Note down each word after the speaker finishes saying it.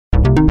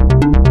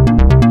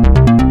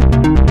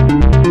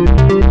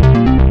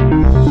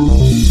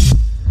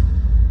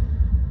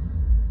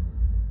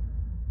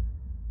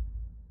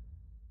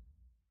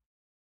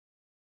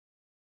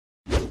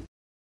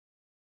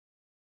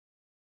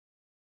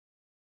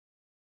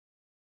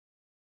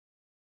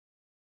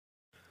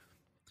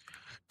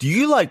Do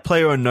you like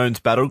PlayerUnknown's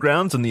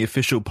Battlegrounds and the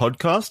official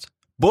podcast?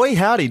 Boy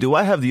howdy, do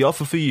I have the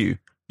offer for you.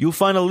 You'll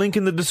find a link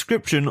in the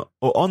description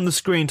or on the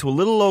screen to a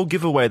little old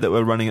giveaway that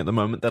we're running at the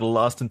moment that'll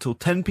last until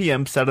 10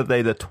 PM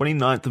Saturday the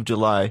 29th of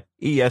July,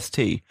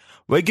 EST.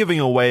 We're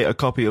giving away a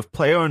copy of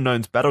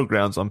PlayerUnknown's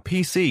Battlegrounds on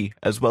PC,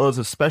 as well as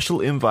a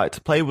special invite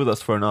to play with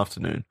us for an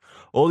afternoon.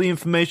 All the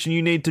information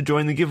you need to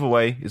join the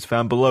giveaway is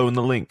found below in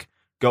the link.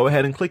 Go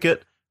ahead and click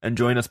it, and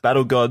join us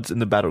battle gods in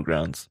the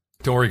Battlegrounds.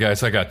 Don't worry,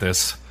 guys, I got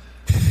this.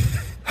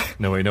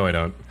 No, I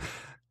don't.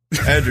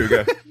 Andrew,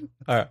 go.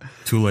 All right.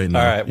 Too late now.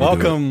 All right.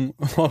 Welcome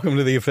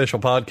to the official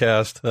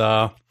podcast.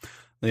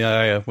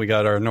 We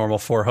got our normal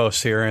 4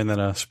 hosts here and then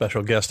a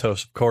special guest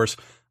host, of course.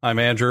 I'm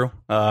Andrew.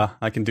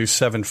 I can do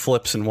 7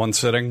 flips in one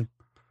sitting.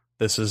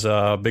 This is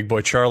Big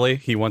Boy Charlie.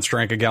 He once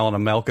drank a gallon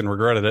of milk and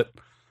regretted it.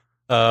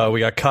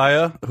 We got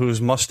Kaya,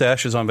 whose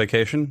mustache is on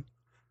vacation,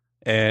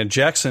 and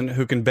Jackson,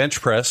 who can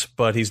bench press,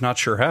 but he's not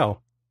sure how.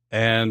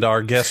 And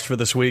our guest for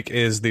this week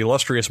is the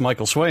illustrious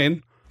Michael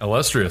Swain.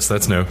 Illustrious,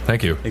 that's new.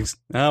 Thank you.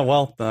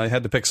 Well, I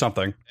had to pick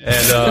something.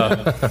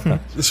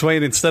 And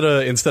Swain, instead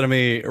of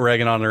me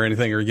ragging on or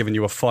anything or giving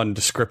you a fun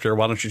descriptor,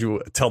 why don't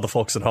you tell the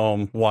folks at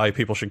home why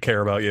people should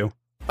care about you?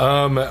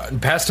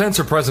 Past tense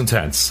or present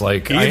tense?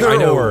 Like Either I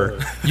know or.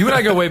 You and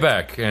I go way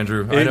back,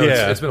 Andrew. I know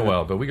it's been a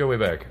while, but we go way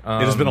back. It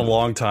has been a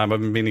long time. I've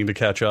been meaning to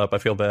catch up. I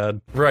feel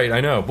bad. Right, I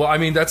know. Well, I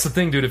mean, that's the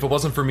thing, dude. If it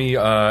wasn't for me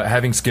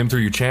having skimmed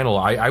through your channel,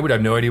 I would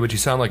have no idea what you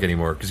sound like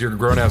anymore, because you're a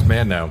grown-ass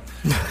man now.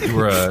 You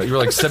were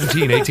like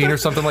 17, 18 or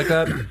something like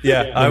that?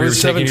 Yeah, I was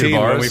 17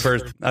 when we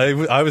first...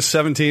 I was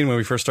 17 when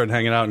we first started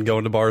hanging out and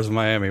going to bars in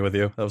Miami with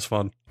you. That was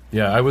fun.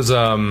 Yeah, I was,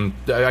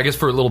 I guess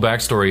for a little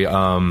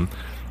backstory,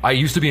 I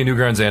used to be a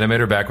Newgrounds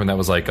animator back when that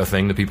was like a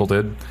thing that people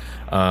did.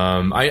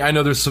 I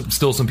know there's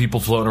still some people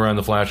floating around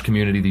the Flash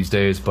community these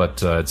days,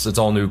 but it's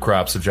all new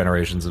crops of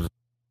generations of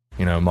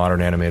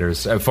modern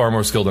animators, far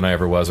more skilled than I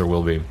ever was or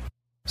will be.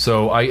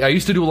 So I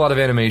used to do a lot of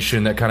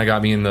animation that kind of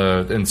got me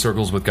in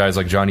circles with guys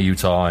like Johnny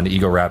Utah and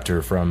Ego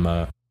Raptor from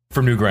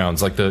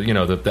Newgrounds, like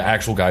the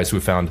actual guys who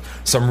have found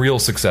some real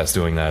success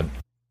doing that.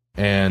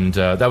 And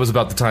that was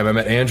about the time I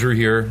met Andrew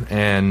here,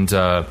 and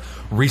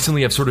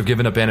recently I've sort of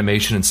given up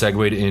animation and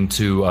segued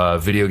into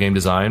video game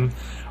design.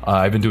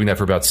 I've been doing that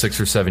for about 6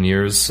 or 7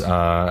 years,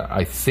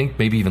 I think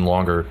maybe even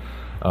longer,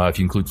 if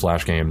you include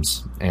Flash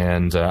games.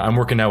 And I'm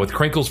working now with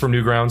Crinkles from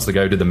Newgrounds, the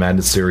guy who did the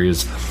Madness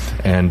series,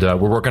 and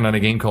we're working on a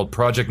game called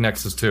Project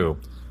Nexus 2.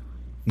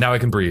 Now I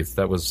can breathe.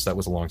 That was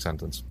a long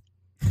sentence.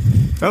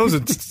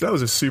 That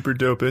was a super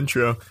dope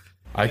intro.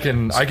 I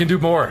can do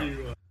more.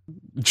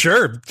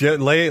 Sure.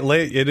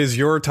 It is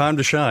your time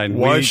to shine.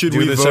 Why should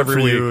we vote for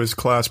you as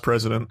class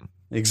president?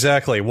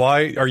 Exactly.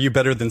 Why are you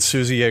better than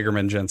Susie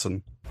Yeagerman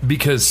Jensen?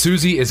 Because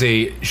Susie is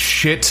a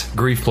shit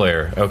grief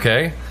player,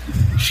 okay?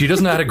 She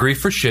doesn't know how to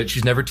grief for shit.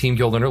 She's never team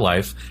killed in her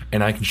life,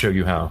 and I can show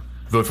you how.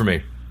 Vote for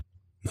me.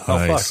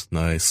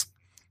 Nice.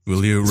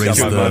 Will you raise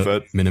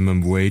the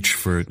minimum wage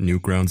for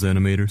Newgrounds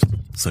animators,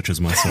 such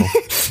as myself?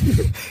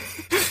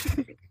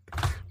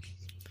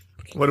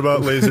 What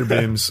about laser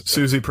beams?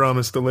 Susie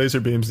promised the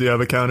laser beams. Do you have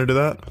a counter to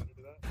that?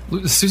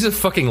 Susie's a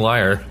fucking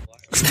liar.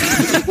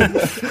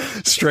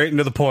 Straight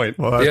into the point.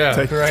 Well,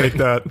 take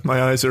that.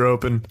 My eyes are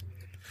open.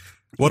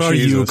 What are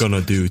you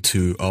gonna do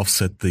to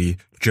offset the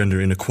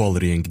gender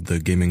inequality in the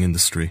gaming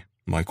industry,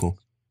 Michael?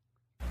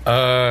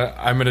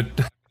 I'm gonna...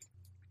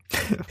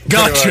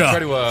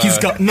 Gotcha! He's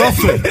got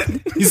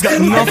nothing! He's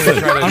got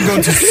nothing! I'm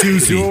going to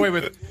Susie. Do away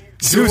with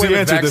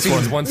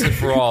vaccines once and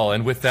for all,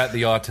 and with that,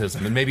 the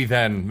autism. And maybe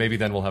then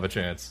we'll have a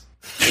chance.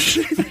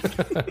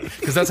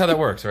 Because that's how that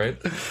works, right?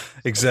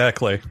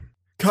 Exactly.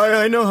 Kaya,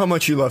 I know how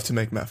much you love to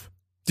make meth.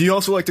 Do you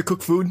also like to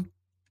cook food?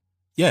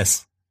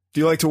 Yes.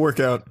 Do you like to work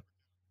out?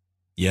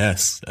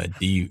 Yes, I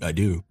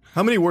do.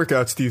 How many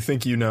workouts do you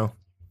think you know?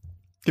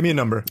 Give me a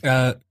number.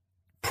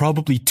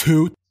 Probably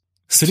 2.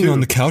 Sitting on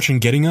the couch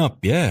and getting up,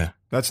 yeah.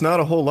 That's not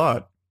a whole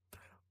lot.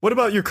 What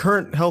about your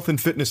current health and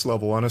fitness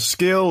level on a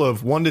scale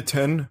of 1 to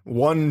 10,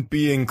 1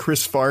 being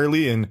Chris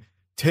Farley and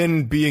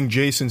 10 being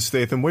Jason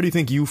Statham? Where do you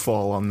think you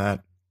fall on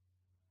that?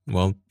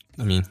 Well,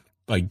 I mean,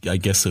 I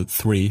guess a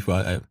 3,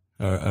 but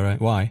all right,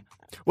 why?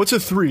 What's a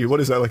 3? What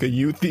is that, like a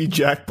youthy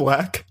Jack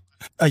Black?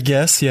 I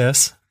guess,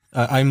 yes.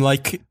 I'm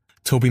like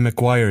Tobey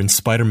Maguire in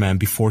Spider-Man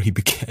before he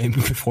got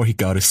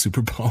his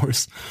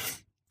superpowers.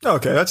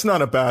 Okay, that's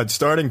not a bad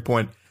starting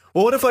point.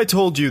 Well, what if I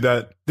told you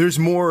that there's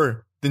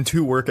more than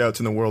 2 workouts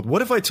in the world?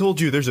 What if I told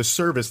you there's a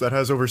service that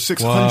has over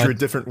 600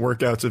 different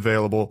workouts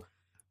available?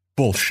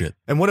 Bullshit.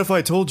 And what if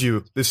I told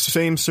you this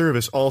same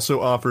service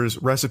also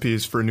offers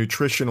recipes for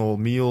nutritional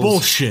meals?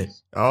 Bullshit.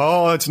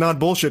 Oh, it's not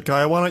bullshit,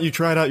 Kaya. Why don't you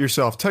try it out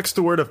yourself? Text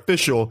the word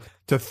official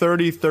to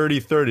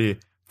 303030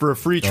 for a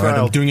free trial. All right,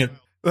 I'm doing it.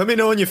 Let me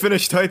know when you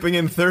finish typing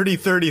in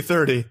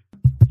 303030.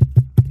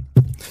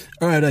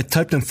 All right, I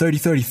typed in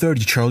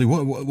 303030, Charlie.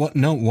 What?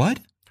 No, what?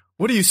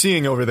 What are you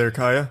seeing over there,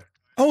 Kaya?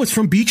 Oh, it's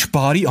from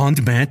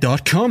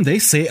BeachbodyOnDemand.com. They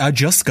say I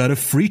just got a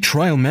free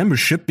trial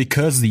membership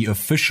because the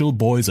official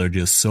boys are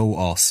just so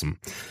awesome.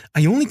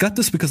 I only got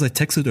this because I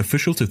texted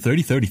official to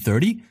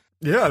 303030.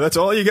 Yeah, that's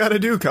all you got to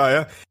do,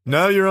 Kaya.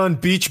 Now you're on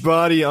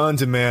Beachbody On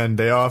Demand.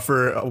 They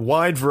offer a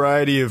wide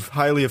variety of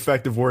highly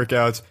effective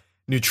workouts,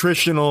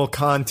 nutritional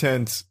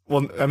content.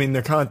 Well, I mean,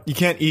 you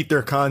can't eat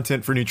their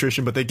content for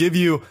nutrition, but they give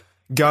you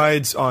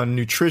guides on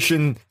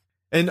nutrition.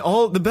 And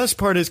the best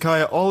part is,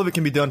 Kaya, all of it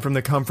can be done from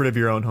the comfort of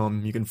your own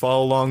home. You can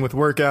follow along with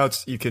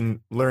workouts. You can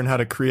learn how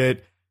to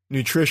create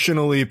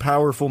nutritionally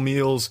powerful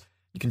meals.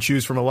 You can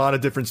choose from a lot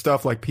of different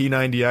stuff like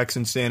P90X,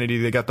 Insanity.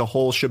 They got the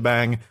whole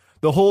shebang,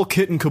 the whole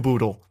kit and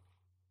caboodle.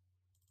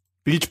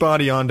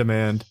 Beachbody On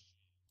Demand.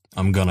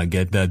 I'm gonna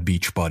get that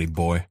Beachbody,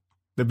 boy.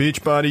 The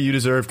Beachbody you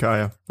deserve,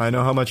 Kaya. I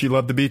know how much you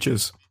love the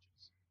beaches.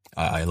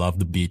 I love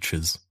the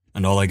beaches.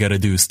 And all I gotta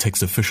do is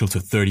text official to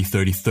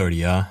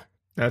 303030, huh?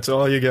 That's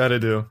all you gotta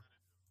do.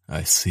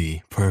 I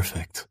see.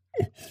 Perfect.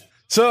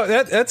 So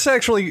that's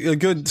actually a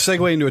good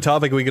segue into a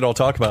topic we could all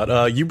talk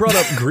about. You brought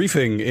up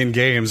griefing in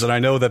games, and I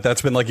know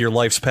that's been like your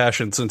life's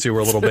passion since you were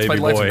a little baby my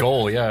boy. life's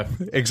goal, yeah.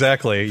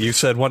 Exactly. You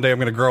said one day I'm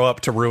going to grow up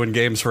to ruin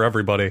games for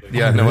everybody.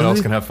 Yeah, no one else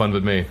can have fun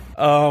with me.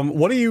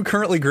 What are you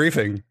currently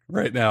griefing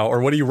right now, or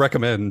what do you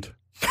recommend?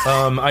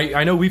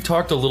 I know we've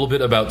talked a little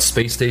bit about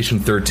Space Station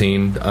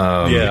 13.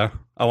 Yeah,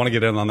 I want to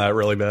get in on that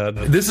really bad.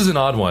 This is an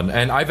odd one,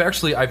 and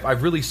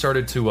I've really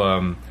started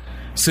to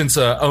since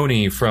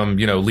Oni from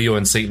Leo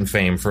and Satan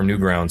fame from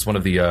Newgrounds, one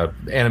of the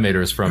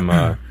animators from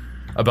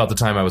about the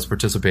time I was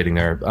participating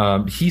there,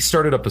 he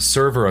started up a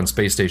server on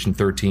Space Station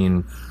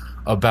 13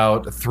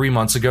 about 3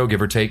 months ago,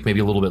 give or take, maybe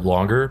a little bit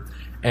longer.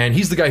 And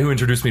he's the guy who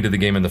introduced me to the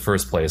game in the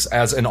first place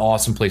as an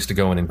awesome place to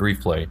go in and grief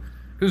play.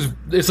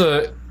 It's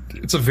a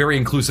very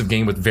inclusive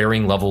game with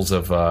varying levels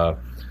of I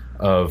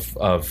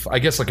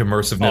guess like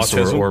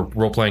immersiveness or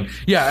role playing.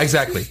 Yeah,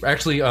 exactly.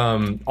 Actually,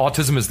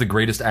 autism is the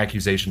greatest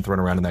accusation thrown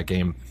around in that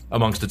game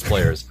amongst its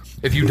players.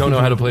 If you don't know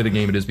how to play the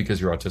game, it is because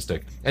you're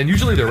autistic, and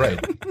usually they're right.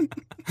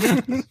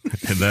 And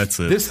that's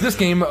it. This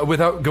game,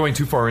 without going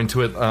too far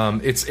into it,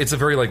 it's a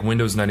very like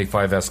Windows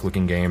 95-esque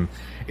looking game.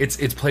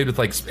 It's played with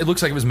like, it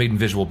looks like it was made in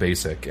Visual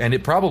Basic, and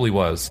it probably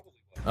was.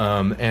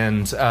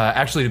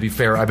 Actually, to be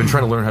fair, I've been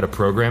trying to learn how to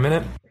program in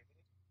it.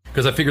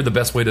 Because I figured the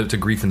best way to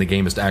grief in the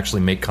game is to actually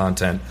make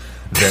content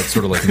that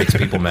sort of like makes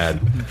people mad.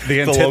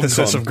 The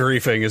antithesis of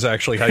griefing is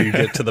actually how you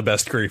get to the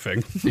best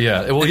griefing.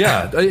 Yeah, well,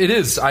 yeah, it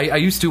is. I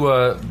used to,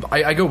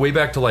 I go way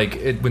back to like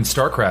when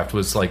StarCraft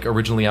was like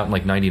originally out in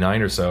like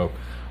 99 or so.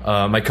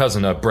 My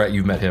cousin, Brett,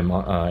 you've met him,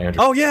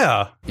 Andrew. Oh,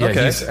 yeah.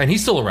 Yeah,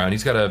 he's still around.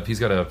 He's got a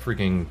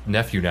freaking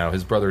nephew now.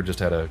 His brother just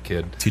had a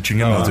kid. Teaching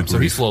him how to grief. So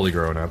he's slowly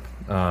growing up.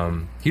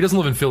 He doesn't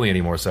live in Philly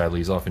anymore, sadly.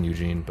 He's off in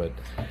Eugene, but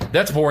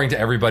that's boring to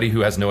everybody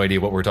who has no idea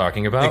what we're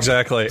talking about.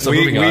 Exactly. So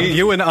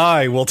you and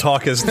I will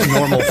talk as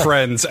normal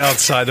friends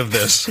outside of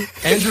this.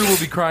 Andrew will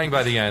be crying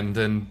by the end,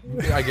 and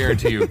I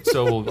guarantee you,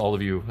 so will all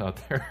of you out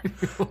there.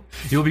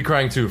 You'll be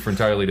crying too for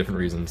entirely different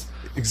reasons.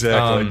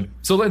 Exactly.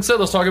 So instead,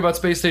 let's talk about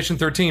Space Station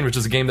 13, which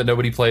is a game that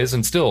nobody plays,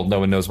 and still no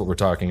one knows what we're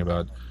talking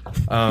about.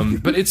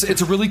 But it's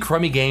a really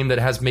crummy game that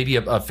has maybe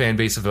a fan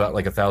base of about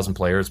like 1,000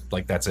 players.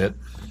 Like that's it.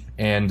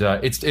 And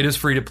it is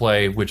free to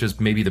play, which is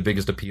maybe the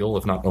biggest appeal,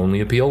 if not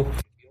only appeal.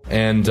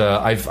 And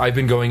I've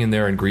been going in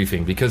there and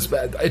griefing because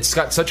it's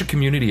got such a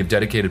community of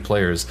dedicated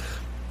players.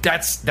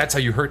 That's how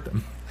you hurt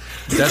them.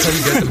 That's how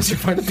you get them. Is you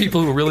find the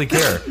people who really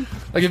care.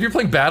 Like if you're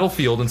playing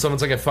Battlefield and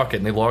someone's like, "Fuck it,"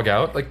 and they log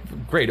out, like,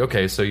 great,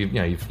 okay, so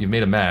you've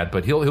made him mad,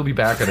 but he'll be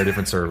back on a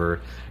different server.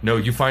 No,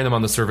 you find them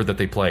on the server that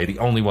they play, the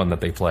only one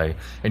that they play,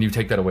 and you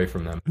take that away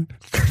from them.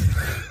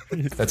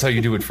 That's how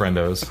you do it,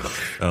 friendos.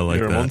 I like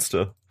You're that. a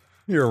monster.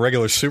 You're a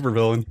regular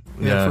supervillain.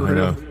 Yeah, for I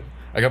know. real.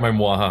 I got my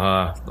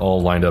mwahaha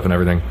all lined up and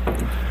everything.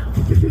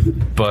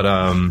 But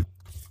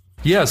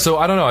yeah, so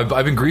I don't know.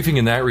 I've been griefing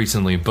in that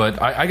recently,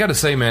 but I got to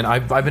say, man,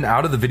 I've been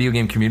out of the video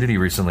game community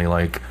recently.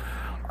 Like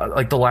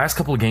the last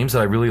couple of games that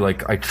I really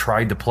I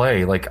tried to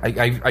play. Like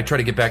I tried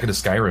to get back into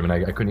Skyrim, and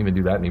I couldn't even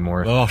do that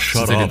anymore. Oh,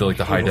 shut since up. They did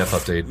the high def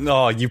update.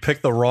 No, you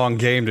picked the wrong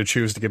game to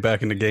choose to get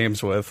back into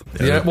games with.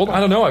 Yeah, well, I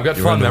don't know. I've got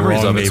You're fond in the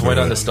memories wrong of it, so why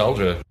not neighborhood.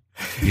 nostalgia?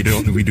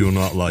 We do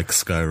not like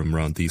Skyrim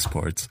around these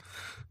parts.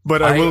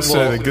 But I will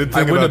say the good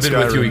I thing wouldn't about have been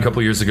with you a Skyrim,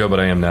 couple years ago, but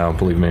I am now.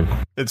 Believe me.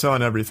 it's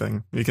on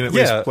everything. You can at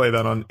Yeah. least play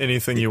that on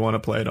anything you want to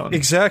play it on.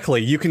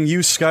 Exactly. You can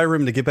use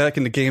Skyrim to get back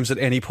into games at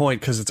any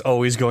point because it's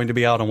always going to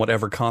be out on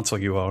whatever console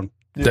you own.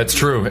 That's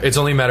true. It's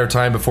only a matter of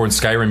time before in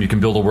Skyrim you can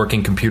build a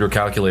working computer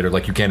calculator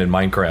like you can in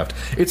Minecraft.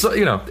 It's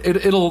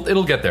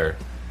it'll get there.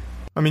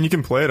 I mean, you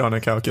can play it on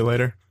a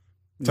calculator.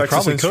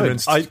 Texas probably could.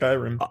 Instruments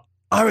Skyrim.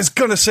 I was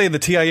gonna say the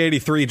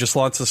TI-83 just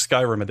launched the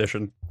Skyrim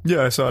edition.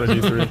 Yeah, I saw it at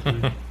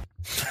E3.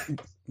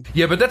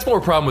 Yeah, but that's more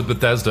a problem with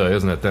Bethesda,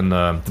 isn't it, than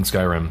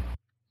Skyrim?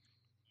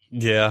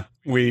 Yeah,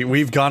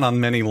 we've gone on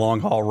many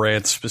long haul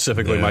rants,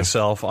 specifically Yeah.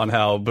 myself, on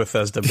how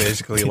Bethesda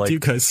basically Did you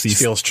guys see-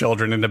 steals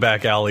children into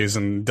back alleys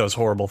and does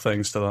horrible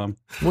things to them.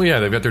 Well, yeah,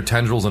 they've got their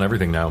tendrils and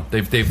everything now.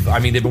 They've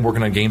been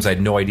working on games I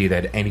had no idea they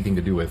had anything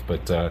to do with,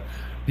 but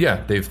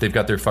Yeah, they've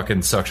got their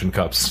fucking suction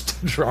cups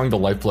drawing the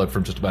lifeblood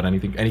from just about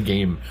anything, any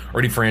game or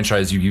any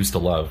franchise you used to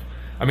love.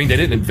 I mean, they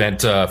didn't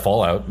invent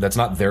Fallout. That's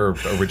not their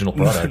original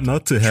product.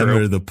 Not to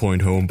hammer the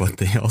point home, but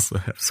they also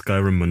have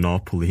Skyrim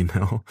Monopoly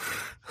now.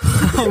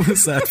 How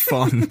is that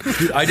fun?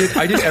 Dude, I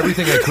did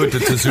everything I could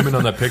to zoom in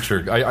on that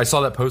picture. I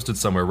saw that posted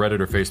somewhere, Reddit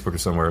or Facebook or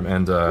somewhere,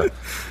 and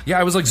yeah,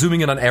 I was like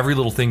zooming in on every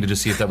little thing to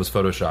just see if that was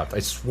photoshopped. I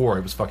swore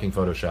it was fucking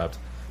photoshopped.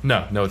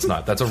 No, it's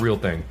not. That's a real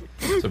thing.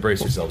 So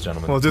brace yourselves,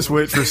 gentlemen. Well, just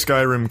wait for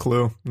Skyrim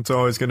clue. It's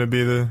always going to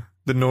be the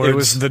Nords. It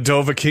was the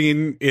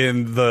Dovahkiin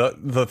in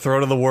the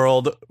Throne of the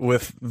World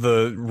with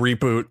the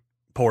reboot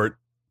port.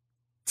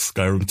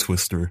 Skyrim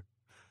Twister.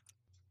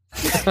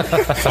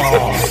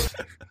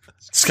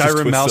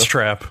 Skyrim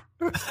Mousetrap.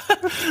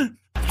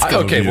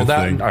 Okay, well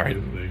all right.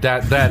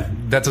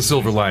 That's a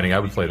silver lining. I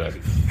would play that.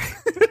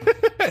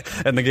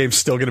 And the game's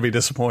still going to be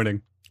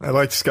disappointing. I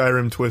liked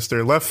Skyrim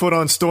Twister. Left foot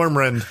on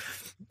Stormrend.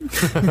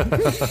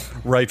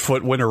 Right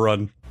foot winter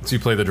run. So you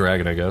play the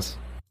dragon, I guess.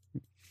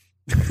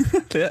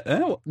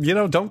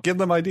 Yeah, don't give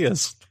them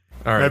ideas.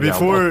 All right.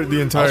 Before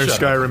the entire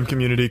shut Skyrim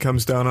community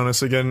comes down on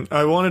us again,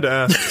 I wanted to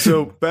ask.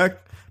 So back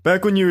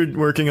when you were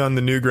working on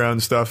the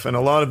Newgrounds stuff, and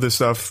a lot of this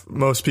stuff,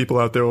 most people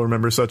out there will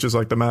remember, such as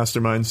like the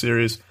Mastermind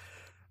series.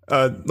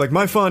 Like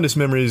my fondest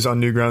memories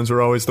on Newgrounds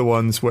were always the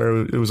ones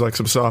where it was like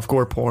some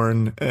softcore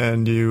porn,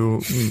 and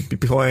you'd be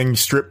playing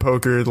strip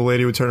poker. The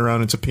lady would turn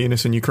around, it's a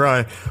penis, and you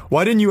cry.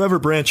 Why didn't you ever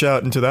branch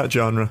out into that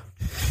genre?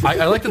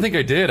 I like to think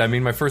I did. I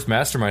mean, my first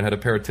Mastermind had a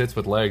pair of tits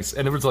with legs,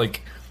 and it was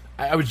like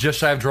I was just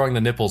shy of drawing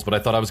the nipples, but I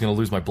thought I was going to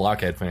lose my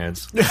blockhead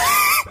fans.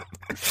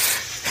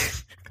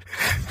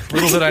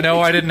 Little did I know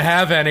I didn't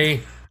have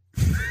any.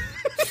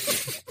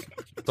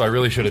 So I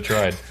really should have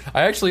tried.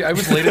 I was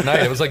late at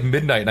night. It was like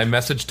midnight, and I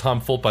messaged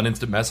Tom Fulp on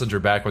Instant Messenger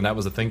back when that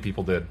was a thing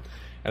people did.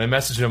 And I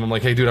messaged him. I'm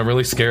like, hey, dude, I'm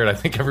really scared. I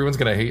think everyone's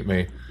going to hate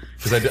me.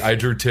 Because I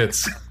drew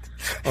tits.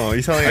 Oh,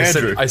 you're telling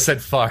Andrew. I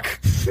said fuck.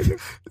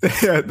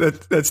 Yeah,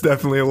 that's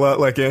definitely a lot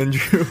like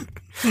Andrew.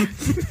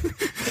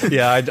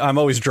 Yeah, I'm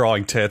always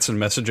drawing tits and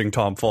messaging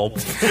Tom Fulp.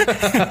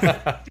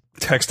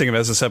 Texting him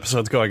as this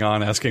episode's going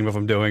on, asking him if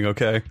I'm doing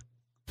okay.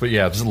 But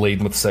yeah, just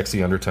laden with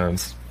sexy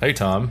undertones. Hey,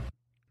 Tom.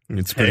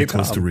 It's pretty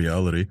close to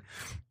reality.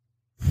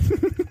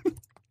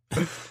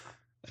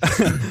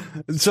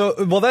 So,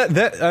 well,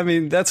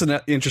 that's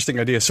an interesting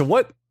idea. So,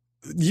 what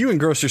you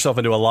engrossed yourself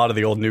into a lot of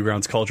the old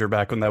Newgrounds culture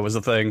back when that was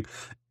a thing.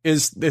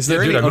 Is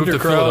there any I moved to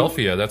underground?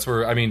 Philadelphia. That's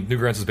where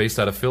Newgrounds is based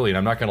out of Philly, and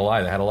I'm not going to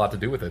lie, that had a lot to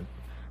do with it.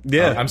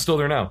 Yeah, I'm still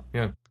there now.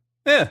 Yeah.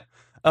 Yeah.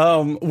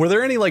 Were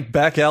there any like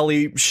back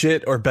alley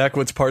shit or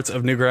backwoods parts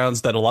of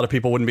Newgrounds that a lot of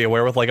people wouldn't be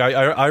aware with? Like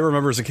I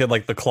remember as a kid,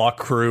 like the Clock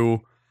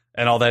Crew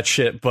and all that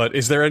shit. But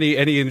is there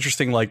any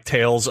interesting like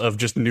tales of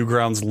just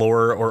Newgrounds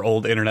lore or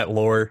old internet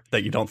lore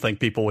that you don't think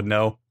people would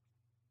know?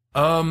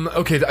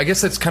 Okay, I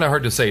guess that's kind of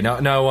hard to say. Now,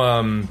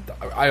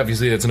 I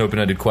obviously that's an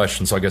open-ended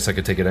question, so I guess I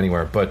could take it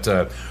anywhere. But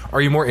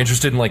are you more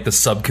interested in like the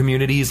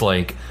sub-communities?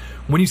 Like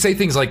when you say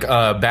things like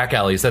back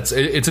alleys, it's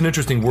an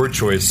interesting word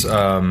choice.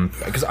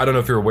 Because I don't know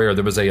if you're aware,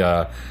 there was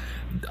what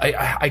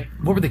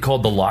were they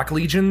called? The Lock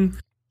Legion.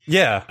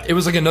 Yeah, it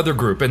was like another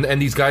group,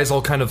 and these guys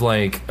all kind of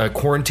like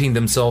quarantined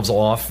themselves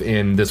off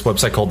in this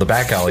website called the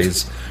Back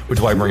Alleys, which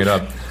is why I bring it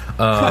up.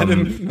 I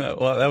didn't.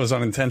 Well, that was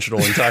unintentional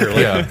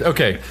entirely. Yeah.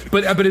 Okay.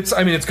 But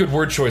it's good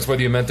word choice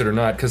whether you meant it or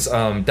not, because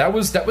that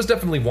was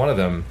definitely one of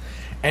them.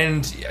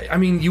 And I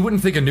mean, you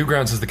wouldn't think of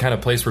Newgrounds as the kind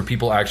of place where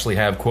people actually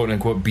have quote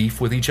unquote beef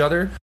with each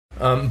other,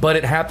 but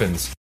it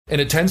happens,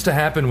 and it tends to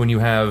happen when you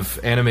have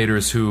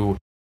animators who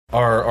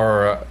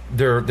are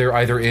they're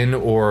either in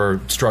or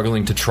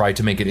struggling to try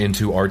to make it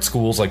into art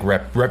schools, like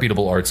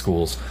reputable art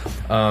schools,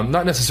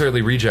 not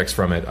necessarily rejects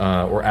from it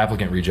or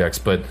applicant rejects,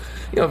 but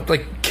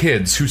like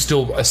kids who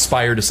still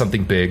aspire to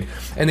something big,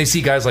 and they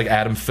see guys like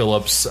Adam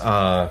Phillips,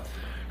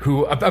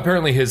 who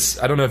apparently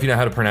I don't know if you know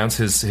how to pronounce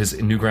his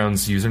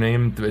Newgrounds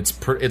username.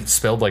 It's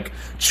spelled like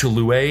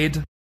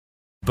Chiluade,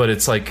 but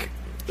it's like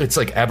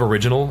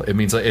Aboriginal. It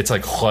means it's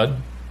like Chud.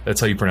 That's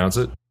how you pronounce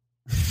it.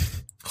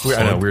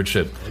 I know, weird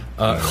shit.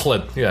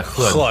 Chlud. Yeah,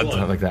 Chlud.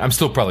 Something like that. I'm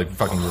still probably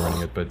fucking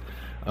running it, but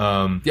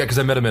yeah, because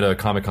I met him at a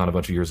Comic-Con a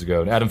bunch of years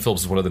ago, and Adam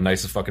Phillips is one of the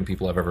nicest fucking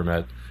people I've ever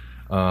met.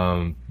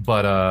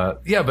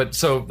 But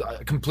so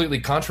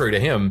completely contrary to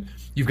him,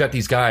 you've got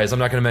these guys, I'm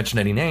not going to mention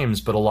any names,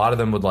 but a lot of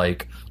them would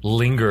like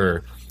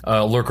lurk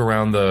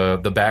around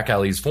the back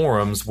alleys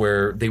forums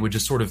where they would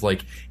just sort of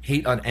like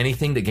hate on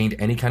anything that gained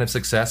any kind of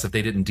success if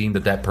they didn't deem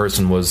that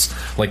person was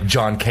like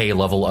John Kay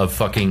level of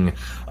fucking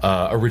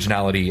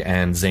originality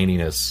and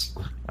zaniness.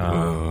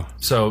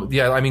 So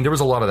yeah, I mean, there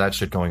was a lot of that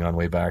shit going on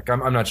way back.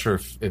 I'm not sure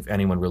if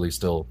anyone really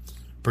still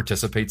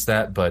participates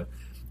that, but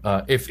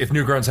if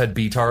Newgrounds had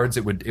B-tards,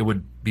 it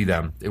would be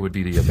them. It would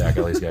be the back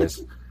alleys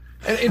guys.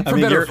 And for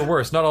better or for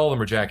worse, not all of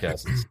them are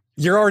jackasses.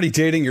 You're already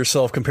dating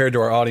yourself compared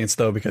to our audience,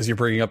 though, because you're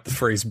bringing up the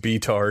phrase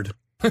B-tard.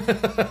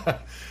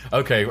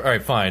 Okay, all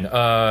right, fine.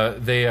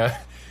 They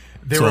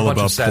were a bunch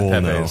of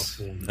sad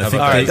pepes. All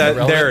right,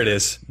 there it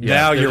is. Yeah,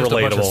 now you're just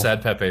relatable. A bunch of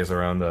sad pepes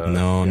around.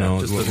 No.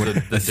 Just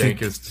the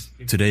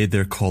dankest. Today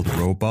they're called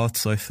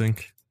robots, I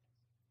think.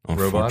 on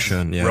Robots?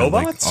 4chan. Yeah,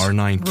 Robots? like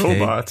R9K.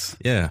 Robots.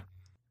 Yeah.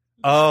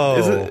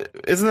 Oh,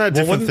 Isn't that a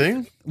different wouldn't-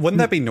 thing? Wouldn't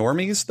that be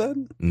normies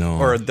then? No.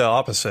 Or the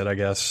opposite, I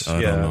guess.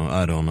 I don't know.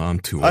 I don't know. I'm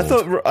too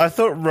old. I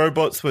thought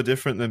robots were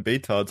different than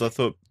betards. I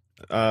thought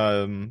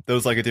there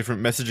was like a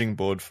different messaging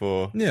board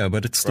for. Yeah,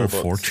 but it's still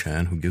robots.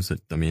 4chan. Who gives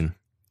it? I mean,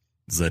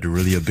 is that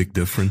really a big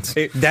difference?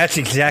 That's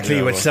exactly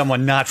Yeah, what well.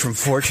 someone not from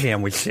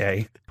 4chan would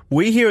say.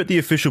 We here at the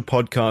official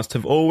podcast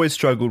have always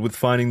struggled with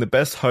finding the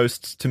best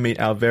hosts to meet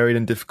our varied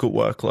and difficult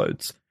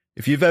workloads.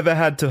 If you've ever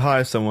had to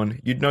hire someone,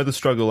 you'd know the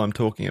struggle I'm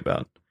talking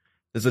about.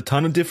 There's a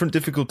ton of different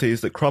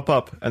difficulties that crop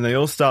up, and they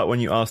all start when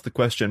you ask the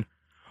question,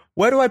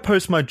 where do I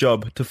post my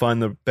job to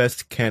find the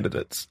best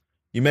candidates?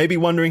 You may be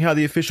wondering how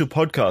the official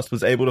podcast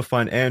was able to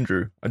find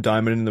Andrew, a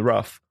diamond in the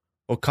rough,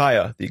 or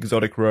Kaya, the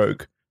exotic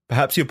rogue.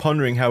 Perhaps you're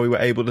pondering how we were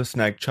able to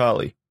snag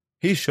Charlie.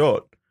 He's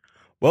short.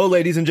 Well,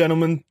 ladies and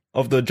gentlemen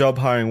of the job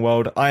hiring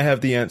world, I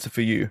have the answer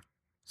for you.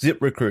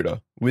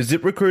 ZipRecruiter. With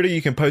ZipRecruiter,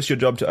 you can post your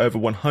job to over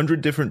 100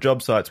 different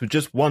job sites with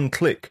just one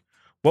click.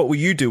 What will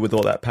you do with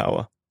all that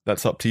power?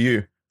 That's up to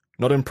you.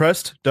 Not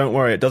impressed? Don't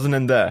worry, it doesn't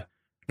end there.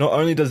 Not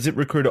only does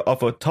ZipRecruiter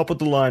offer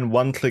top-of-the-line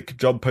one-click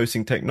job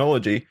posting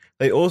technology,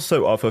 they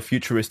also offer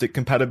futuristic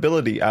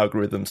compatibility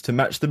algorithms to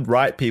match the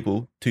right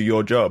people to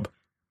your job.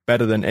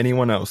 Better than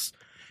anyone else.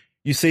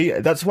 You see,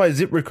 that's why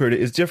ZipRecruiter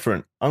is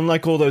different.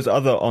 Unlike all those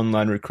other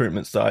online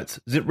recruitment sites,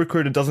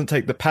 ZipRecruiter doesn't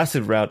take the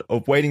passive route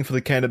of waiting for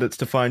the candidates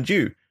to find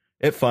you.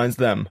 It finds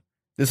them.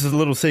 This is a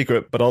little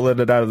secret, but I'll let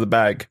it out of the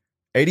bag.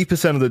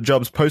 80% of the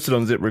jobs posted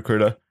on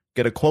ZipRecruiter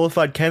get a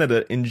qualified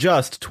candidate in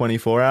just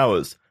 24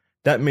 hours.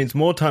 That means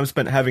more time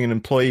spent having an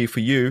employee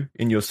for you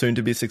in your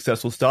soon-to-be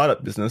successful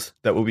startup business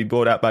that will be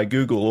bought out by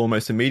Google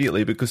almost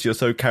immediately because you're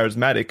so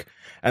charismatic,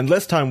 and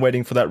less time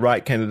waiting for that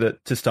right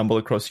candidate to stumble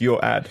across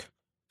your ad.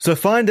 So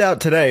find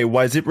out today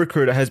why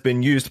ZipRecruiter has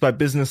been used by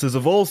businesses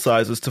of all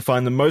sizes to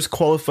find the most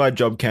qualified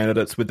job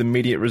candidates with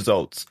immediate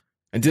results.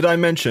 And did I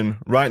mention,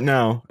 right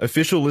now,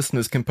 official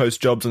listeners can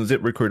post jobs on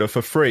ZipRecruiter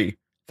for free.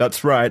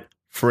 That's right,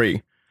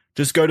 free.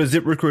 Just go to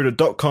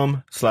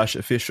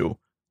ziprecruiter.com/official.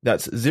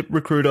 That's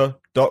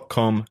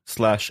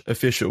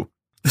ziprecruiter.com/official.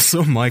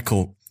 So,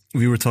 Michael,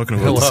 we were talking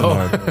about this in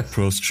our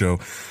post show.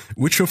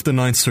 Which of the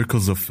 9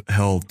 circles of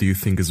hell do you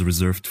think is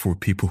reserved for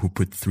people who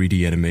put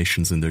 3D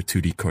animations in their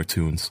 2D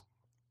cartoons?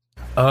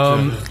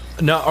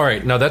 No, all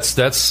right. Now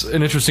that's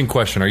an interesting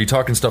question. Are you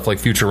talking stuff like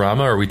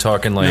Futurama, or are we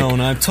talking like No,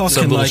 I'm talking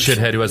some little like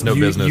shithead who has no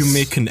business? You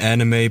make an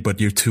anime, but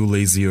you're too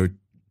lazy or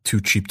too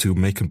cheap to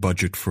make a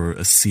budget for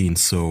a scene,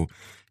 so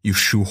you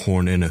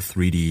shoehorn in a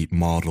 3D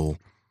model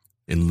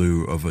in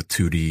lieu of a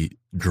 2D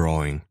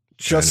drawing.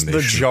 Just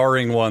animation. the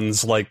jarring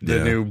ones, like the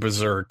Yeah. new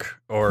Berserk,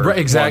 or Right,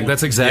 exactly.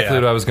 That's exactly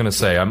yeah. what I was going to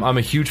say. I'm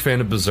a huge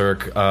fan of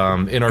Berserk.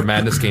 In our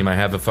Madness game, I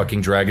have a fucking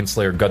Dragon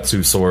Slayer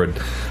Gutsu sword,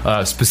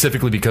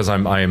 specifically because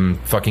I'm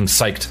fucking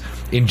psyched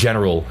in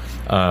general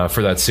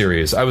for that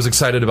series. I was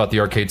excited about the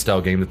arcade style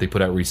game that they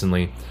put out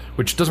recently,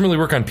 which doesn't really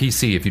work on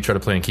PC if you try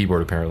to play on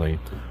keyboard. Apparently,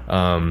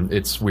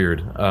 it's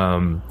weird.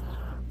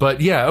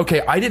 But yeah,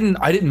 okay. I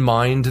didn't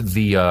mind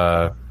the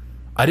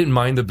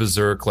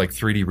Berserk like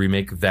 3D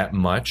remake that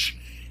much.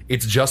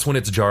 It's just when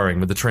it's jarring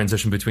with the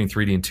transition between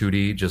 3D and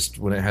 2D, just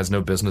when it has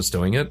no business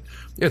doing it.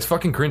 Yeah, it's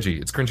fucking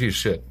cringy. It's cringy as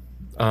shit.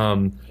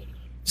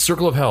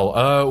 Circle of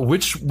Hell.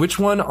 Which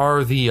one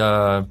are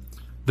the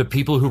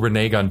people who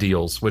renege on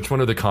deals? Which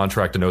one are the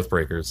contract and oath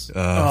breakers?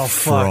 Fraud.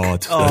 Oh.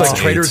 It's That's like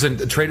traitors eight.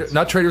 and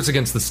not traitors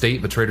against the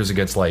state, but traitors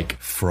against like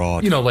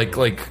Fraud. like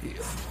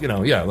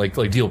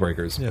deal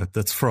breakers. Yeah,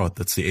 that's fraud.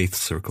 That's the 8th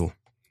circle.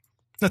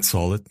 That's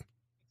solid.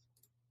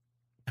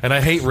 And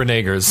I hate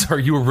renegers. Are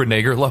you a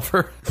reneger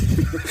lover?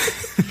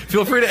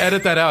 Feel free to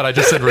edit that out. I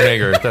just said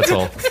reneger. That's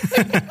all.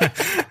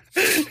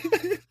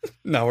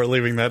 No, we're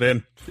leaving that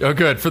in. Oh,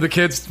 good. For the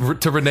kids,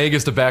 to renege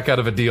is to back out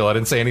of a deal. I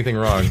didn't say anything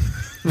wrong.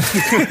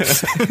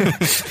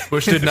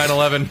 Bush did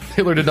 9/11.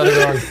 Hitler did nothing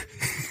wrong.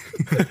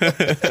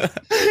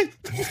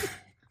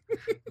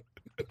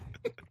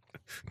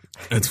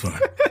 It's fine.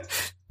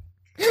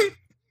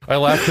 I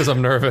laugh because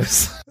I'm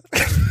nervous.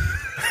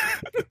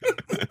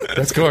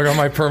 That's going on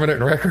my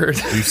permanent record.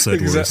 You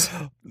said worse.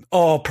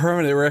 Oh,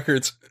 permanent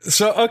records.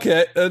 So,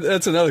 okay,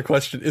 that's another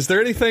question. Is there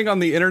anything on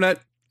the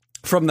internet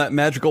from that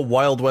magical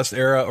Wild West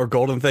era or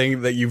golden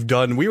thing that you've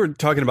done? We were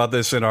talking about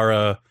this in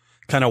our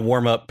kind of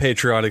warm-up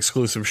Patreon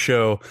exclusive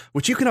show,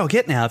 which you can all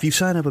get now if you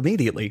sign up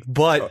immediately.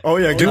 But Oh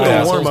yeah, get no, the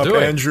assholes, warm up, do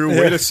it. Andrew.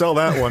 Way to sell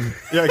that one.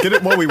 Yeah, get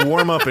it while we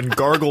warm up and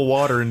gargle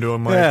water into a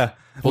mic. yeah,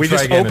 We'll we try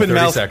just again in open 30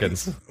 mouth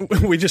seconds.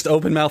 we just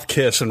open mouth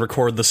kiss and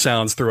record the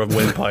sounds through a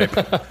windpipe.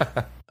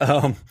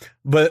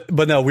 But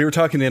no, we were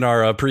talking in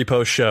our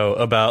pre-post show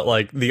about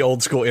like the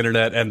old school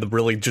internet and the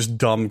really just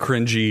dumb,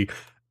 cringy,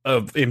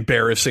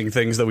 embarrassing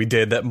things that we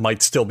did that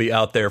might still be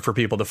out there for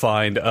people to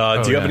find. Do you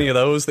have yeah. any of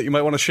those that you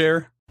might want to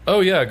share?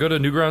 Oh, yeah. Go to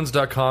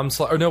newgrounds.com.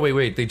 Or no,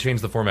 wait. They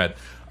changed the format.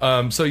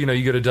 So, you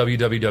go to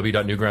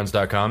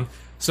www.newgrounds.com.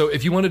 So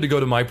if you wanted to go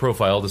to my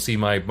profile to see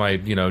my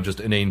just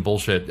inane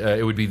bullshit,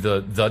 it would be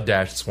the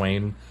dash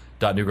Swain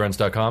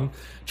goldensalamander.newgrounds.com.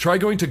 Try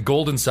going to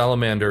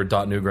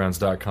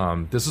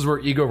goldensalamander.newgrounds.com. This is where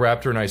Ego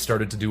Raptor and I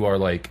started to do our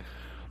like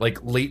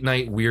late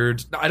night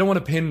weird. I don't want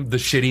to pin the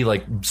shitty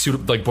like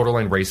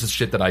borderline racist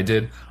shit that I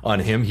did on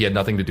him. He had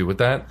nothing to do with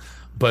that.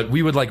 But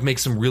we would like make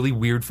some really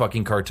weird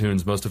fucking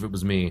cartoons. Most of it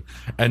was me,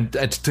 and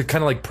to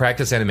kind of like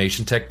practice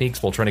animation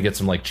techniques while trying to get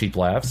some like cheap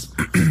laughs.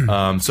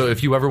 So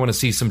if you ever want to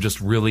see some just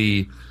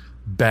really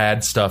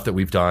bad stuff that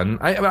we've done,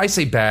 I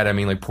say bad, I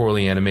mean like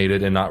poorly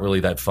animated and not really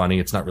that funny.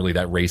 It's not really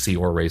that racy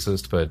or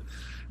racist, but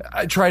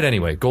try it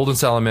anyway.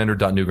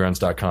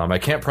 goldensalamander.newgrounds.com. I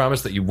can't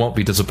promise that you won't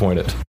be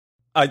disappointed.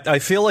 I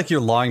feel like you're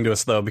lying to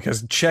us, though,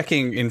 because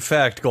checking, in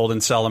fact,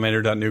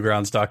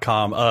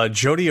 goldensalamander.newgrounds.com,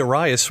 Jody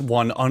Arias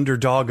won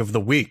Underdog of the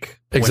Week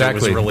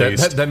exactly. when it was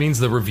released. That means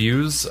the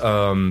reviews,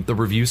 the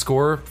review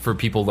score for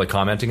people like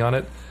commenting on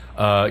it,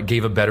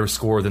 gave a better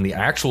score than the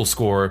actual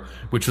score,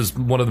 which was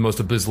one of the most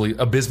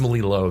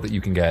abysmally low that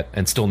you can get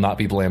and still not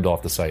be blamed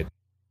off the site.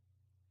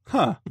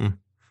 Huh.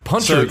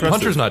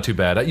 Puncher's not too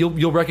bad.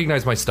 You'll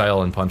recognize my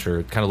style in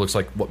Puncher. It kind of looks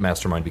like what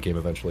Mastermind became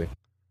eventually.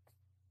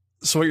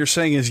 So what you're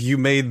saying is you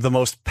made the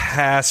most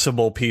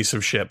passable piece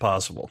of shit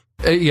possible.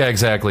 Yeah,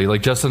 exactly.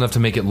 Like just enough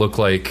to make it look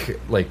like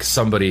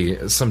some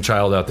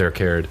child out there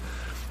cared.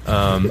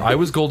 I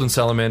was Golden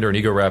Salamander and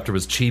Ego Raptor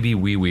was Chibi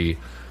Wee Wee,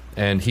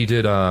 and he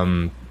did. I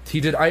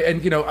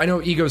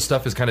know Ego's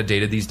stuff is kind of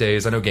dated these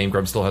days. I know Game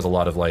Grumps still has a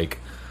lot of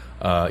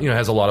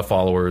has a lot of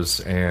followers,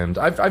 and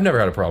I've never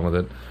had a problem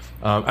with it.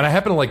 And I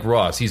happen to like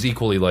Ross. He's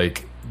equally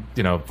like,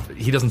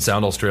 he doesn't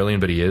sound Australian,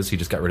 but he is. He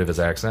just got rid of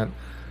his accent.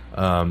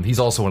 He's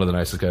also one of the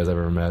nicest guys I've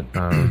ever met.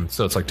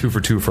 So it's like 2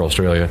 for 2 for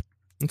Australia.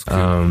 That's cool.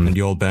 And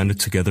you all banded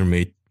together,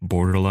 made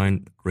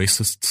borderline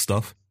racist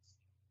stuff?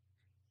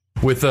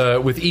 With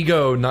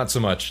Ego, not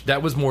so much.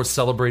 That was more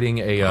celebrating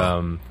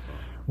a...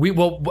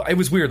 it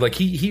was weird. Like,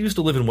 he used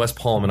to live in West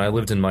Palm, and I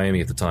lived in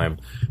Miami at the time.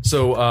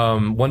 So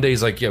one day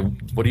he's like, yeah,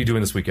 what are you doing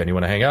this weekend? You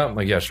want to hang out? I'm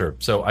like, yeah, sure.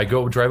 So I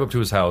drive up to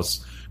his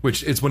house,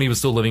 which is when he was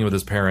still living with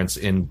his parents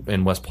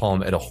in West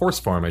Palm at a horse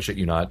farm, I shit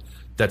you not.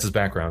 That's his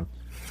background.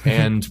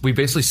 And we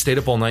basically stayed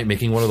up all night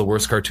making one of the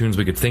worst cartoons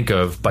we could think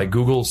of by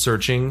Google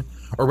searching,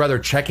 or rather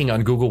checking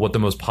on Google what the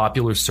most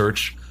popular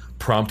search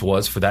prompt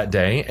was for that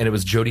day. And it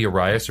was Jody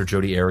Arias, or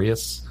Jody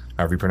Arias,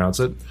 however you pronounce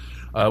it,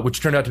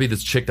 which turned out to be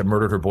this chick that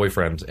murdered her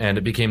boyfriend. And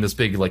it became this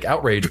big like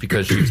outrage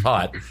because she was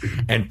hot,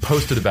 and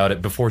posted about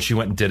it before she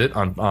went and did it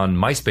on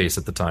MySpace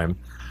at the time.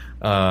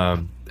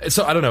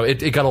 So I don't know,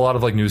 it got a lot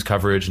of like news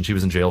coverage, and she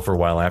was in jail for a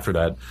while after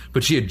that,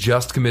 but she had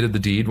just committed the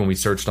deed when we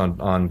searched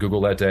on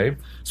Google that day,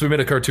 so we made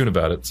a cartoon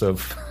about it. So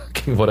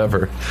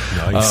whatever.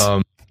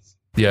 Nice.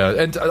 Yeah,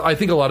 and I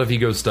think a lot of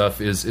Ego's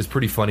stuff is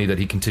pretty funny that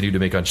he continued to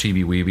make on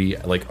Chibi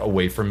Weeby, like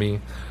away from me.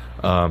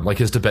 Like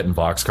his Tibetan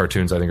box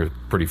cartoons I think are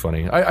pretty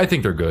funny. I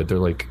think they're good. They're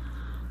like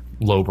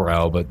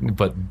lowbrow,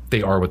 but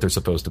they are what they're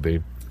supposed to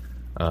be.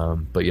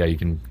 But yeah, you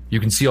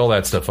can see all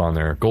that stuff on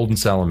there.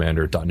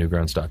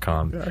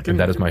 goldensalamander.newgrounds.com. Yeah, and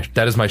that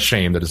is my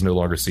shame that is no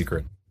longer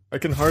secret. I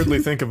can hardly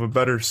think of a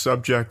better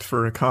subject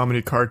for a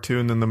comedy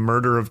cartoon than the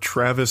murder of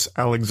Travis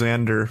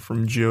Alexander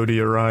from Jody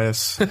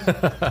Arias.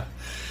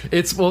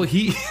 This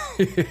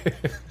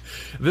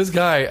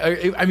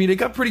guy, I mean, it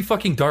got pretty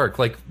fucking dark.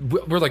 Like,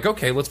 we're like,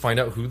 okay, let's find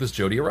out who this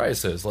Jody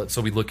Arias is.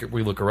 So we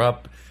look her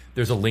up.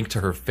 There's a link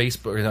to her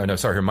Facebook,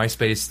 her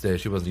MySpace.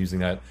 She wasn't using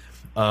that.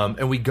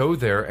 And we go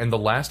there, and the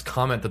last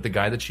comment that the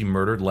guy that she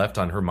murdered left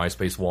on her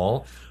MySpace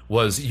wall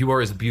was, "You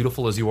are as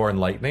beautiful as you are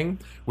enlightening,"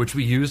 which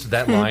we used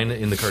that line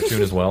in the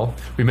cartoon as well.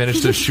 We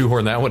managed to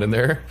shoehorn that one in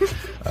there.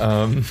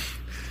 Well,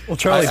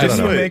 Charlie,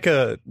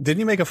 didn't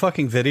you make a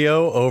fucking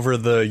video over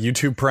the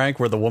YouTube prank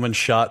where the woman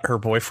shot her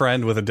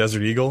boyfriend with a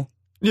Desert Eagle?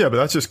 Yeah, but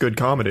that's just good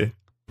comedy.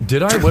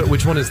 Did I?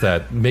 Which one is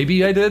that?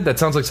 Maybe I did. That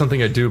sounds like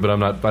something I do, but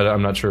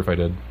I'm not sure if I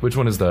did. Which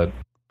one is that?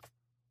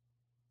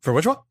 For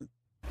which one?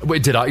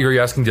 Wait, you're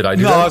asking? Did I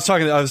do that? No, I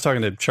was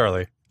talking to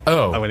Charlie.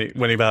 Oh, when he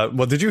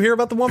did you hear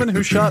about the woman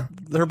who shot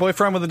her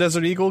boyfriend with a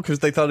Desert Eagle because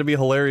they thought it'd be a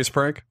hilarious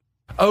prank?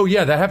 Oh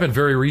yeah, that happened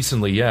very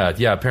recently. Yeah.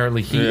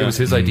 Apparently it was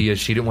his idea.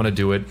 She didn't want to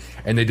do it,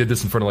 and they did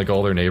this in front of like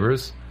all their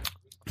neighbors.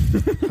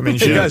 I mean,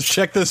 hey guys,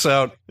 check this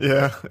out.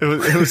 Yeah,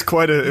 it was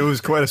quite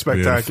a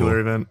spectacular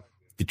event.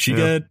 Did she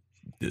get?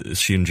 Is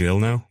she in jail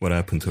now? What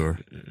happened to her?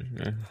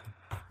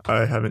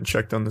 I haven't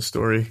checked on the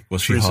story.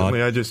 Was she recently?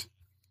 hot?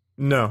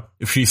 No.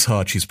 If she's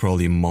hot, she's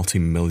probably a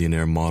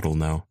multi-millionaire model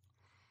now.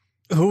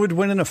 Who would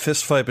win in a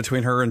fist fight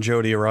between her and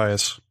Jody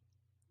Arias?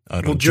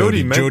 I don't know.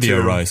 Jody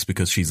Arias,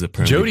 because she's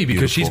apparently Jody, because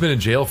beautiful. she's been in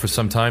jail for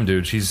some time,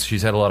 dude.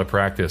 She's had a lot of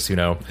practice, you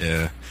know.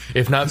 Yeah.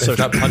 If not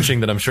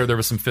punching, then I'm sure there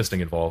was some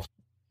fisting involved.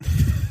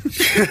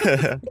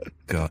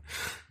 God.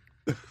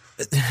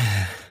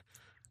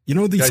 You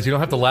know, these guys, you don't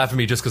have to laugh at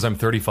me just because I'm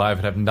 35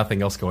 and have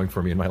nothing else going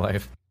for me in my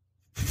life.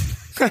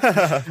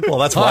 Well,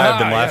 that's why I've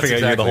been laughing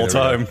at you the whole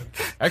time.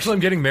 Actually, I'm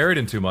getting married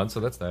in 2 months,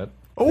 so that's that.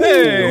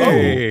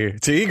 Hey,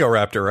 to Ego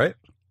Raptor, right?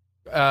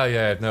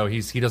 Yeah, no,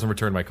 he doesn't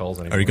return my calls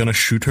anymore. Are you gonna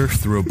shoot her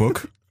through a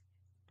book?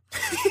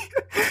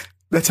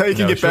 That's how you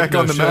can get back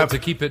on the map. To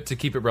keep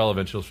it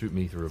relevant, she'll shoot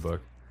me through a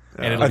book.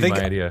 and it'll be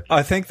my idea.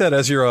 I think that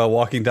as you're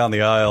walking down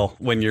the aisle,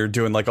 when you're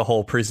doing like a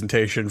whole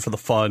presentation for the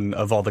fun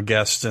of all the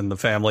guests and the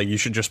family, you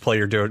should just play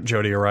your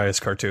Jody Arias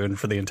cartoon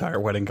for the entire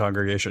wedding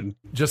congregation.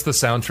 Just the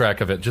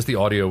soundtrack of it, just the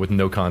audio with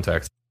no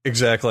context.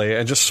 Exactly,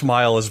 and just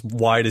smile as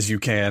wide as you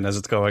can as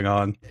it's going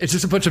on. It's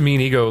just a bunch of mean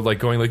ego, like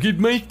going like, "It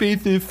might be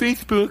the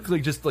Facebook,"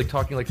 like just like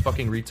talking like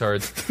fucking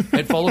retards,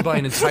 and followed by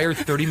an entire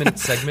 30-minute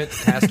segment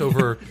passed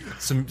over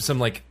some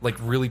like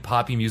really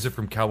poppy music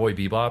from Cowboy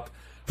Bebop,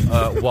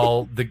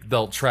 while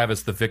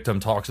Travis, the victim,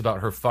 talks about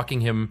her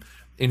fucking him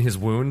in his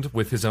wound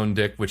with his own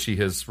dick, which he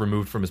has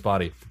removed from his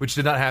body, which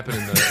did not happen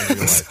in real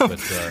life. But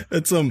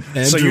It's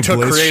Andrew So you took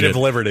Blaze creative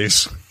shit.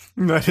 liberties.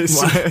 That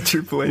is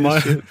Andrew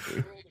Blaze shit.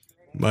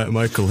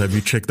 Michael, have you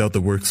checked out the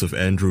works of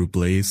Andrew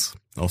Blaze,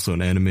 also an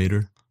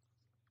animator?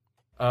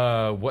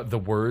 what the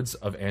words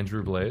of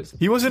Andrew Blaze?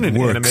 He wasn't an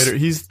Works. animator.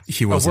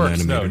 He was an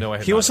Works. animator. No, I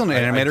have He not. wasn't an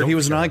I animator. don't He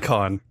was an think I have.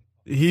 icon.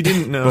 He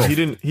didn't know. Oh. He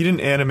didn't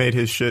animate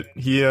his shit.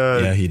 He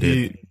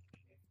did.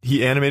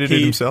 He animated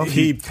it himself.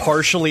 He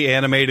partially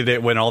animated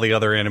it when all the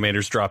other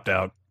animators dropped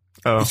out.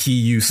 Oh, He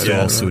used to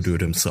Yeah. also do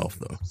it himself,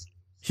 though.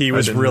 He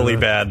was didn't know really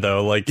that. bad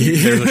though. Like He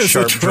there's a was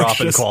sharp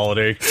drop in atrocious.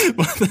 quality.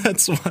 But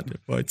that's why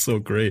it's so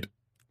great.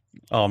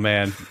 Oh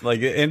man,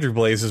 like Andrew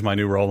Blaze is my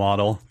new role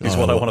model. He's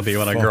what I want to be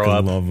when I grow fucking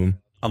up. love him.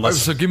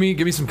 Unless So give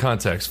me some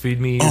context. Feed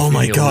me. Oh feed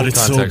my me a god, little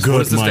it's so context. What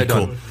has good, this guy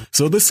Michael. done?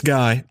 So this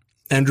guy,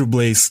 Andrew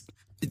Blaze,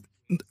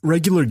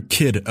 regular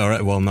kid, all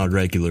right, well, not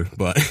regular,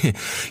 but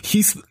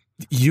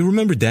you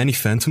remember Danny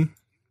Phantom,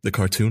 the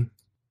cartoon?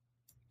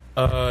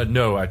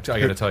 No, I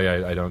gotta tell you,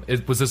 I don't.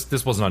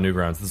 This wasn't on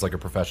Newgrounds. This is like a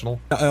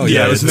professional. Oh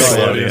Yeah, it's it's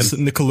Nickelodeon. Nickelodeon. It's a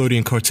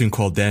Nickelodeon cartoon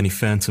called Danny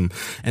Phantom,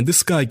 and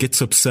this guy gets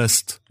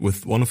obsessed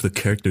with one of the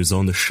characters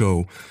on the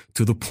show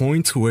to the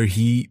point where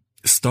he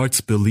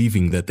starts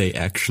believing that they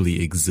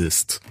actually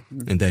exist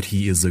and that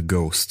he is a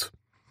ghost.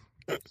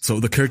 So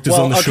the characters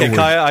on well, the show. okay, were-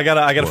 Kaya, I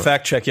gotta What?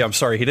 fact check you. I'm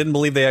sorry. He didn't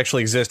believe they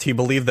actually exist. He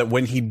believed that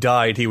when he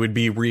died, he would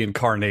be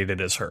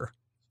reincarnated as her.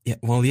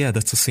 yeah,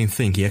 that's the same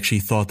thing. He actually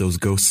thought those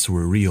ghosts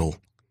were real.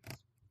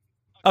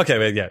 Okay,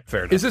 but yeah,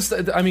 fair enough. Is this?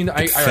 I mean,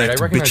 I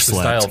fact, recognize bitch the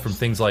style slapped. from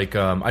things like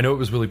I know it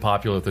was really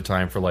popular at the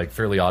time for like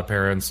Fairly Odd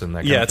Parents and that.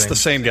 Kind Yeah, of it's thing. the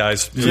same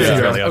guys. from Yeah.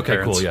 Fairly Odd Okay,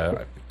 Parents. cool.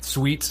 Yeah,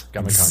 sweet.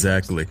 Got my context.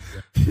 Exactly.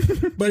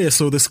 But yeah,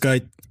 so this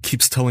guy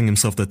keeps telling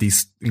himself that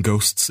these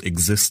ghosts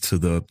exist to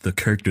the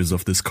characters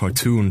of this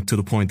cartoon to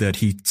the point that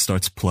he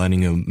starts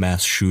planning a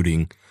mass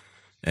shooting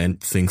and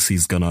thinks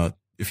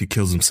if he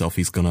kills himself,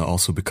 he's gonna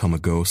also become a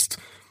ghost.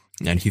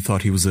 And he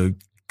thought he was a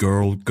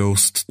girl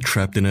ghost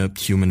trapped in a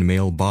human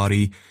male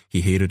body.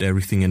 He hated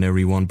everything and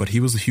everyone, but he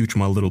was a huge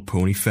My Little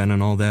Pony fan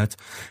and all that.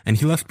 And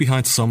he left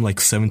behind some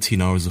like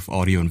 17 hours of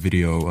audio and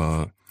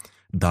video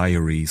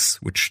diaries,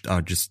 which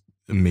are just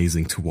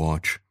amazing to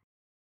watch.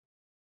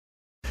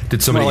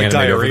 Did somebody Well, like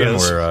animate over them?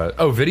 diarrheas.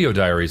 Or video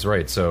diaries,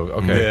 right? So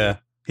okay. Yeah,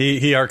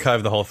 he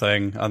archived the whole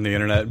thing on the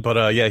internet.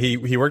 But yeah,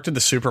 he worked at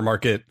the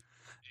supermarket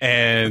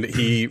and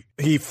he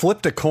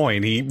flipped a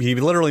coin. He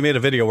literally made a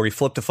video where he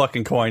flipped a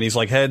fucking coin. He's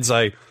like, heads,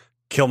 I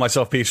kill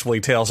myself peacefully.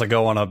 Tails, I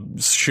go on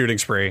a shooting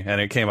spree, and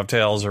it came up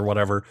tails or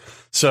whatever.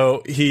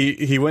 So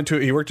he worked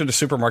at a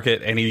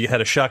supermarket and he had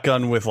a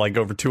shotgun with like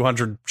over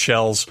 200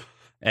 shells,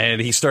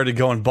 and he started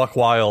going buck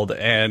wild.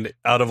 And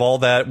out of all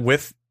that,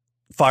 with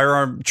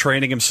firearm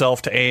training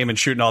himself to aim and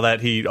shoot and all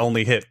that, he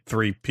only hit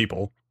 3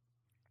 people.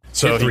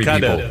 So Hit 3 he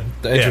kind people.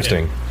 of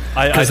Interesting.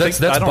 I Because think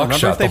that's I don't remember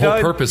buckshot. if they The whole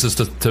died. purpose is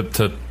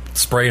to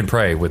spray and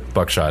pray with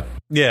buckshot.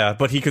 Yeah,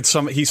 but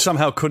he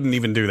somehow couldn't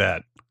even do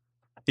that.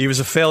 He was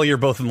a failure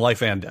both in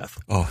life and death.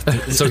 Oh,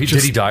 So did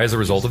he die as a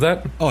result of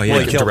that? Oh yeah,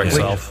 Well, he killed directly.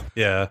 himself.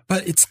 Yeah.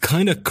 But it's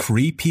kind of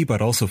creepy,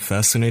 but also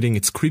fascinating.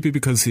 It's creepy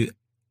because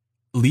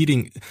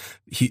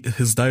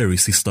his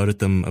diaries, he started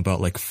them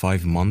about like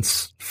 5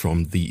 months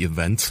from the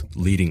event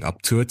leading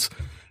up to it.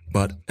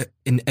 But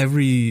in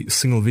every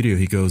single video,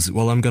 he goes,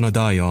 well, I'm gonna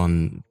die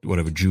on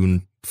whatever,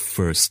 June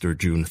 1st or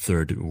June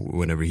 3rd,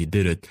 whenever he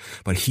did it.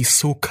 But he's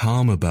so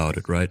calm about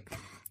it, right?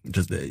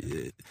 Just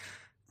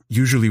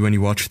usually when you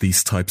watch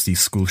these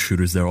school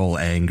shooters, they're all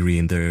angry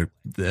and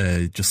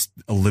they're just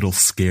a little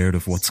scared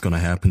of what's going to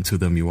happen to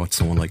them. You watch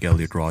someone like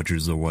Elliot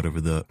Rogers or whatever,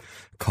 the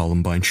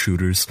Columbine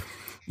shooters.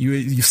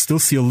 You still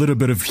see a little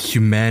bit of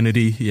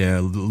humanity. Yeah,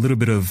 a little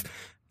bit of,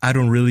 I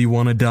don't really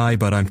want to die,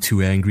 but I'm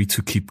too angry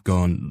to keep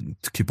on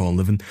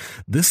living.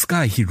 This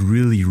guy, he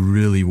really,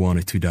 really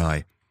wanted to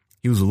die.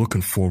 He was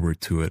looking forward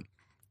to it.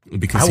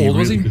 Because How old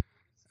was he?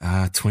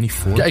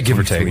 24, Yeah, give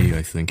or take. 23,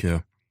 I think, yeah.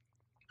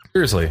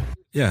 Seriously.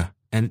 Yeah,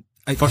 and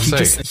Fuck's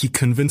sake. he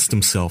convinced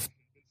himself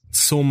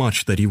so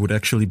much that he would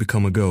actually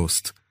become a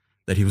ghost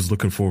that he was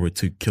looking forward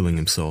to killing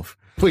himself.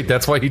 Wait,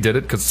 that's why he did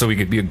it? Because so he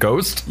could be a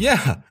ghost?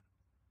 Yeah.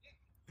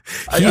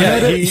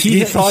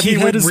 He thought he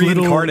would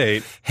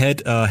reincarnate.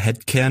 Head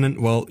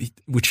cannon, well,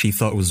 which he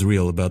thought was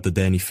real about the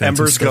Danny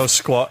Phantom Ember's stuff.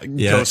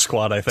 Ghost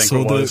Squad, I think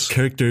So it was. the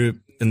character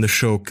in the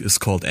show is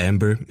called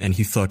Amber, and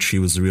he thought she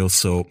was real.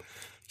 So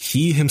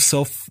he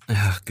himself,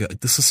 God,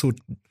 this is so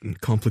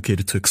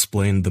complicated to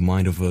explain the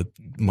mind of a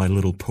My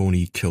Little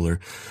Pony killer.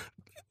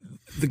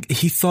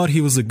 He thought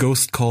he was a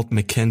ghost called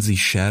Mackenzie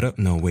Shadow.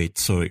 No, wait,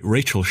 sorry,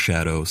 Rachel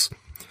Shadows.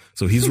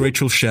 So he's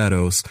Rachel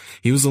Shadows.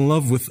 He was in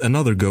love with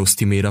another ghost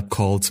he made up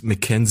called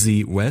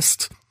Mackenzie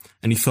West,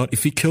 and he thought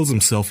if he kills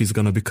himself, he's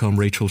gonna become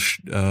Rachel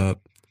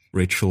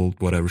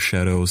whatever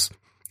Shadows,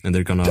 and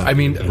they're gonna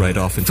ride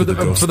off into the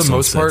ghost. For the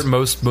most sunset.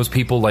 part, most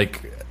people,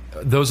 like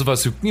those of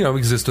us who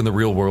exist in the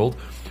real world,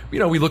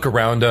 we look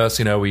around us,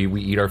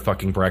 we eat our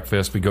fucking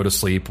breakfast, we go to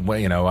sleep,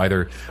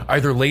 either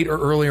late or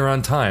earlier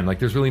on time. Like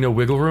there's really no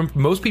wiggle room.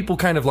 Most people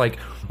kind of like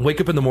wake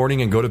up in the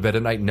morning and go to bed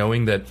at night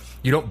knowing that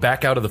you don't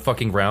back out of the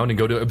fucking ground and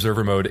go to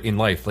observer mode in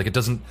life. Like it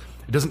doesn't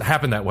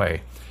happen that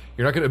way.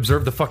 You're not going to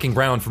observe the fucking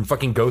ground from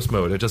fucking ghost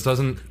mode. It just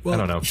doesn't. Well, I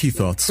don't know. He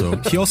thought so.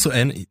 He also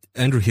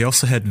Andrew. He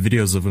also had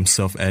videos of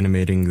himself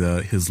animating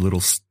his little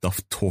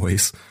stuffed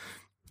toys.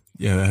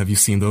 Yeah, have you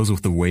seen those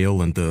with the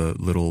whale and the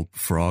little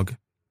frog?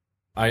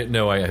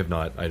 No, I have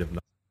not. I have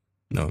not.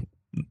 No.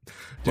 Dude,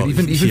 Well,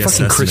 even he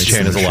fucking Chris assassinates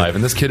Chan is them. alive,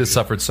 and this kid has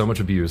suffered so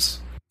much abuse.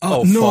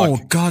 Oh, no,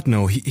 fuck. God,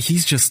 no.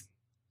 He's just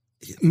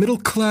middle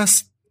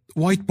class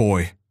white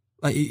boy.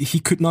 He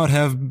could not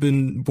have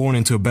been born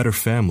into a better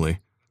family.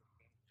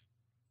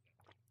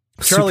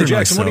 Charlie Super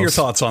Jackson, nice what are your house.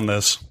 thoughts on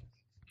this?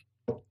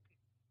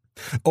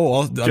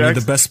 Oh, I mean,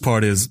 the best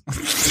part is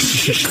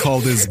he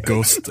called his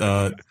ghost.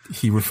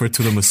 He referred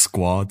to them as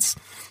squads,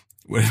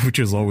 which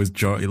is always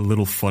a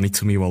little funny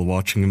to me while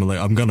watching him. Like,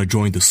 I'm gonna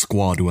join the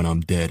squad when I'm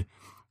dead.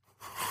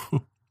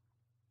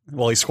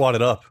 Well, he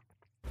squatted up.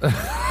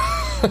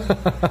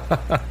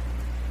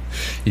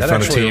 He That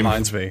found a actually team.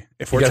 reminds me.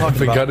 If He we're got, talking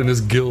he about got in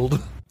his guild.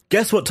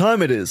 Guess what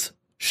time it is?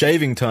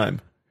 Shaving time.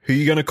 Who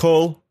you gonna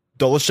call?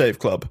 Dollar Shave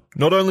Club.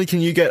 Not only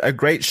can you get a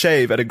great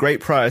shave at a great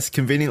price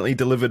conveniently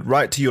delivered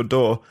right to your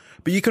door,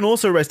 but you can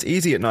also rest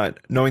easy at night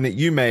knowing that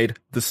you made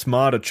the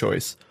smarter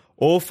choice.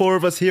 All four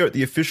of us here at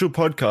the official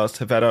podcast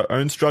have had our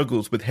own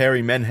struggles with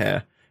hairy men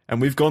hair,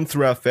 and we've gone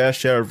through our fair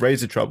share of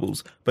razor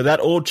troubles, but that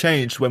all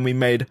changed when we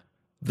made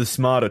the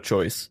smarter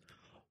choice.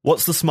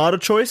 What's the smarter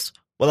choice?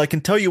 Well, I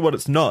can tell you what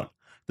it's not.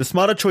 The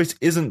smarter choice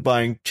isn't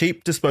buying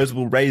cheap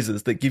disposable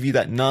razors that give you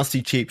that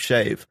nasty cheap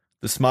shave.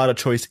 The smarter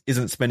choice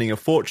isn't spending a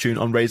fortune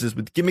on razors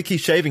with gimmicky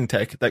shaving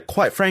tech that,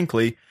 quite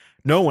frankly,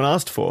 no one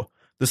asked for.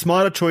 The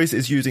smarter choice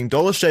is using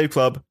Dollar Shave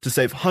Club to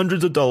save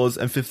hundreds of dollars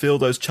and fulfill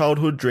those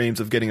childhood dreams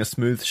of getting a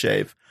smooth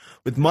shave.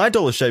 With my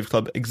Dollar Shave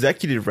Club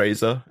Executive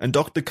Razor and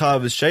Dr.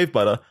 Carver's Shave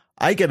Butter,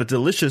 I get a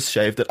delicious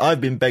shave that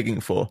I've been begging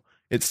for.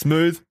 It's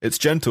smooth, it's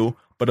gentle,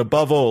 but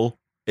above all,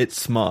 it's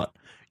smart.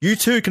 You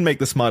too can make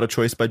the smarter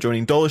choice by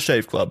joining Dollar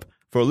Shave Club.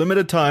 For a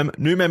limited time,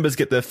 new members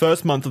get their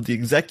first month of the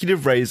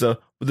Executive Razor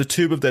with a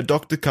tube of their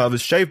Dr.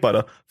 Carver's Shave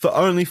Butter for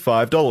only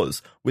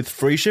 $5, with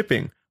free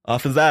shipping.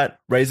 After that,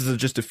 razors are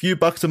just a few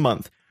bucks a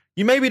month.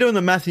 You may be doing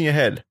the math in your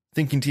head,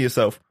 thinking to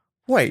yourself,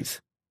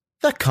 wait,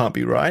 that can't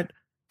be right.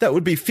 That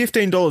would be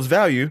 $15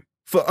 value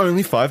for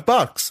only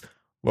 $5.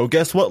 Well,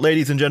 guess what,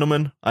 ladies and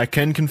gentlemen? I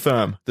can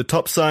confirm the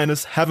top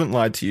scientists haven't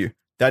lied to you.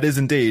 That is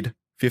indeed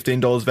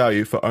 $15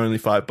 value for only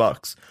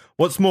 $5.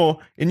 What's more,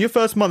 in your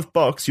first month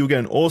box, you'll get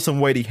an awesome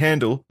weighty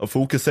handle, a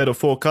full cassette of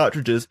 4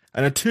 cartridges,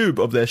 and a tube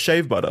of their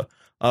shave butter.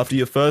 After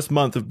your first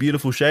month of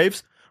beautiful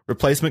shaves,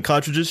 replacement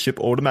cartridges ship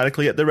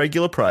automatically at the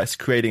regular price,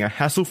 creating a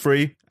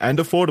hassle-free and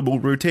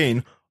affordable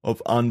routine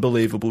of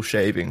unbelievable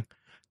shaving.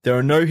 There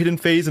are no hidden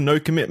fees and no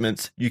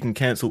commitments. You can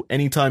cancel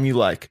anytime you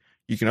like.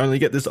 You can only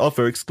get this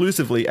offer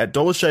exclusively at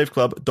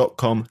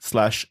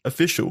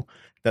dollarshaveclub.com/official.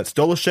 That's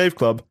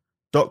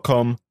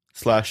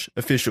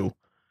dollarshaveclub.com/official.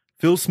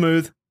 Feel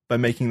smooth by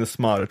making the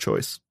smarter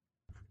choice.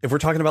 If we're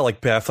talking about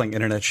like baffling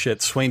internet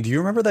shit, Swain, do you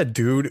remember that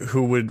dude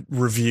who would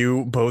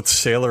review both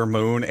Sailor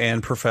Moon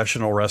and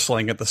professional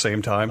wrestling at the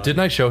same time? Didn't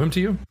I show him to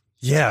you?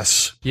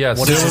 Yes. Yes,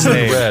 What is his Sailor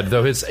Moon name? Red.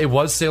 Though it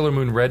was Sailor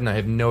Moon Red, and I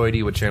have no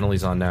idea what channel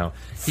he's on now.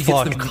 He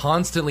Fuck. gets them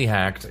constantly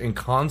hacked and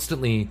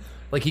constantly,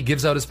 like, he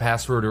gives out his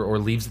password or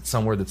leaves it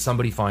somewhere that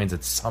somebody finds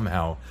it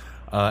somehow.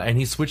 And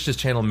he switched his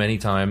channel many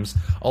times.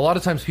 A lot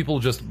of times people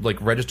just like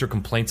register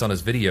complaints on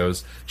his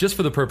videos just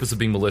for the purpose of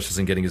being malicious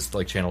and getting his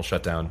like channel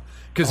shut down.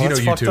 Because Oh, that's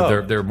fucked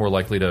YouTube, up. they're more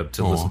likely to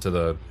listen to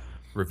the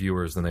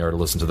reviewers than they are to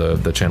listen to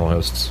the channel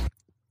hosts.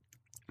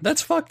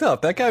 That's fucked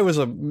up. That guy was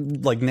a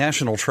like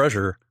national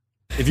treasure.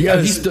 If you Yeah,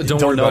 guys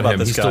don't worry know about him.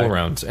 this He's guy, still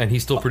around, and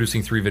he's still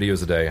producing 3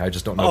 videos a day. I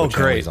just don't know Oh, what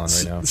channel great! he's on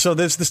right now. So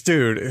there's this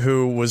dude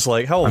who was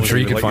like, how old I'm was sure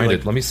he? you can Like- find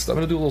like- it. I'm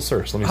gonna do a little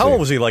search. Let me How see. old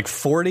was he? Like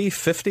 40,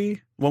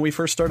 50 when we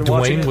first started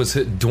watching it?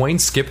 Dwayne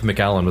Skip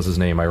McAllen was his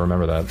name. I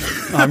remember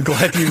that, I'm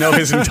glad you know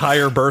his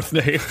entire birth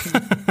name.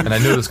 and I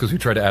know this because we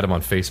tried to add him on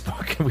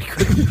Facebook, and we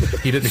couldn't.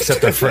 He didn't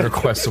accept our friend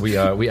request, so we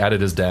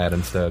added his dad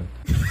instead.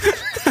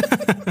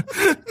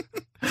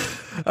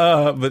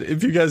 But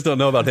if you guys don't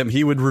know about him,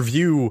 he would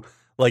review,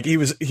 like he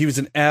was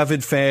an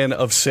avid fan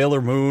of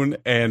Sailor Moon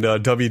and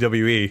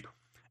WWE,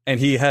 and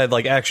he had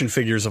like action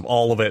figures of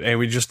all of it,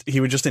 and he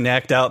would just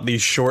enact out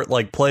these short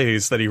like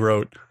plays that he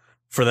wrote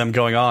for them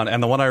going on.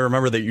 And the one I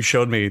remember that you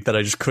showed me that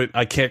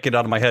I can't get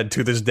out of my head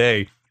to this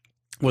day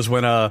was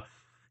when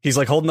he's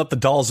like holding up the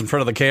dolls in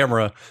front of the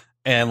camera,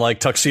 and like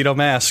Tuxedo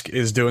Mask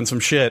is doing some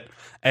shit,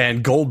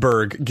 and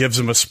Goldberg gives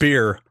him a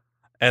spear.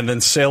 And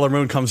then Sailor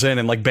Moon comes in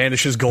and like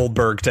banishes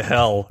Goldberg to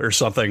hell or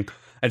something.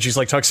 And she's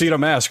like, Tuxedo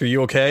Mask, are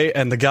you okay?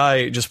 And the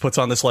guy just puts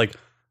on this like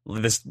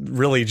this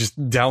really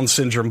just Down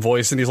syndrome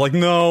voice, and he's like,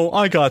 no,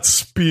 I got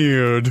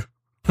speared.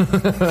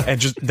 And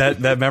just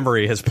that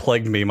memory has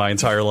plagued me my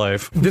entire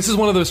life. This is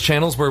one of those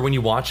channels where when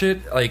you watch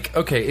it, like,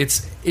 okay,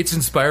 it's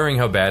inspiring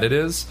how bad it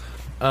is.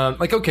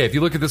 Like, okay, if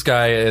you look at this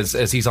guy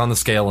as he's on the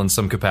scale in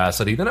some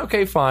capacity, then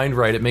okay, fine,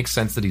 right, it makes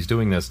sense that he's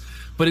doing this.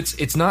 But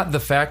it's not the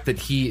fact that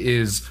he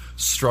is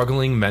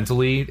struggling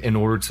mentally in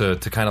order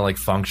to kind of like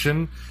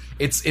function.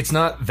 It's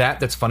not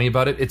that's funny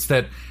about it. It's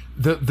that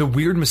the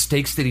weird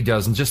mistakes that he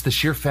does, and just the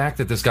sheer fact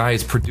that this guy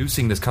is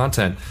producing this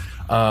content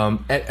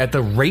at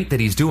the rate that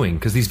he's doing,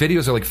 because these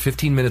videos are like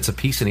 15 minutes a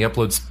piece, and he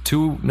uploads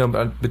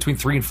between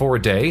 3 and 4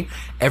 a day,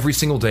 every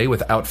single day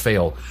without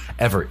fail,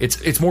 ever.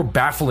 It's more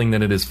baffling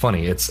than it is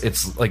funny.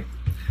 It's like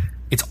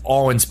it's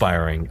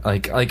awe-inspiring.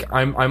 Like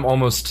I'm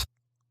almost,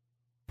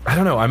 I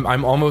don't know,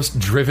 I'm almost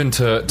driven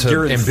to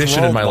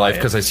ambition in my life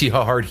because I see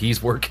how hard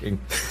he's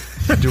working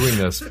doing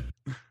this.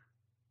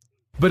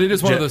 But it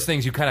is one of those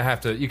things you kind of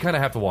have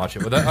to watch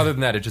it. But other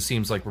than that, it just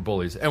seems like we're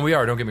bullies, and we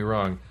are. Don't get me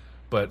wrong,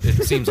 but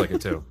it seems like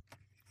it too.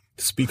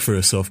 Speak for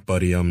yourself,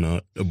 buddy. I'm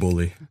not a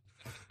bully.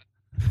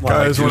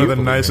 Kaya is one of the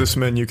nicest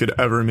men you could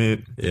ever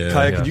meet. Yeah.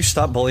 Kaya, could you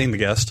stop bullying the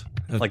guest?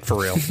 Like,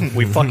 for real.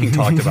 We fucking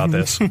talked about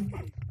this.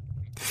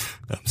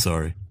 I'm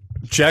sorry.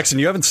 Jackson,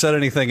 you haven't said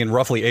anything in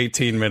roughly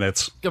 18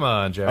 minutes. Come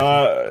on, Jack.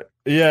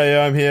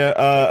 Yeah, I'm here.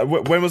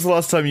 When was the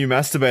last time you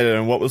masturbated,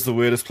 and what was the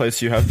weirdest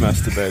place you have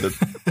masturbated,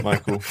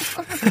 Michael?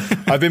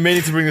 I've been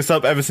meaning to bring this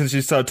up ever since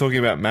you started talking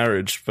about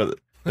marriage, but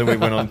then we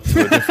went on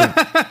to a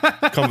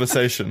different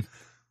conversation.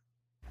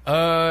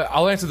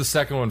 I'll answer the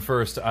second one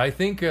first. I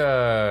think in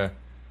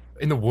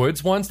the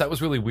woods once, that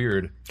was really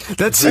weird.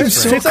 That seems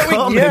so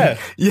common. Yeah,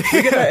 we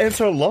get that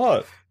answer a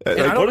lot. I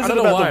don't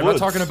know why. I'm not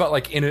talking about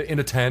like in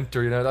a tent,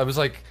 or I was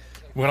like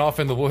went off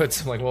in the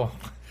woods. I'm like, well,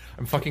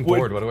 I'm fucking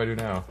bored. What do I do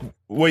now?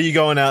 Were you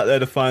going out there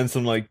to find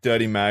some like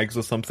dirty mags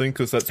or something?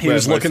 Because that's he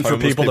was looking for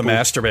people to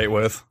masturbate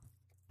with.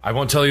 I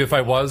won't tell you if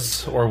I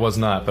was or was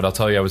not, but I'll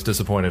tell you I was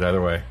disappointed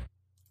either way.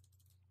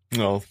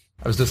 No,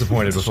 I was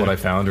disappointed with what I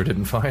found or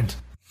didn't find.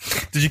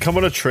 Did you come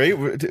on a tree?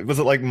 Was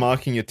it like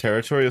marking your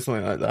territory or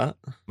something like that?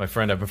 My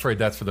friend, I'm afraid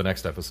that's for the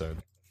next episode.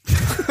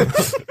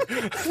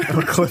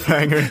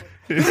 Cliffhanger.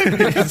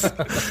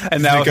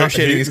 And now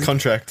negotiating his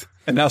contract.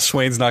 And now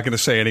Swain's not going to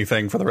say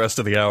anything for the rest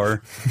of the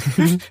hour.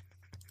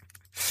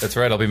 That's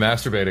right. I'll be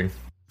masturbating.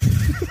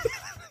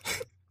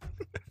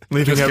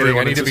 Leaving Just kidding.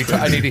 everyone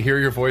I need to hear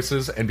your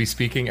voices and be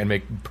speaking and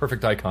make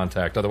perfect eye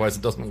contact. Otherwise,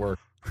 it doesn't work.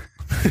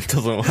 It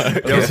doesn't work.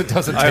 It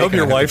doesn't. I hope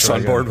your wife's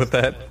on board with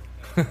that.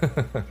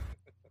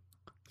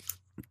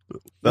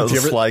 That was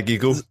a sly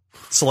giggle.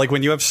 So, like,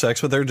 when you have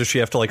sex with her, does she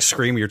have to like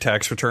scream your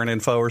tax return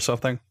info or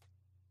something?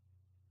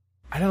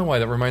 I don't know why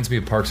that reminds me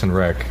of Parks and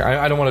Rec.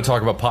 I don't want to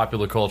talk about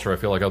popular culture. I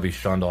feel like I'll be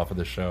shunned off of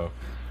this show.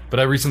 But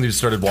I recently just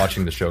started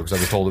watching the show because I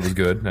was told it was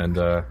good, and I don't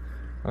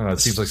know, it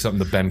seems like something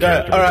the Ben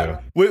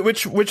character would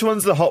do. Which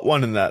one's the hot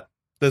one in that?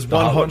 There's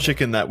one hot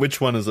chick in that.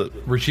 Which one is it?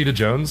 Rashida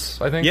Jones,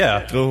 I think.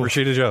 Yeah,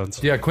 Rashida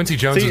Jones. Yeah, Quincy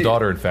Jones'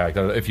 daughter, in fact,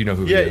 if you know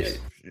who he is.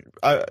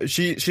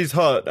 She's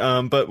hot.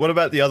 But what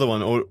about the other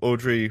one,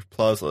 Audrey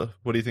Plaza?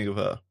 What do you think of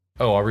her?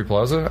 Oh, Aubrey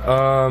Plaza.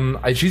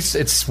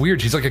 It's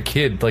weird. She's like a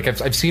kid. Like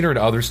I've seen her in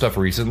other stuff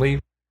recently.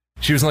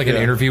 She was in like an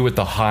interview with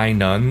the High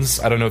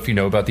Nuns. I don't know if you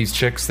know about these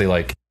chicks. They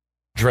like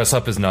dress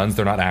up as nuns.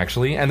 They're not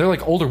actually, and they're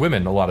like older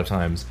women a lot of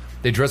times.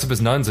 They dress up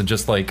as nuns and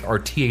just like are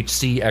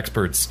THC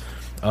experts.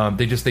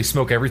 They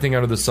smoke everything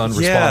under the sun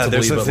responsibly,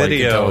 there's a but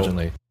video like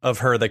intelligently. Of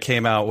her that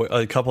came out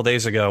a couple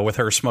days ago with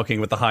her smoking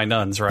with the High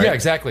Nuns, right? Yeah,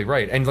 exactly,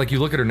 right. And like you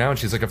look at her now, and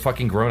she's like a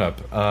fucking grown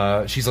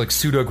up. She's like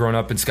pseudo grown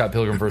up in Scott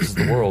Pilgrim versus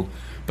the World.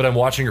 But I'm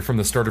watching her from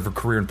the start of her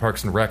career in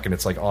Parks and Rec, and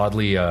it's like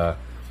oddly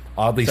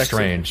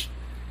strange.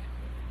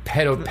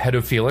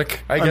 Pedophilic,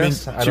 I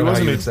guess. I don't know how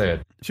you would say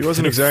it. She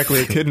wasn't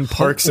exactly a kid in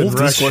Parks and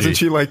Rec, wasn't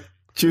she? Like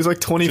she was like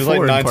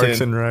 24 in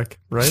Parks and Rec,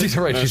 right? She's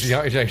right. She's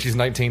young. She's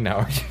 19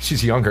 now.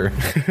 She's younger.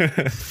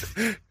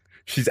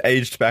 She's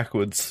aged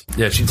backwards.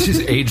 Yeah, she's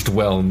aged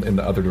well in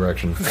the other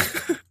direction.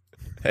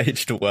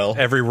 Aged well.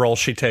 Every role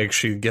she takes,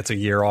 she gets a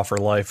year off her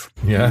life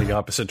in the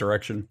opposite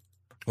direction.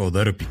 Oh,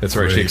 that'd be That's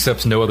great. right. She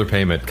accepts no other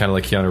payment, kind of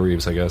like Keanu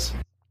Reeves, I guess.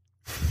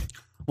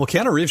 Well,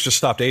 Keanu Reeves just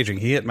stopped aging.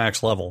 He hit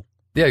max level.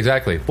 Yeah,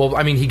 exactly. Well,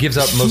 I mean, he gives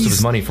up most of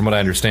his money, from what I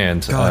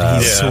understand.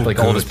 God, he's so like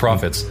good. all of his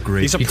profits.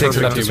 Great. He's a He takes perfect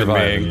enough to human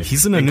survive. being,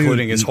 He's in a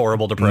including new his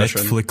horrible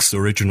depression. Netflix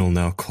original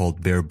now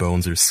called Bare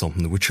Bones or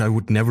something, which I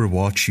would never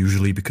watch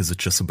usually because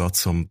it's just about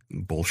some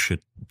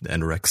bullshit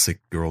anorexic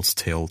girl's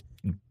tale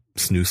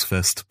snooze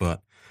fest,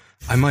 but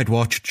I might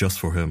watch it just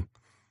for him.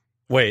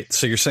 Wait,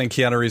 so you're saying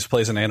Keanu Reeves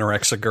plays an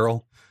anorexic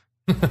girl?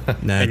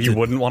 Nah, And you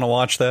wouldn't want to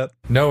watch that?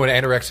 No, an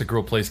anorexic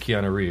girl plays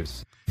Keanu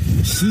Reeves.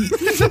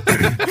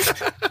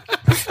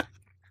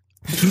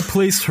 He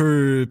plays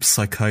her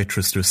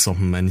psychiatrist or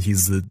something, and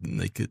he's the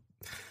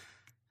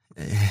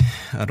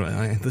I don't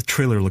know. The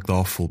trailer looked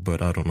awful,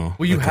 but I don't know.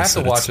 Well, you Like I have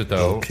said, to watch it's it,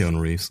 though. Keanu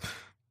Reeves.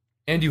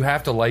 and you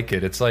have to like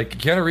it. It's like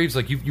Keanu Reeves,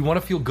 like you want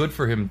to feel good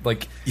for him,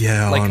 like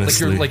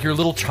honestly. like your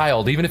little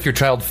child. Even if your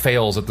child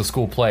fails at the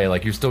school play,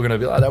 like you're still gonna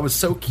be, oh, that was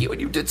so cute and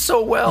you did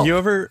so well. You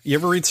ever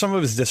read some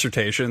of his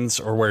dissertations,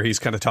 or where he's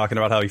kind of talking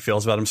about how he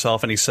feels about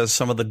himself, and he says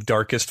some of the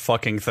darkest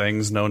fucking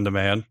things known to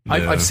man?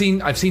 I've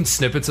seen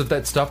snippets of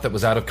that stuff that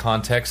was out of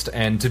context,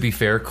 and to be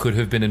fair, could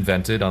have been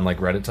invented on like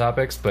Reddit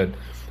topics. But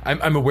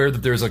I'm aware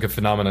that there's like a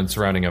phenomenon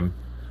surrounding him.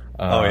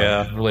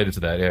 Related to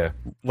that, yeah.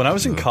 When I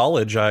was in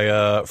college,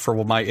 I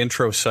for my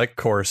intro psych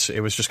course, it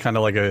was just kind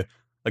of like a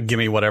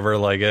gimme whatever,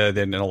 like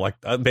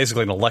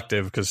basically an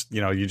elective, because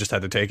you just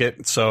had to take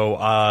it. So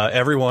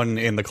everyone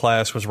in the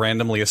class was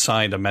randomly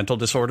assigned a mental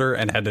disorder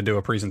and had to do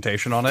a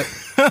presentation on it.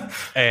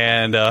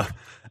 And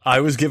I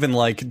was given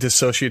like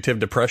dissociative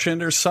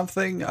depression or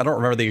something. I don't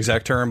remember the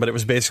exact term, but it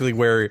was basically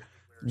where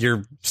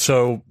you're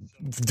so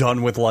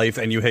done with life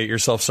and you hate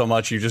yourself so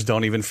much you just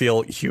don't even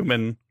feel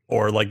human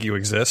or like you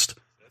exist.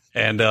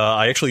 And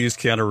I actually used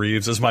Keanu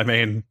Reeves as my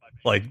main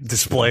like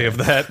display of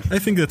that. I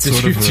think that's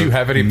Do you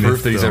have any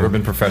proof that he's ever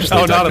been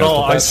professionally Oh, not at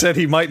all. diagnosed with that? I said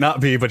he might not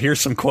be, but here's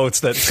some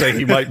quotes that say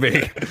he might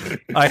be.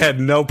 I had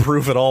no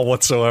proof at all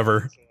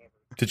whatsoever.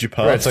 Did you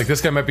pass? Right, it's like, this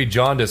guy might be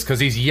jaundiced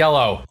because he's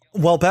yellow.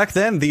 Well, back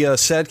then, the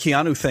sad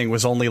Keanu thing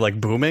was only like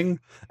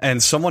booming,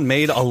 and someone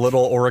made a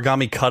little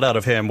origami cutout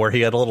of him where he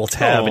had a little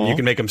tab and you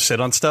can make him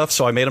sit on stuff.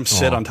 So I made him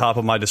sit on top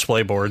of my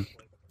display board.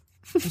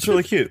 It's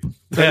really cute.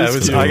 Yeah, it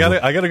was. I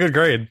got a good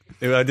grade.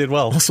 I did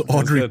well. Also,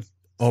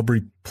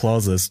 Aubrey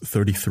Plaza's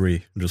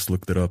 33. Just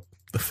looked it up.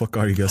 The fuck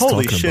are you guys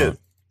Holy talking shit. about?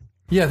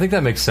 Yeah, I think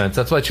that makes sense.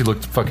 That's why she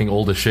looked fucking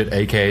old as shit,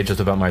 aka just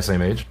about my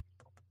same age.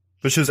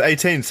 But she was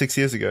 18 6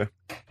 years ago.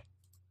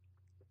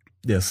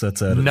 Yes,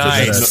 that's it.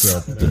 Nice.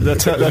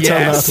 That's how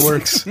Yes. math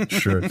works.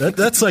 Sure.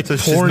 That's like So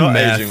she's porn not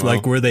math, aging well.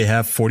 like where they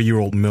have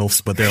 40-year-old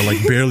MILFs, but they're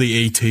like barely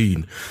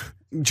 18.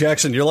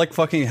 Jackson, you're like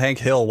fucking Hank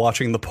Hill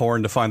watching the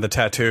porn to find the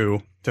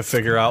tattoo to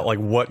figure out like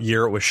what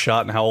year it was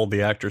shot and how old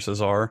the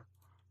actresses are.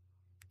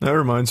 That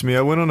reminds me,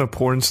 I went on a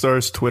porn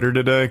star's Twitter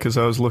today because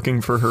I was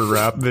looking for her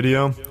rap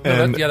video.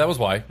 And That was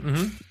why.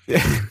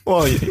 Mm-hmm.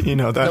 well, you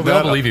know that. No, we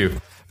all believe you.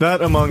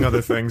 That among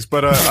other things,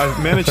 but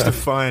I managed to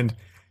find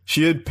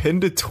she had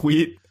pinned a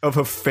tweet of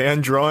a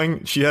fan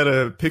drawing. She had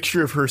a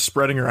picture of her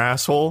spreading her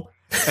asshole,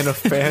 and a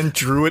fan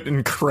drew it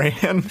in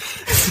crayon.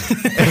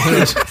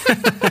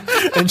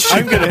 And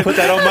I'm going to put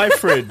that on my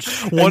fridge.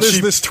 What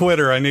is this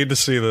Twitter? I need to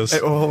see this.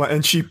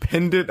 and she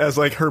pinned it as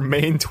like her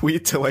main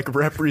tweet to like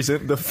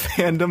represent the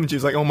fandom.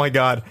 She's like, "Oh my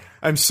god,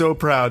 I'm so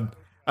proud.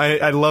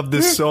 I love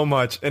this so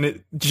much." And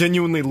it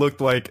genuinely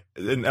looked like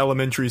an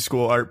elementary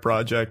school art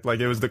project. Like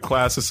it was the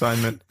class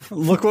assignment.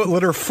 Look what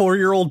little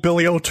 4-year-old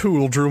Billy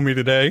O'Toole drew me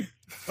today.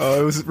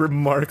 Oh, it was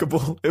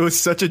remarkable. It was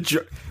such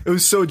it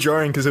was so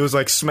jarring because it was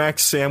like smack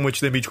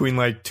sandwiched in between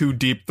like two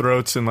deep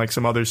throats and like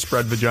some other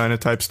spread vagina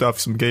type stuff,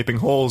 some gaping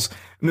holes,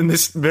 and then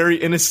this very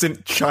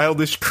innocent,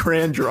 childish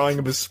crayon drawing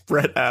of a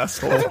spread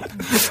asshole.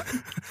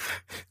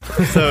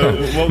 So,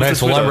 what was Nice,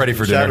 the well, I'm Twitter? ready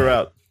for Shout dinner. her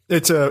out.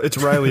 It's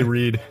Riley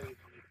Reed.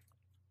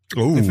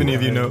 Oh, If any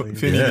of you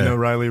know,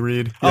 Riley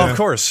Reed. Oh, Yeah. of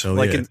course. Hell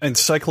Like yeah.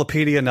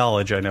 encyclopedia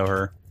knowledge, I know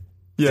her.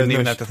 Yeah, Didn't no,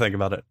 even have to think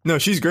about it. No,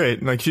 she's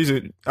great. Like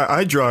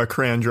I draw a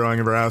crayon drawing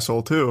of her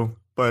asshole too,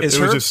 but Is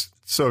it was her- just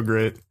so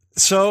great.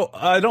 So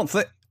I don't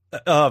think.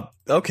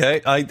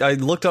 Okay, I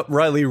looked up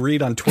Riley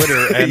Reed on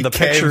Twitter, and the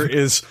picture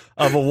is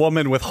of a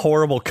woman with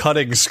horrible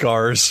cutting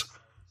scars.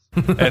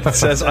 And it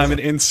says, "I'm an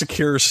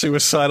insecure,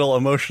 suicidal,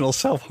 emotional,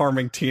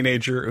 self-harming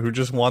teenager who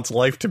just wants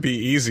life to be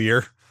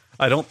easier."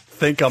 I don't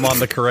think I'm on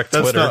the correct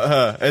That's Twitter. not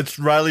her. It's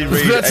Riley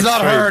Reed. That's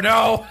not X-ray. her,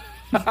 no!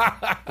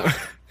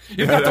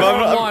 You got the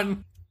wrong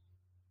one.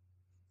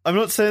 I'm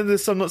not saying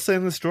this. I'm not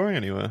saying this drawing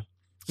anywhere.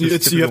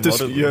 It's you have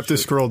typical to model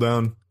scroll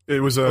down.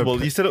 It was a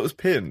Well, you said it was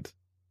pinned.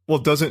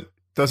 doesn't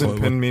What-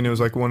 pin mean it was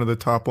like one of the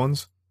top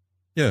ones?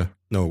 Yeah.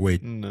 No,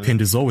 wait. No.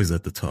 Pinned is always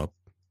at the top.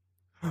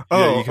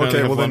 Oh, you can only okay.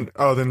 have Well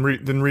one.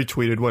 then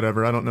retweeted.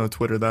 Whatever. I don't know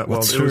Twitter that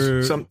What's well. It her,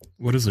 was some.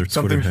 what is her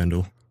something- Twitter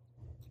handle?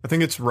 I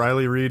think it's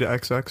Riley Reed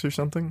XX or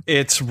something.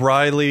 It's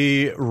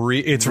Riley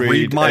Reed. It's Reed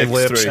Read My X3.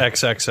 Lips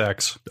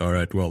XXX. All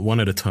right. Well, one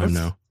at a time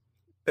now.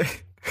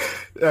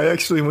 I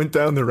actually went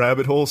down the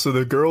rabbit hole. So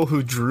the girl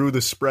who drew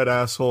the spread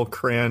asshole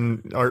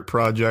crayon art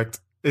project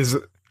is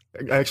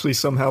actually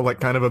somehow like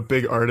kind of a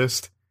big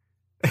artist,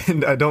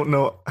 and I don't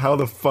know how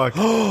the fuck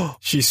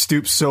she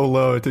stooped so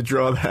low to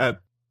draw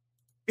that.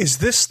 Is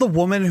this the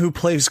woman who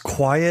plays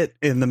Quiet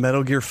in the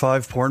Metal Gear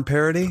 5 porn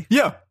parody?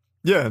 Yeah.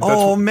 That's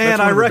Oh man,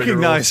 one I of her bigger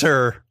recognize roles.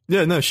 her.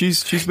 Yeah, no,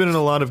 she's been in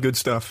a lot of good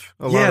stuff.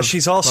 Yeah,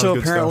 she's also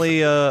good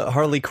apparently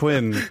Harley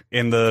Quinn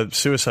in the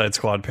Suicide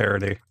Squad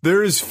parody.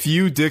 There is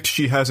few dicks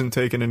she hasn't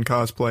taken in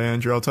cosplay,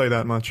 Andrew. I'll tell you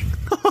that much.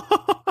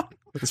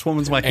 This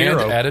woman's my And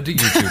hero. added to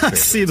YouTube. I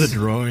favorites. see the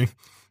drawing.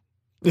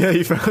 Yeah,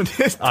 you found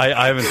it.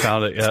 I haven't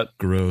found it yet.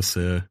 Gross,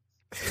 yeah.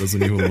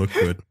 Doesn't even look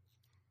good.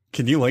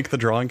 Can you link the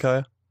drawing,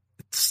 Kaya?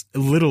 It's a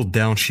little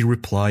down. She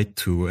replied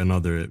to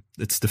another.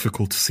 It's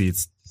difficult to see.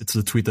 It's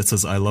the tweet that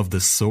says, "I love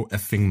this so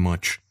effing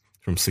much,"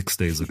 from 6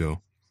 days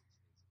ago.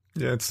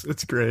 Yeah,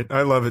 it's great.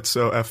 I love it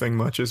so effing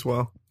much as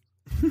well.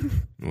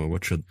 Well,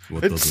 what It's-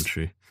 doesn't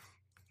she?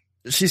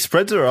 She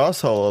spreads her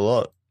asshole a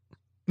lot.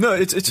 No,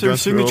 it's her Going through all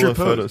signature her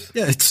pose. photos.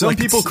 Yeah, it's Some like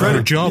people it's credit-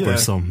 her job yeah. or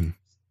something.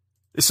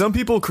 Some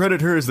people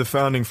credit her as the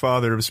founding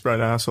father of spread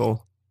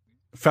asshole.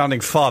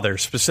 Founding father,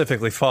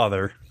 specifically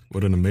father.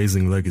 What an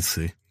amazing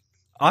legacy.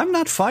 I'm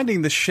not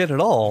finding this shit at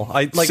all.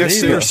 I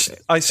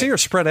see her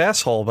spread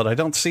asshole, but I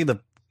don't see the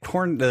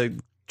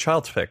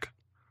child's pic.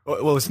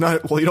 Well, it's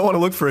not. Well, you don't want to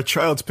look for a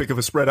child's pic of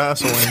a spread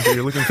asshole, Andrew.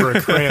 You're looking for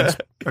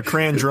a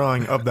crayon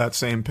drawing of that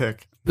same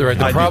pic. Right,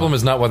 the problem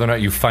is not whether or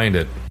not you find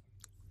it.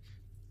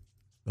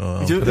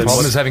 Dude, The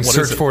problem is having what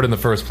searched is it? for it in the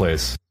first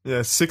place.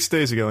 Yeah, 6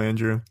 days ago,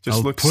 Andrew. Just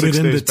I'll look put 6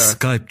 it in days the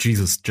back. Skype.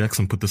 Jesus,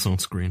 Jackson, put this on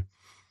screen.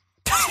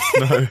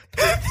 No,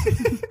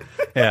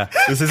 Yeah.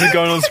 this isn't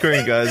going on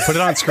screen, guys. Put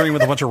it on screen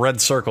with a bunch of red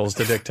circles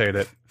to dictate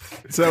it.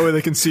 So that way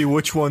they can see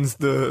which one's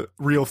the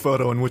real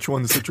photo and which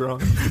one's the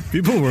drawing.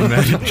 People were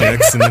mad at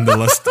Jackson in the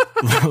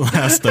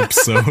last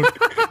episode.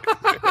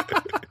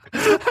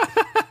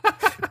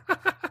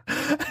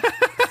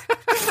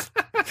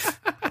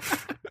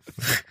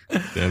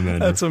 Damn, man.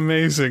 That's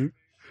amazing.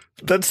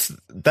 That's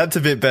a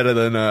bit better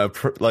than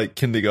like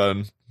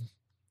kindergarten.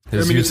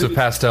 His use of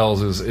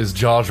pastels is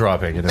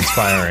jaw-dropping and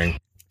inspiring.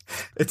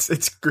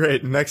 It's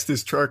great. Next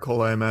is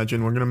charcoal, I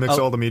imagine. We're gonna mix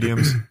all the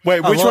mediums. Wait,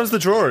 which love- one's the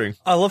drawing?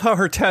 I love how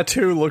her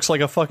tattoo looks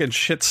like a fucking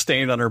shit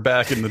stain on her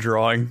back in the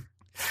drawing.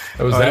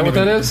 Oh, is I that didn't what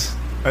that even- is?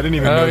 I didn't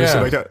even Oh, notice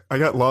yeah. it. I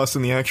got lost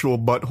in the actual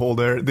butthole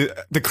there.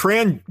 The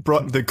crayon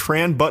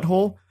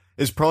butthole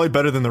is probably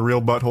better than the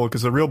real butthole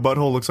because the real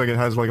butthole looks like it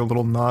has like a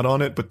little knot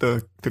on it, but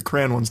the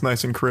crayon one's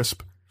nice and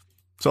crisp.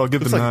 So I'll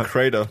give Looks them like a that.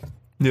 crater.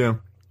 Yeah.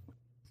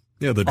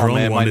 Yeah, the drawn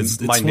man, one my- is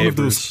it's my one of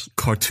those neighbors-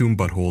 cartoon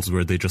buttholes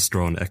where they just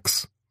draw an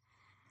X.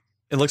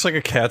 It looks like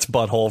a cat's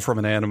butthole from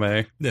an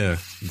anime. Yeah,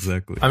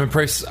 exactly. I'm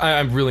impressed.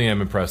 I really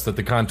am impressed that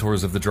the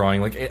contours of the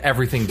drawing, like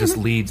everything, just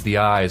leads the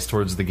eyes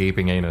towards the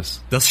gaping anus.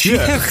 Does she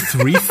have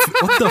three?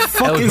 What the fuck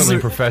is Eloquently, her?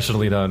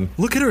 professionally done.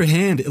 Look at her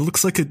hand. It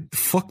looks like a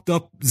fucked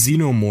up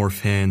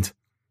xenomorph hand.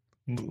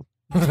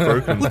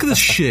 Broken. Look at this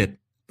shit.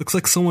 Looks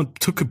like someone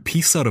took a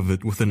piece out of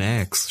it with an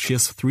axe. She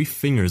has 3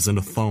 fingers and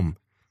a thumb.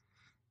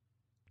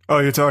 Oh,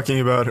 you're talking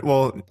about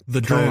well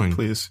The Kaya, drawing.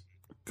 please.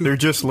 They're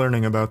just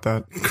learning about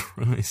that.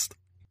 Christ.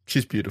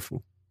 She's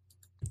beautiful.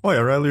 Oh yeah,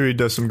 Riley Reid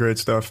does some great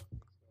stuff.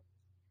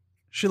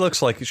 She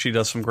looks like she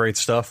does some great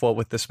stuff, what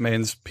with this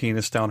man's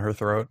penis down her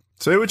throat.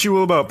 Say what you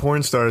will about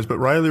porn stars, but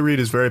Riley Reid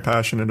is very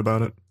passionate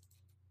about it.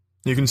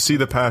 You can see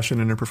the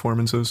passion in her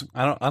performances.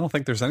 I don't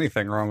think there's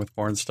anything wrong with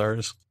porn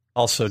stars.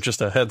 Also,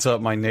 just a heads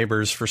up, my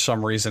neighbors for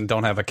some reason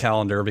don't have a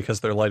calendar because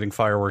they're lighting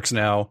fireworks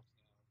now,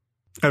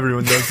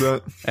 Everyone does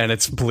that. and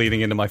it's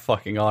bleeding into my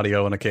fucking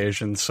audio on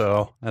occasion,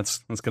 so that's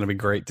going to be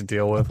great to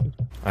deal with.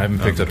 I haven't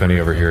picked up any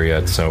over here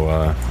yet, so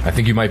I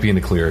think you might be in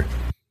the clear.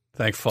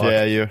 Thank fuck.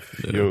 Yeah,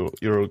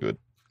 you're all good.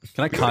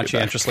 Can I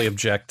conscientiously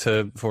object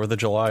to 4th of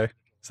July?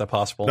 Is that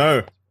possible?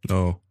 No,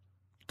 No.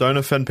 don't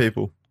offend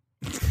people.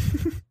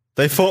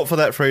 They fought for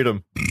that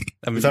freedom.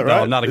 I mean, Is that no,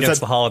 right? I'm not Is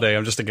against that- the holiday.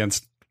 I'm just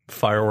against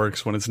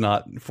fireworks when it's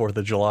not 4th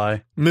of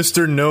July.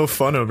 Mr. No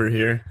Fun over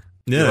here.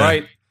 Yeah. You're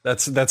right.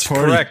 That's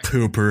Party correct.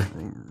 pooper.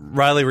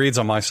 Riley Reid's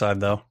on my side,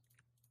 though.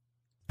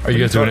 Are you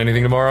guys doing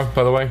anything tomorrow,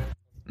 by the way?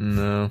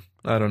 No,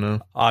 I don't know.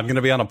 I'm going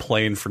to be on a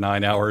plane for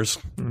 9 hours.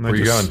 Where are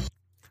you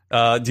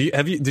going?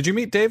 Did you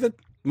meet David,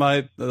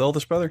 the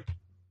oldest brother?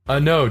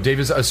 No,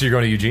 Davis. So you're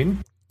going to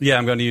Eugene? Yeah,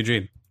 I'm going to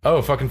Eugene. Oh,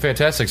 fucking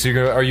fantastic! So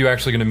are you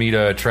actually going to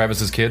meet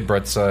Travis's kid,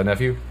 Brett's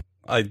nephew?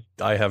 I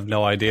have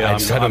no idea. I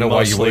don't know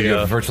why you would. You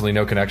have virtually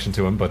no connection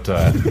to him, but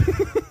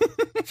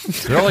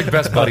they're all like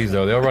best buddies,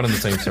 though. They all run in the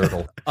same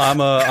circle. I'm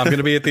going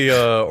to be at the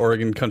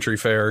Oregon Country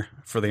Fair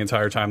for the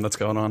entire time that's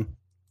going on,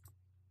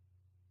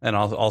 and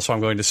also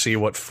I'm going to see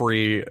what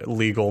free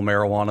legal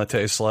marijuana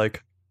tastes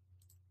like.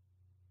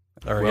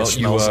 Or I guess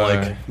smells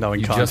like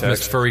knowing you context.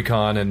 just missed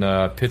FurryCon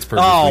in Pittsburgh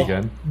Oh. this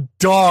weekend.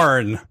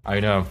 Darn!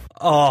 I know.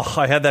 Oh,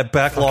 I had that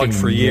backlog Fucking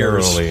for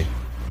years. narrowly.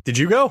 Did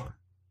you go?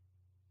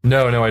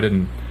 No, I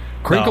didn't.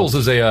 Crinkles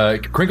is a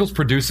Crinkles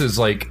produces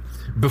like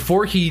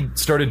before he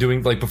started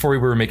doing like before we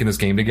were making this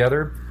game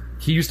together.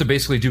 He used to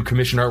basically do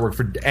commission artwork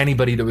for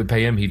anybody that would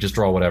pay him. He'd just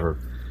draw whatever.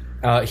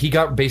 He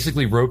got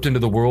basically roped into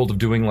the world of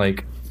doing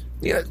like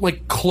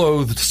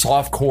clothed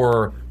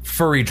softcore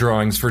furry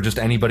drawings for just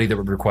anybody that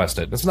would request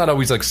it. It's not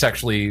always like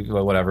sexually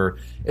whatever.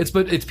 It's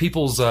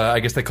people's I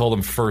guess they call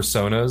them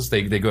fursonas.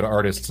 They go to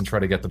artists and try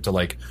to get them to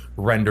like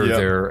render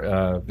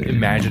their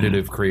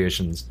imaginative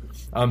creations.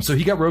 So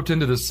he got roped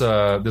into this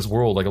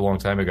world like a long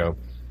time ago.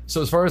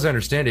 So as far as I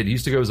understand it, he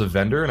used to go as a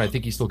vendor, and I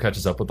think he still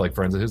catches up with like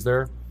friends of his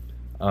there.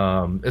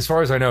 As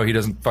far as I know, he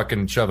doesn't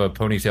fucking shove a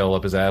ponytail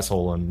up his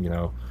asshole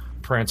and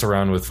prance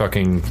around with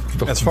fucking.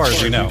 As far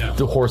as you know.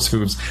 The horse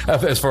hooves.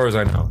 As far as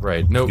I know,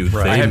 right? No, Dude,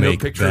 I they have no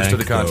make pictures to the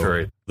bank, though.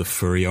 contrary. The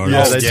furry Yeah,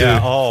 artists. they Yeah.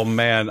 do. Oh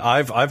man,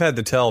 I've had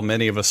to tell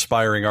many of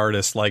aspiring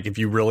artists like if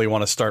you really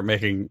want to start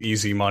making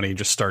easy money,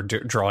 just start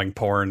drawing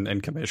porn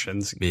and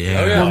commissions.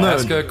 Yeah. Oh yeah, Well, no.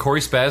 ask Corey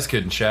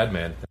Spazkid and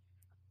Shadman.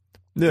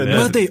 Yeah,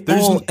 But they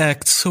there's all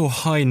act so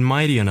high and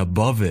mighty and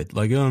above it.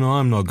 Like, oh no,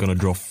 I'm not gonna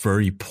draw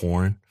furry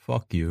porn.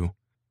 fuck you.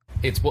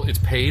 It's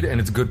paid and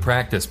it's good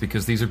practice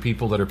because these are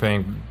people that are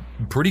paying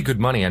pretty good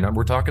money, and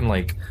we're talking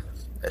like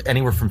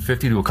anywhere from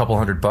 $50 to a couple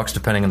 $100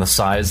 depending on the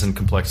size and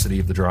complexity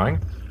of the drawing.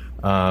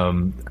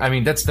 I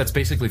mean, that's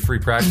basically free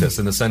practice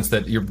in the sense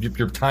that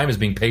your time is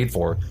being paid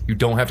for. You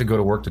don't have to go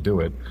to work to do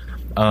it.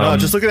 No,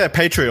 just look at their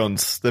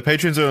Patreons. Their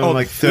Patreons are on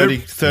like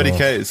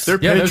 30Ks. Their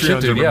Yeah, no Patreons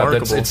shit, dude. are Yeah,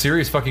 remarkable. it's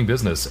serious fucking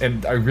business,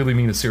 and I really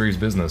mean a serious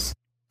business.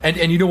 And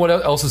you know what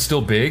else is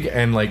still big,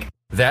 and like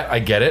that, I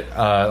get it.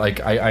 Like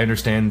I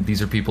understand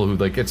these are people who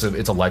like it's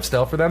a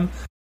lifestyle for them.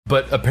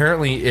 But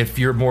apparently, if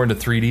you're more into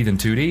 3D than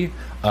 2D,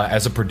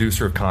 as a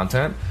producer of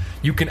content,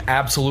 you can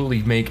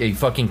absolutely make a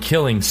fucking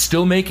killing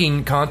still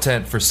making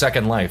content for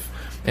Second Life,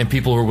 and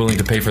people are willing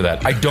to pay for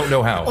that. I don't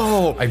know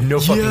how. I have no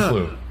fucking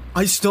clue.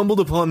 I stumbled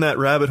upon that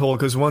rabbit hole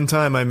because one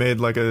time I made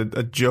like a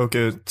joke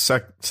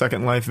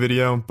Second Life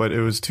video, but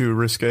it was too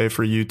risque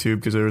for YouTube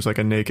because there was like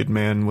a naked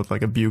man with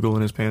like a bugle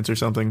in his pants or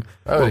something.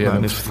 Oh, yeah,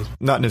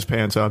 not in his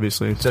pants,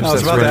 obviously. I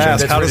was about to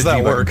ask, how does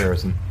that work?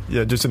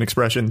 Yeah, just an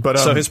expression. But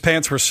So his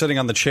pants were sitting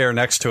on the chair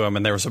next to him,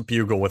 and there was a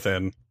bugle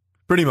within.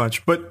 pretty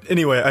much. But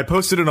anyway, I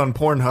posted it on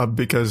Pornhub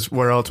because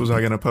where else was I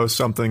going to post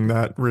something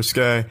that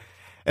risque?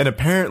 And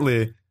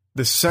apparently,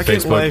 the Second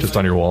Facebook Life. just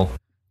on your wall.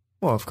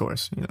 Well, of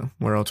course,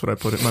 where else would I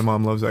put it? My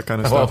mom loves that kind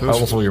of Well, stuff. how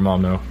else will your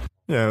mom know?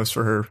 Yeah, it was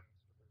for her.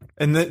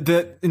 And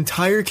that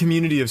entire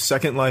community of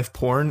Second Life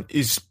porn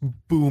is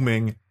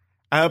booming,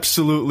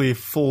 absolutely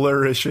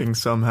flourishing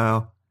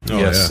somehow.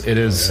 Yes, it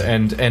is,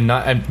 and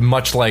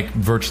much like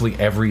virtually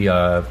every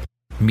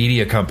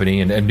media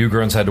company, and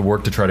Newgrounds had to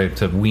work to try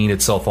to wean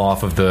itself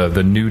off of the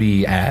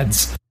nudie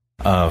ads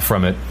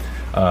from it.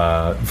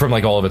 From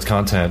like all of its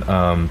content,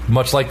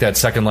 much like that,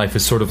 Second Life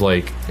is sort of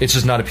like it's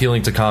just not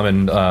appealing to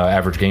common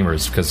average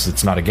gamers because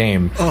it's not a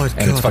game and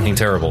it's fucking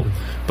terrible.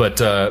 But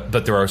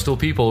there are still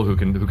people who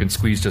can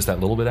squeeze just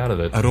that little bit out of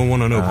it. I don't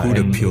want to know who it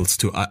appeals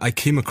to. I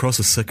came across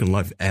a Second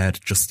Life ad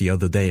just the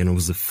other day, and it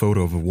was a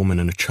photo of a woman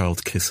and a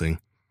child kissing.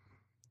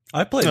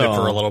 I played it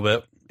for a little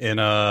bit in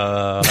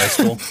high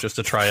school just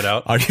to try it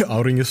out. Are you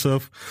outing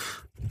yourself?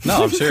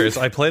 No, I'm serious.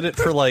 I played it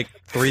for like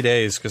 3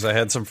 days because I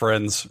had some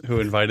friends who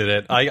invited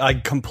it. I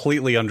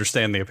completely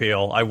understand the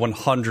appeal. I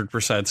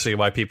 100% see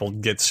why people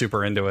get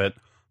super into it.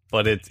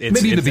 But it's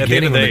maybe in the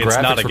beginning when the it's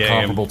not graphics a were game.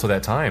 comparable to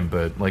that time,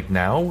 but like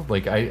now,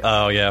 like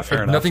Oh yeah,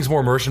 fair enough. nothing's more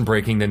immersion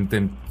breaking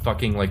than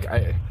fucking like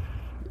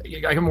I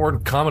got more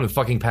in common with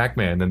fucking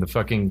Pac-Man than the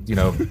fucking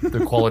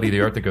the quality of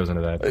the art that goes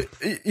into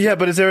that. Yeah,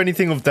 but is there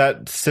anything of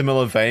that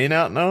similar vein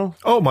out now?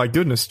 Oh my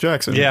goodness,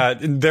 Jackson. Yeah,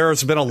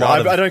 there's been a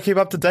lot I of. don't keep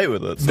up to date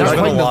with it. There's been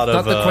a lot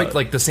of. quite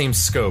like the same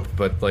scope,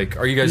 but like,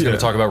 are you guys going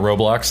to talk about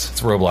Roblox?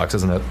 It's Roblox,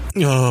 isn't it?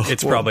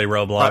 It's probably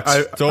Roblox.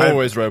 It's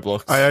always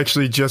Roblox. I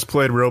actually just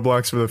played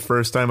Roblox for the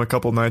first time a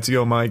couple nights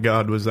ago. My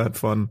God, was that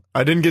fun.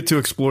 I didn't get to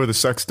explore the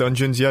sex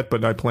dungeons yet,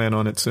 but I plan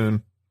on it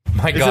soon.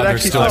 My God, there's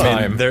actually still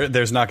fun? time.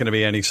 There's not going to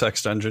be any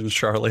sex dungeons,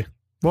 Charlie,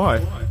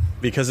 Why?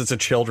 because it's a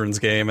children's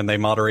game and they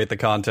moderate the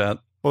content.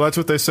 Well, that's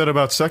what they said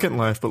about Second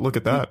Life, but look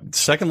at that.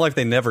 Second Life,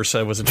 they never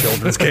said was a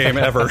children's game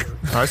ever.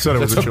 I said it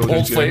was That's a a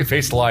children's game.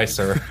 bold-faced lie,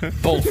 sir.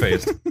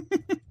 Bold-faced.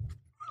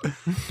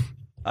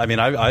 I mean,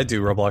 I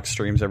do Roblox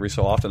streams every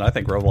so often. I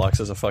think Roblox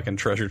is a fucking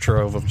treasure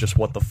trove of just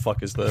what the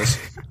fuck is this?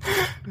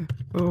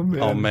 Oh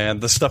man. Oh man,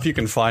 the stuff you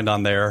can find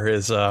on there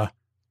is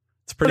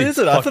it's What pretty. is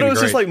it? I thought fucking it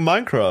was just great.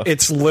 like Minecraft.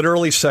 It's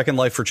literally Second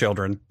Life for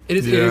children. It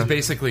is. Yeah. It is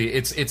basically.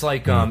 It's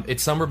like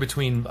it's somewhere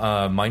between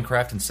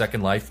Minecraft and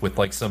Second Life with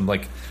like some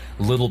like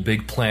Little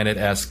Big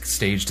Planet-esque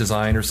stage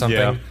design or something.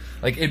 Yeah.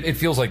 Like it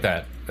feels like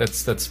that.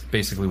 That's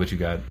basically what you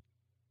got.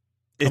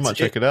 I might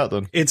check it out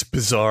then. It's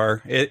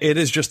bizarre. It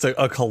is just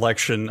a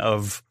collection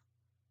of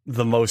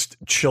the most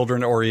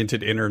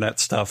children-oriented internet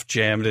stuff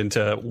jammed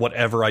into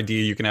whatever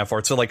idea you can have for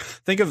it. So, like,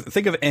 think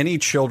of any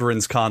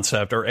children's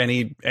concept or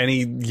any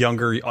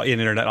younger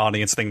internet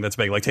audience thing that's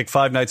big. Like, take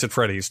Five Nights at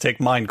Freddy's, take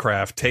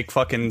Minecraft, take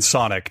fucking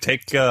Sonic,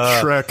 take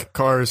Shrek,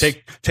 Cars.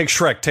 take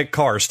Shrek, take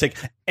Cars, take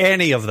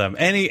any of them,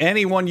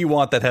 any one you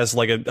want that has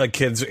like a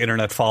kid's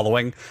internet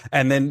following,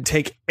 and then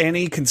take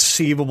any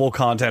conceivable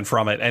content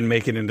from it and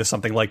make it into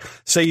something like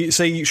say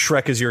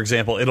Shrek is your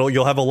example.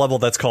 You'll have a level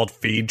that's called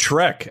Feed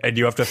Shrek, and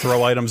you have to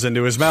throw items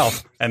into his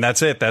mouth, and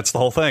that's it. That's the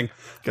whole thing.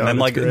 God, and then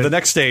like that's great. the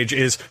next stage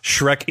is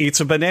Shrek eats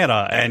a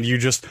banana, and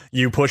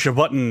you push a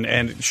button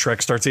and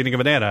Shrek starts eating a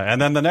banana. And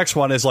then the next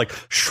one is like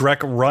Shrek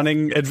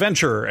running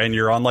adventure, and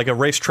you're on like a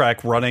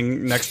racetrack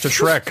running next to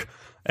Shrek.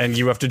 And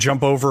you have to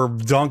jump over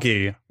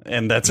Donkey,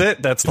 and that's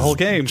it. That's the whole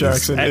game.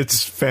 Jackson, and,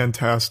 it's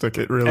fantastic.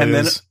 It really and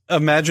then is.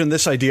 imagine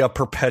this idea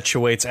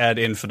perpetuates ad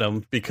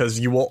infinitum because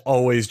you will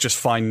always just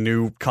find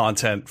new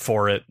content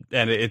for it,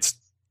 and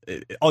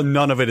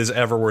none of it is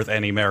ever worth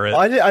any merit.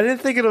 I didn't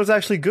think it was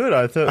actually good.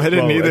 I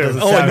didn't it either.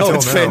 doesn't Oh, sound- no, until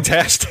it's now.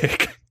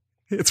 fantastic.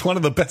 It's one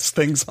of the best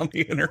things on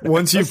the internet.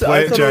 Once you I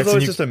play it, thought it was Jackson,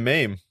 always just a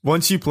meme.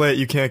 once you play it,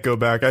 you can't go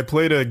back. I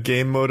played a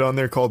game mode on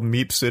there called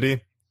Meep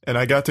City, and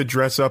I got to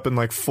dress up in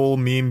like full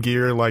meme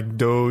gear like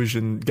Doge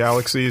and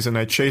Galaxies, and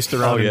I chased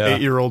around Oh, yeah. an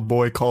 8-year-old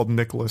boy called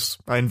Nicholas.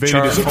 I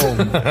invaded his home.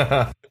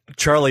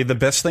 Charlie, the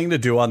best thing to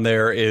do on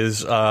there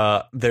is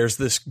there's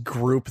this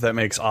group that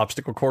makes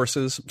obstacle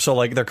courses. So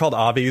like they're called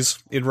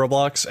obbies in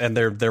Roblox, and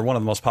they're one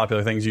of the most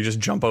popular things. You just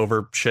jump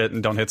over shit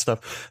and don't hit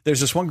stuff. There's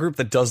this one group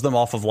that does them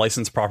off of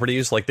licensed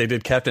properties, like they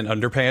did Captain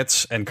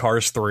Underpants and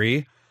Cars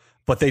 3,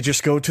 but they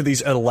just go to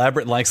these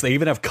elaborate lengths. They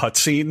even have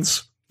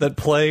cutscenes that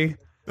play.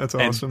 That's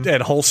awesome.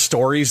 And whole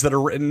stories that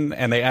are written,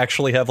 and they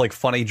actually have like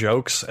funny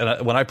jokes.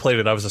 And when I played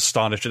it, I was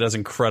astonished. It has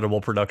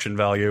incredible production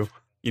value.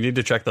 You need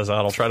to check those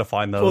out. I'll try to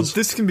find those. Well,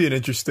 this can be an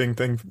interesting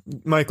thing,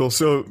 Michael.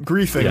 So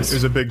griefing Yes.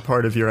 is a big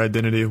part of your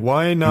identity.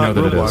 Why not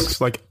know that it Roblox?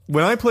 is. Like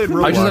when I played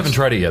Roblox, I just haven't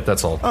tried it yet.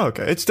 That's all. Oh,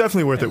 okay, it's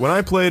definitely worth it. When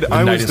I played, The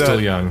I night was is that,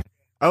 still young.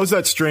 I was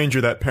that stranger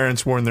that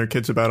parents warned their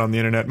kids about on the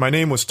internet. My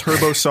name was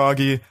Turbo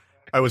Soggy.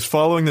 I was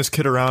following this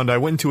kid around. I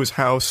went into his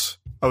house.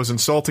 I was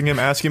insulting him,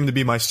 asking him to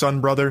be my son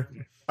brother.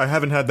 I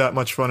haven't had that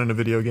much fun in a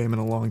video game in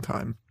a long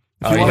time.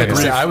 Yeah,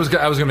 I was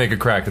gonna make a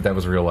crack that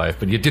was real life,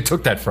 but you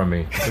took that from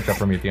me. Took that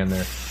from me at the end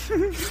there.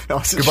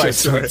 Awesome Goodbye,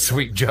 shit,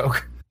 sweet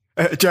joke.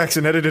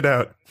 Jackson, edit it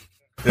out.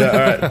 Yeah, all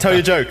right. Tell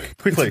your joke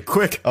quickly.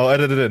 Quick. I'll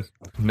edit it in.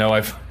 No,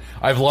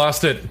 I've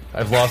lost it.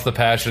 I've lost the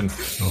passion.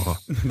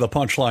 The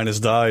punchline has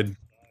died.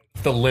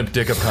 The limp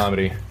dick of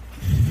comedy.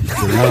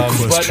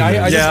 But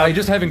I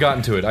just haven't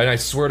gotten to it. I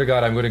swear to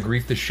God, I'm going to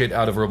grief the shit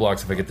out of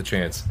Roblox if I get the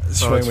chance.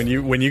 Swain,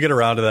 when you get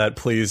around to that,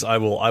 please, I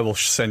will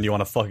send you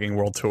on a fucking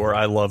world tour.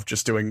 I love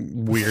just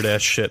doing weird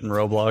ass shit in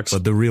Roblox.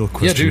 But the real Yeah,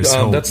 question dude, is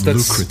how that's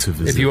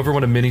lucrative is if it? you ever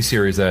want a mini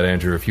series, that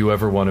Andrew, if you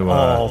ever want to,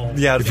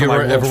 if for you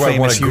my ever world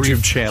want famous to grief,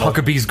 YouTube channel.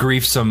 Huckabee's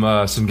grief some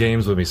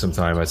games with me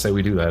sometime, I say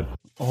we do that.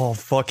 Oh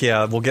fuck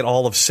yeah, we'll get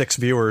all of 6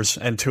 viewers,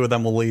 and 2 of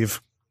them will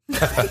leave.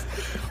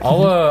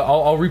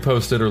 I'll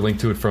repost it or link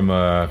to it from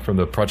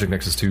the Project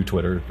Nexus 2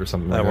 Twitter or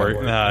something That like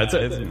work?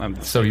 that. Nah,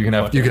 So you can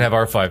have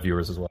our 5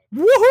 viewers as well.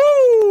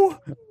 woohoo!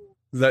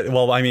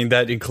 Well, I mean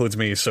that includes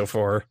me so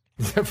far.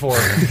 For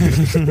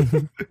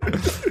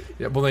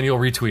yeah, well then you'll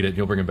retweet it and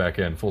you'll bring it back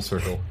in full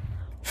circle.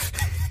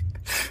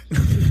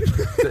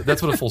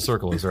 That's what a full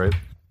circle is, right?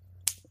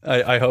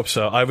 I hope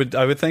so. I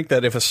would think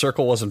that if a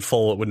circle wasn't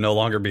full, it would no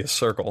longer be a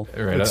circle.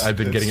 All right, I've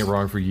been getting it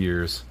wrong for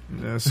years.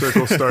 Yeah,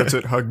 circle starts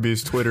at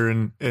Hugbee's Twitter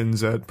and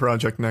ends at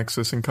Project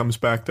Nexus and comes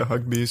back to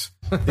Hugbee's.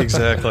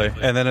 Exactly.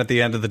 And then at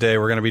the end of the day,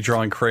 we're going to be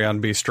drawing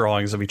crayon beast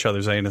drawings of each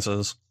other's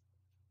anuses.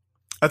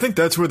 I think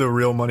that's where the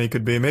real money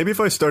could be. Maybe if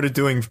I started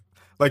doing,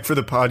 like for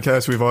the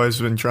podcast, we've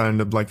always been trying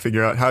to like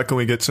figure out how can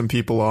we get some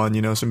people on,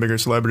 you know, some bigger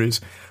celebrities.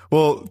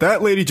 Well,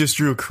 that lady just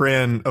drew a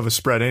crayon of a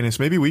spread anus.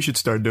 Maybe we should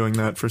start doing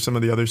that for some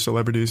of the other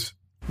celebrities.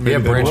 Maybe Yeah,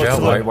 they branch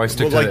will. out. Why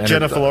stick to like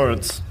Jennifer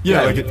Lawrence?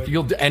 Yeah,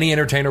 any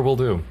entertainer will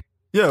do.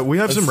 Yeah, we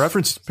have some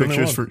reference something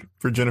I pictures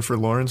for Jennifer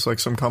Lawrence, like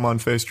some come on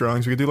face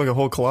drawings. We could do like a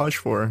whole collage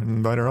for her and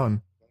invite her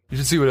on. You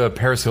should see what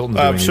Paris Hilton's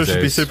doing I'm sure these she'd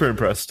be days. super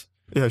impressed.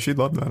 Yeah, she'd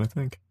love that, I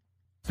think.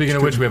 Speaking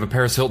of which, we have a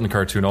Paris Hilton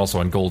cartoon also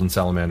on Golden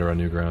Salamander on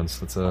Newgrounds.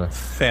 That's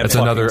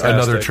another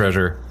Fan-fucking-tastic.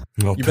 treasure.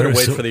 Well, You better Paris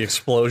wait Hil- for the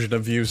explosion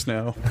of views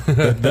now.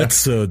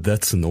 that's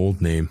an old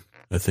name,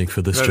 I think,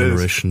 for this That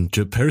generation.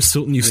 Paris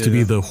Hilton used to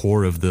be the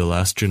whore of the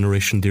last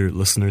generation, dear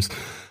listeners.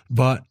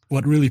 But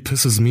what really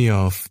pisses me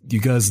off, you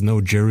guys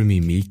know Jeremy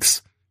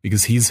Meeks?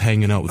 Because he's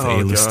hanging out with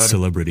Oh, A-list God.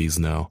 celebrities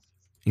now,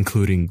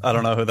 including... I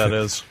don't know who that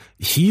is.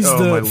 He's Oh,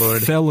 my the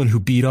Lord. felon who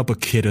beat up a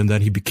kid and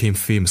then he became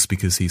famous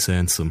because he's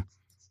handsome.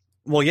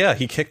 Well, yeah,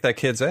 he kicked that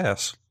kid's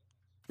ass.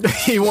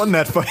 He won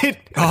that fight.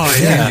 Oh,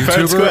 Yeah,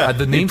 Fair YouTuber. square.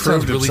 The name He sounds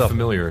proved really himself.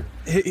 familiar.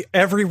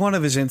 Every one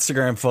of his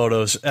Instagram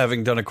photos,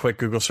 having done a quick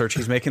Google search,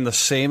 he's making the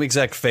same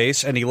exact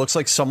face, and he looks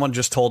like someone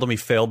just told him he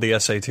failed the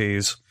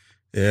SATs.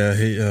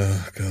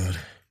 Yeah, God.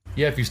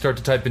 Yeah, if you start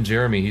to type in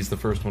Jeremy, he's the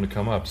first one to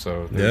come up.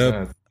 So there's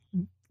Yep. that.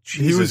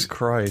 Jesus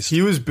Christ.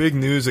 He was big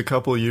news a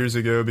couple of years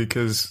ago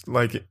because,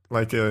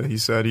 he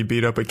said, he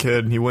beat up a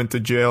kid and he went to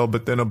jail.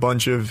 But then a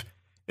bunch of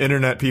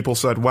internet people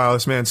said, "Wow,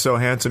 this man's so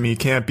handsome, he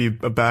can't be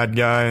a bad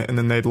guy." And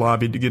then they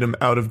lobbied to get him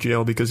out of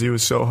jail because he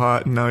was so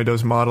hot. And now he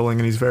does modeling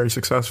and he's very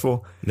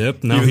successful.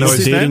 Yep, now Even though he's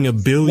his dating name- a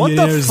What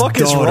billionaire's the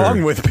fuck is daughter.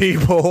 wrong with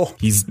people?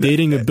 He's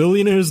dating a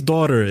billionaire's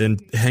daughter and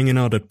hanging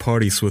out at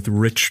parties with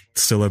rich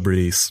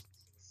celebrities.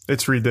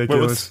 It's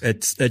ridiculous.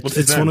 It's What's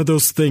his one name? of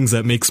those things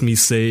that makes me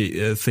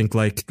think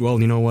like, well,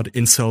 you know what?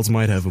 Incels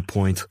might have a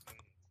point.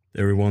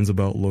 Everyone's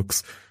about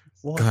looks.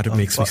 God, it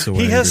makes me so He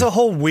angry. has a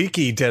whole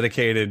wiki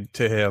dedicated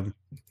to him.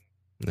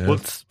 Yeah.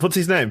 What's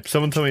his name?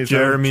 Someone tell me his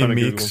Jeremy name. I'm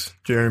trying to Meeks.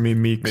 Jeremy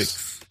Meeks.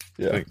 Meeks.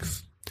 Yeah.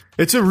 Meeks.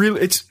 It's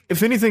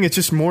if anything, it's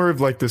just more of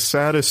like the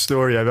saddest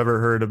story I've ever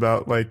heard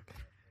about like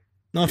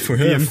Not for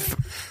him.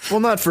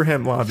 well, not for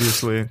him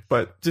obviously,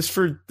 but just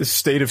for the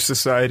state of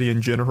society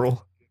in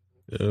general.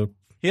 Yep.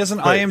 He has an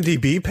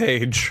IMDb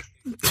page.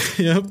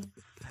 Yep.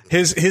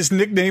 His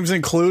nicknames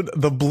include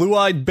the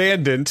Blue-Eyed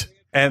Bandit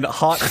and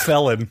Hot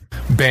Felon.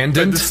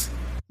 Bandit.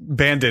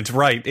 Bandit,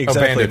 right?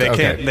 Exactly. Bandit,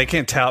 okay.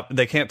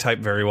 They can't type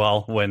very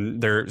well when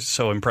they're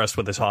so impressed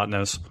with his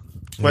hotness.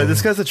 Wait,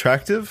 this guy's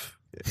attractive?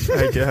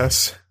 I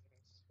guess.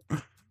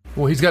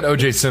 Well, he's got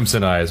O.J.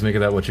 Simpson eyes. Make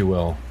of that what you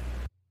will.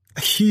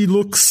 He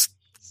looks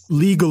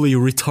legally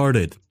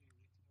retarded.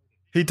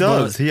 He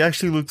does. He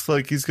actually looks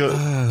like he's got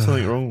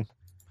something wrong.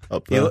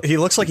 up there. He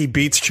looks like he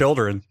beats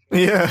children.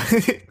 Yeah.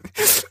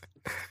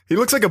 He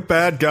looks like a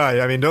bad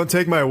guy. I mean, don't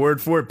take my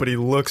word for it, but he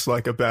looks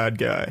like a bad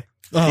guy.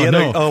 Oh,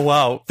 no. Oh,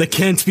 wow. That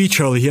can't be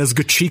Charlie. He has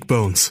good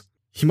cheekbones.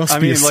 He must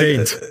be a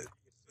saint.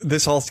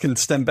 This all can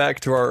stem back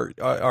to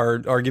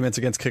our arguments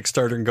against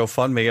Kickstarter and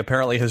GoFundMe.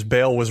 Apparently, his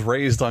bail was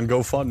raised on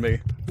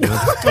GoFundMe.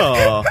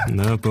 Oh.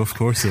 No, but of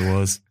course it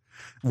was.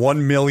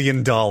 $1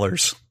 million.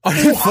 Are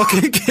you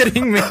fucking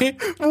kidding me?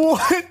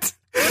 What?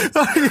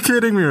 Are you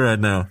kidding me right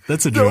now?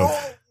 That's a joke.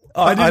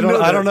 I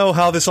don't know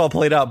how this all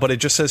played out, but it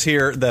just says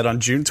here that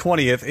on June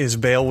 20th, his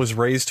bail was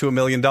raised to $1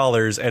 million,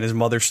 and his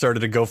mother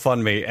started a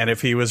GoFundMe. And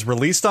if he was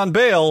released on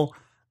bail,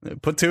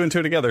 put two and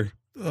two together.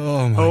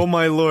 Oh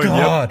my lord!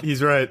 God. Yep,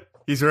 he's right.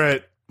 He's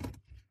right.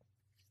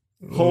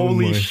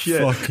 Holy my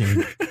shit!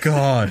 Fucking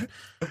God!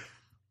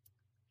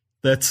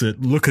 That's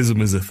it.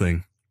 Lookism is a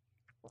thing.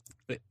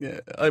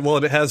 Well,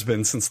 it has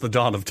been since the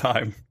dawn of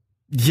time.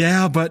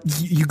 Yeah, but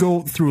you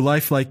go through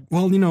life like,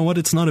 well, you know what?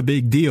 It's not a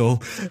big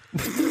deal.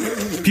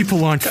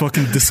 People aren't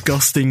fucking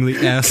disgustingly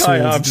assholes.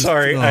 Kaya, I'm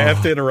sorry, I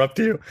have to interrupt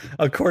you.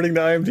 According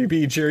to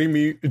IMDb,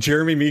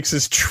 Jeremy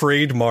Meeks'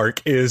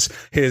 trademark is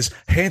his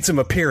handsome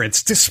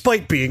appearance,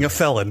 despite being a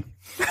felon.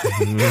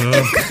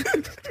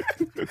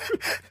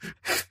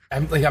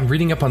 I'm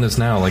reading up on this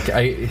now. Like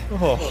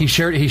he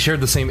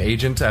shared the same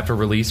agent after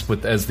release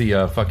as the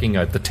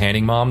the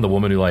tanning mom, the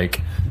woman who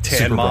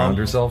super browned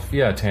herself.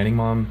 Yeah, tanning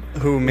mom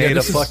who made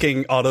a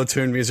fucking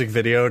auto-tune music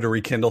video to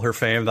rekindle her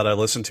fame that I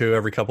listen to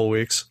every couple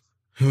weeks.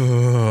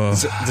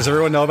 Does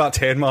everyone know about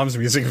Tan Mom's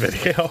music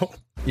video?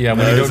 Yeah,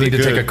 when you don't need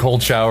to take a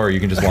cold shower, you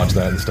can just watch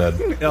that instead.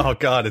 Oh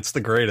god, it's the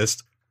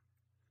greatest.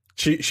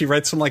 She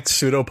writes some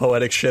pseudo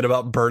poetic shit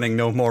about burning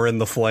no more in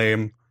the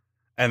flame,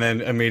 and then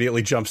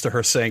immediately jumps to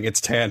her saying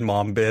it's Tan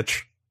Mom,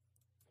 bitch.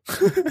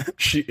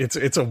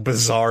 It's a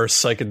bizarre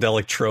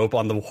psychedelic trope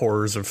on the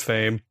horrors of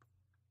fame.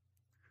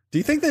 Do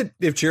you think that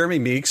if Jeremy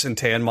Meeks and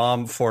Tan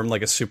Mom formed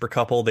a super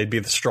couple, they'd be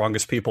the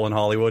strongest people in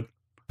Hollywood?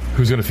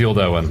 Who's gonna field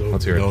that one?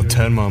 Let's hear it. No,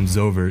 Tan Mom's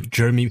over.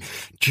 Jeremy,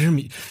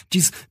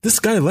 jeez, this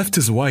guy left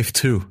his wife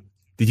too.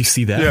 Did you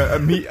see that?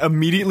 Yeah,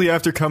 immediately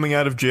after coming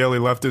out of jail, he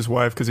left his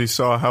wife because he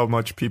saw how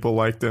much people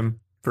liked him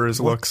for his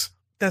looks.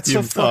 That's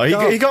so fucked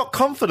up. He got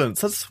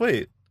confidence. That's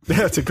sweet.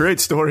 Yeah, it's a great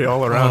story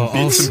all around.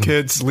 Beat some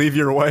kids, leave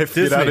your wife,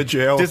 get out of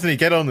jail. Disney,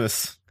 get on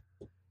this.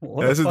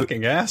 What a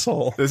fucking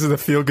asshole. This is the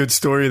feel-good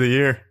story of the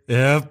year.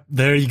 Yep,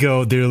 there you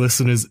go, dear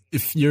listeners.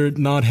 If you're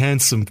not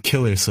handsome,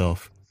 kill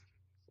yourself.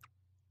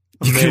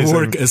 You can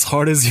work as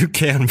hard as you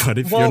can, but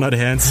if you're not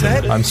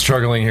handsome... I'm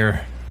struggling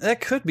here. That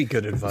could be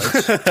good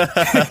advice.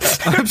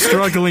 I'm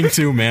struggling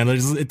too, man.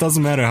 It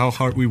doesn't matter how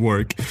hard we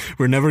work.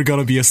 We're never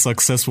gonna be as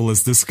successful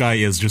as this guy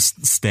is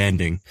just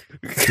standing.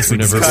 We're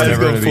never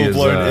gonna be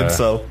full-blown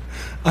incel.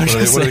 What do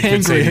the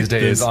kids say these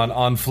days?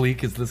 On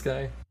fleek is this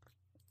guy?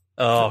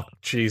 Oh,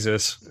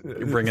 Jesus.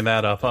 You're bringing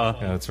that up, huh?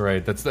 Yeah, that's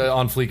right.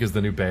 On fleek is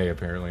the new Bay,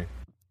 apparently.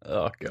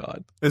 Oh,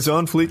 God. Is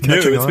On Fleek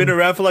catching on? It's been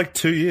around for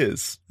 2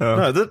 years. Oh.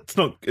 No, that's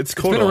not... It's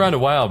been around a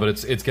while, but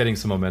it's getting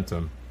some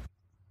momentum.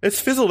 It's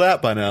fizzled out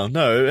by now.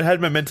 No, it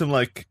had momentum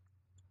I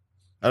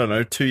don't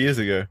know, 2 years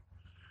ago.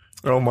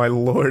 Oh my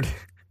lord.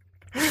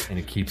 And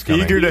it keeps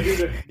coming.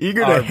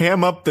 Eager to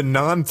ham up the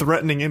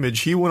non-threatening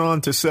image, he went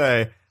on to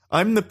say,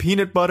 "I'm the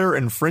peanut butter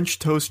and French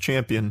toast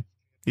champion.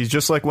 He's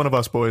just like one of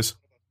us boys."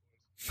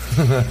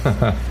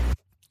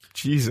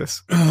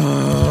 Jesus.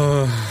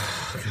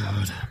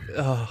 Oh,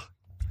 God.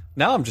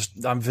 Now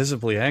I'm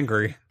visibly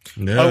angry.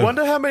 No. I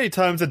wonder how many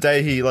times a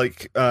day he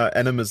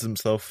enemas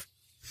himself.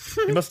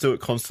 He must do it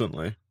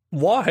constantly.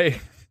 Why?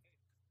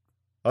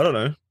 I don't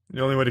know.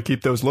 The only way to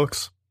keep those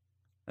looks.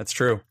 That's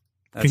true.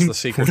 That's the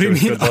secret What do to you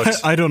his mean? good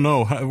looks. I don't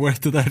know. Where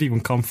did that even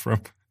come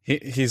from?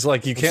 He's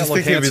like, you can't Just look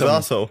thinking of his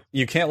handsome. arsehole.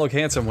 You can't look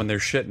handsome when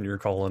there's shit in your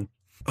colon.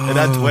 It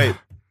had to wait.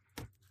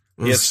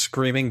 He has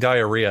screaming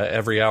diarrhea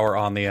every hour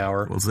on the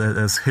hour. Well,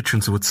 as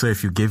Hitchens would say,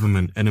 if you gave him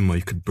an enema,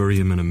 you could bury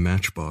him in a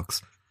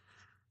matchbox.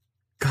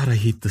 God, I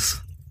hate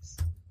this.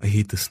 I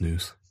hate this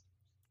news.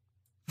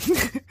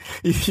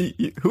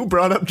 Who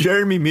brought up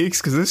Jeremy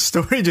Meeks? Because this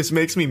story just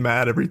makes me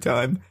mad every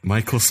time.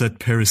 Michael said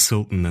Paris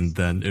Hilton, and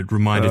then it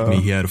reminded me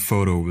he had a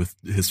photo with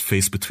his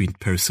face between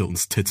Paris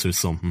Hilton's tits or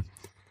something.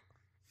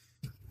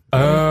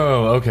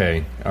 Oh,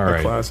 okay. All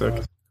right.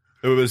 Classic.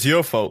 It was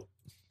your fault.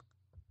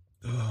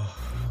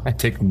 I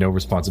take no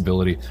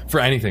responsibility for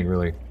anything,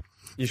 really.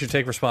 You should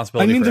take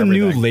responsibility I mean, for the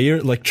everything. new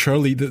layer,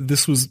 Charlie,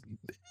 this was...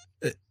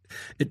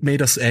 It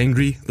made us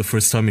angry the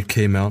first time it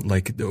came out.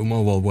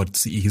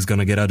 He's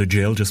gonna get out of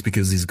jail just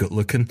because he's good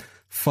looking?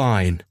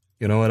 Fine.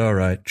 You know what? All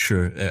right,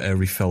 sure.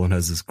 Every felon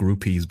has his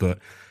groupies, but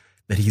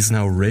that he's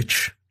now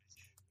rich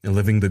and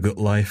living the good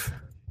life.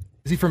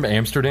 Is he from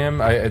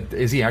Amsterdam?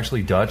 Is he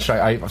actually Dutch?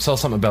 I saw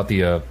something about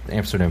the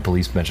Amsterdam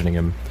police mentioning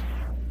him.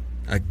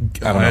 I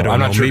don't know. I'm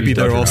not sure if Maybe he's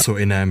they're Dutch or also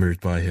enamored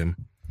by him.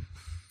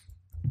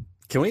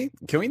 Can we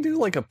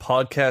do a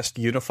podcast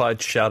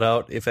unified shout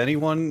out? If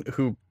anyone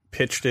who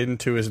pitched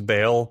into his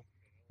bail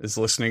is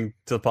listening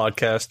to the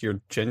podcast, you're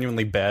a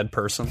genuinely bad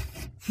person.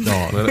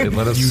 No,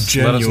 let us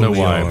know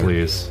why,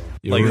 please.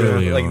 You Like,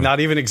 really like are. not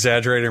even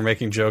exaggerating or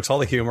making jokes. All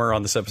the humor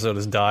on this episode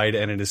has died,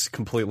 and it is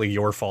completely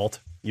your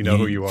fault. You know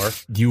who you are.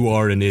 You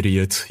are an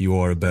idiot. You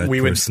are a bad We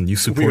would- person. You we would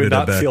supported a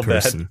not bad feel bad.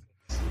 person.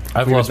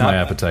 I've We would lost my not-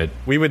 appetite.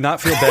 We would not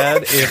feel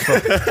bad if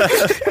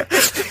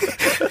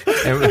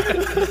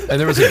And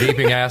there was a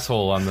gaping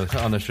asshole on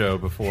the show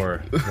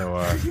before.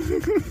 So,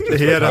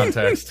 He had a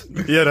context.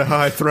 he had a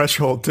high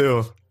threshold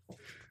too.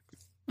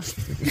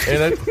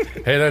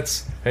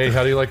 Hey,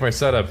 how do you like my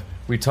setup?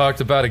 We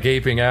talked about a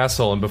gaping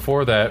asshole, and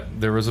before that,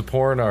 there was a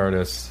porn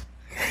artist.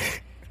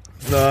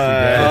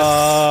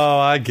 Oh,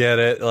 I get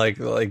it. Like,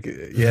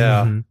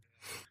 yeah.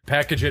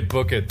 Package it,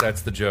 book it.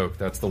 That's the joke.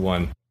 That's the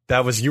one.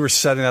 That was, you were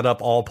setting that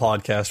up all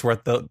podcast.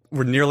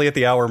 We're nearly at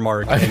the hour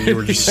mark, and you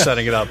were just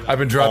setting it up. I've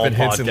been dropping all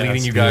hints and podcast.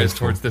 leading you guys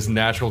towards this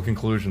natural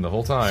conclusion the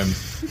whole time,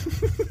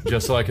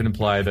 just so I can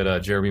imply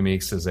that Jeremy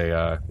Meeks is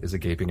a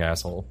gaping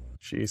asshole.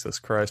 Jesus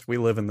Christ, we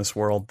live in this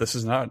world. This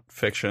is not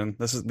fiction.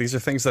 These are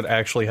things that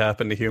actually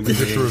happen to human beings.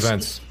 These are true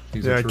events.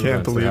 These Yeah, are I true can't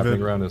events that are believe happening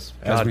it. around us.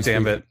 God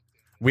damn it.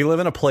 We live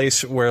in a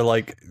place where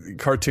like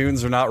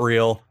cartoons are not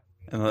real,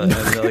 and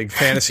like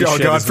fantasy Oh,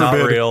 shit God is not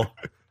forbid. real,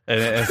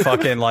 and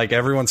fucking like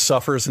everyone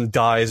suffers and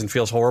dies and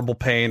feels horrible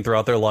pain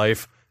throughout their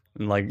life,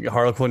 and like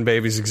Harlequin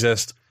babies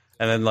exist,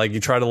 and then like you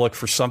try to look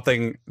for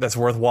something that's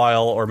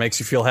worthwhile or makes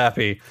you feel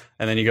happy,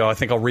 and then you go, I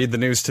think I'll read the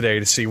news today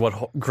to see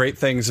what great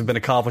things have been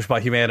accomplished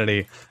by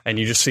humanity, and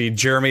you just see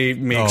Jeremy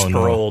Meeks Oh, no.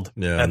 paroled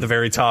Yeah. at the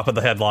very top of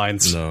the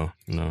headlines. No.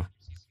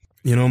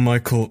 You know,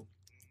 Michael,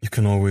 you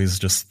can always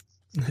just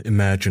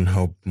imagine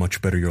how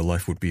much better your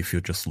life would be if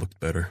you just looked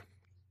better.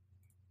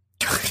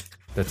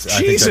 That's, I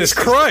think Jesus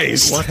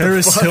Christ!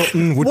 Paris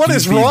Hilton would What you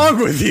is be- wrong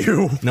with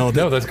you? No,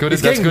 No, that's good.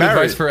 He's That's getting good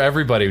married. advice for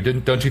everybody.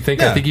 Don't you think?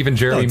 Yeah. I think even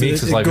Jeremy No,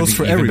 Meeks' it life would goes be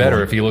for even everyone.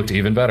 better if he looked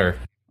even better.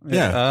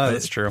 yeah.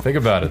 That's true. Think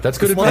about it. That's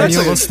good Well, advice.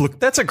 Any of us look-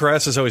 that's a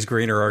grass is always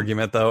greener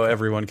argument, though.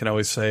 Everyone can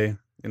always say,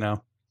 you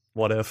know,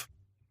 what if?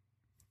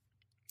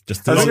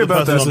 Just I think there's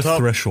about there's that. a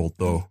threshold,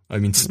 though. I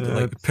mean, Yeah.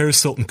 like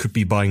Paris Hilton could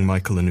be buying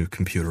Michael a new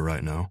computer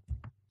right now.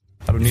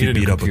 I don't if need you a new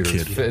beat up a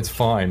computer. kid. It's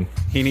fine.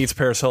 He needs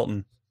Paris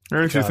Hilton.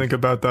 I actually God. think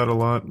about that a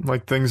lot.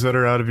 Like things that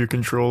are out of your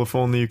control. If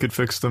only you could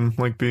fix them,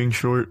 like being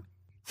short.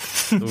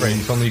 Right.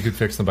 If only you could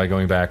fix them by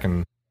going back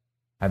and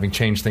having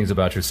changed things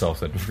about yourself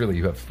that really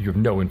you have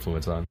no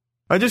influence on.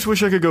 I just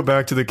wish I could go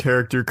back to the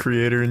character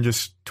creator and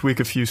just tweak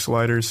a few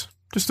sliders.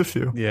 Just a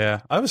few.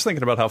 Yeah, I was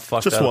thinking about how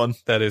fucked Just up one.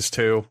 that is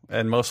too,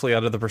 and mostly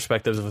out of the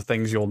perspectives of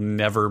things you'll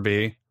never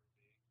be.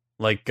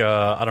 Like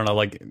I don't know,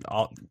 like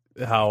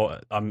how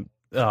I'm.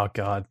 Oh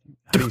God,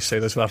 how do you say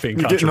this without being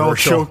You're getting all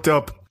controversial? choked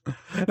up.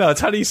 No,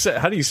 it's how do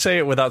you say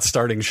it without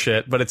starting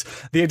shit? But it's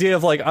the idea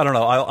of like I don't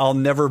know. I'll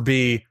never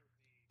be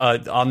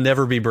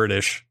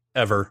British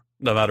ever,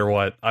 no matter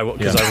what.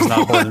 Because I was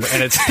not born,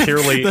 and it's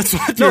purely That's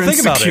what No, you're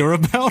think about it. insecure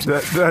about.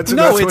 That's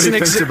no. what It's he an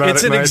thinks about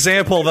it's it, an Mike.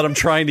 example that I'm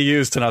trying to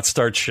use to not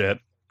start shit.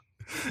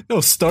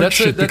 No, start That's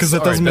shit because that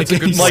all right, doesn't make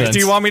that's a any good sense. Like, do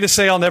you want me to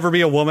say I'll never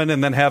be a woman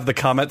and then have the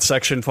comment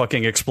section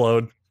fucking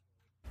explode?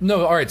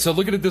 No, all right. So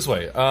look at it this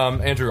way,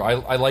 Andrew.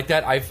 I like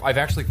that. I've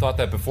actually thought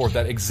that before.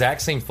 That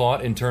exact same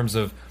thought in terms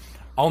of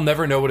I'll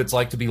never know what it's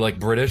like to be like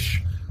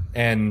British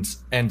and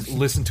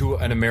listen to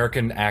an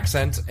American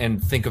accent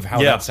and think of how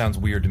Yeah. that sounds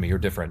weird to me or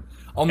different.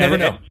 I'll never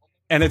know.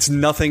 And it's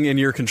nothing in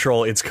your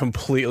control. It's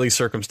completely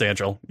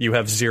circumstantial. You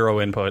have zero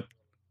input,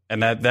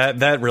 and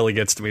that really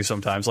gets to me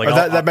sometimes. Like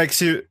that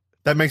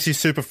makes you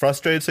super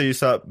frustrated, so you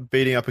start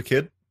beating up a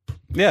kid.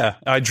 yeah,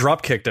 I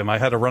drop kicked him. I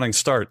had a running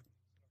start.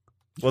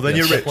 Well, then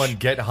you're Step rich. one,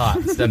 get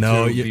hot. Step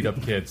No, two, you- beat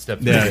up kids. Step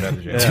three, get out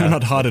of jail. You're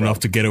not hot enough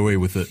to get away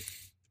with it.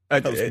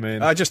 was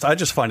mean. I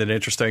just find it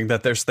interesting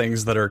that there's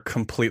things that are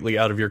completely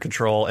out of your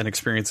control and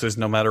experiences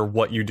no matter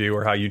what you do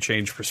or how you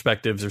change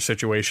perspectives or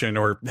situation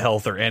or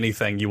health or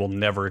anything you will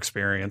never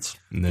experience.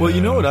 Well,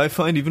 you know No. what I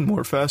find even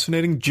more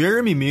fascinating?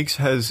 Jeremy Meeks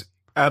has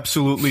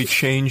absolutely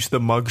changed the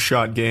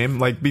mugshot game.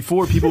 Like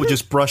before, people would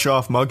just brush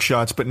off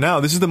mugshots, but now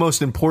this is the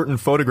most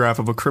important photograph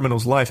of a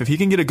criminal's life. If he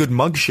can get a good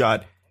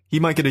mugshot, he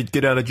might get a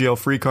get out of jail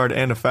free card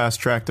and a fast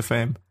track to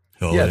fame.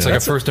 Hell Yeah, it's like a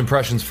first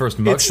impressions, first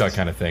mugshot It's-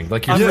 kind of thing.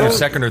 Like your Yeah.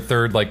 second or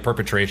third like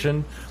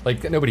perpetration,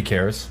 like nobody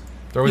cares.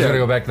 They're always Yeah. going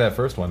to go back to that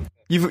first one.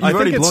 You've I think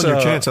already it's, blown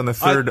your chance on the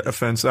third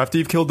offense. After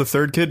you've killed the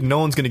third kid, no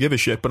one's going to give a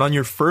shit. But on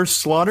your first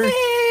slaughter,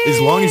 as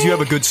long as you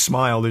have a good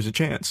smile, there's a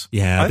chance.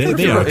 Yeah, I they think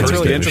are. it's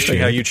really pretty interesting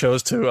shit. how you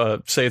chose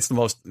to say it's the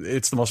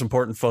most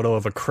important photo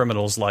of a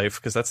criminal's life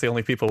because that's the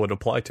only people it would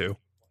apply to.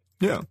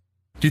 Yeah.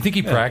 Do you think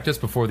he practiced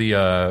before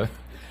the?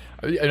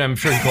 And I'm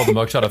sure he called the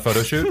mugshot a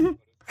photo shoot.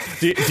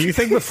 Do you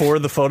think before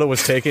the photo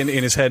was taken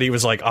in his head he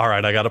was like, all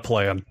right, I got a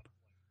plan,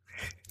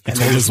 and told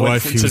then his just went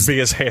wife he to was- be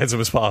as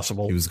handsome as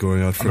possible. He was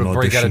going out for I'm an gonna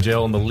break out audition. of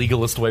jail in the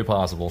legalest way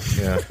possible.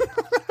 Yeah.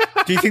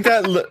 Do you think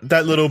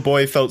that little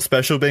boy felt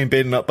special being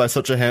beaten up by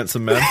such a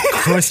handsome man?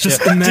 Christ,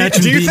 just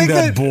imagine Do you being think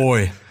that that-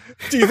 boy.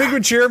 Do you think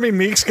when Jeremy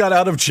Meeks got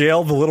out of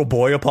jail, the little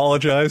boy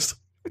apologized?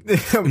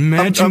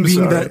 Imagine I'm being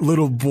sorry. that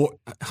little boy.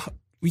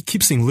 We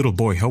keep saying little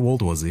boy. How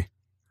old was he?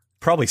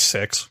 Probably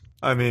 6.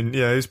 I mean,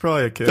 yeah, he's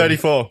probably a kid.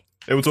 34.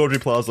 It was Audrey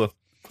Plaza.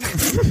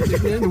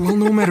 Well,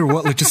 no matter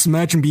what, like just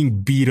imagine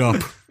being beat up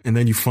And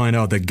then you find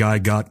out that guy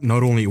got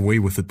not only away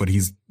with it, but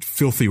he's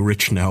filthy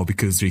rich now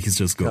because he's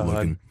just good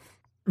looking.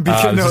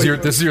 This is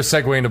your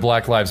segue into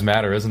Black Lives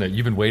Matter, isn't it?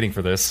 You've been waiting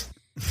for this.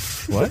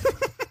 What?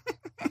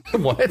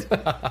 What?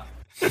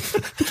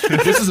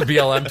 This is a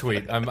BLM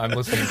tweet. I'm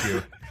listening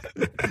to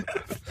you.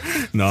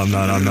 No, I'm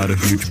not. I'm not a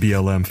huge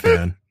BLM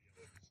fan.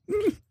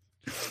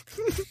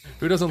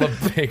 Who doesn't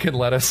love bacon,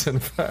 lettuce,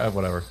 and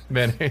whatever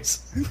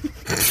mayonnaise?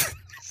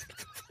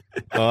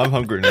 Oh, I'm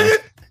hungry now.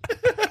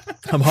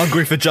 I'm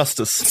hungry for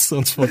justice.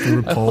 Sounds fucking I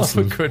love a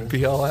repulsive. good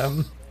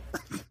BLM.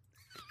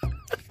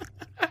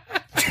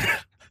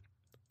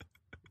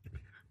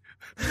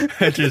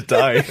 Andrew's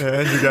dying.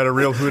 Andrew got a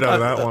real hoot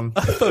out of that one.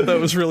 I thought that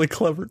was really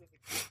clever.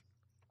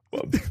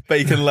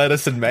 Bacon,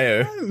 lettuce, and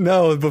mayo.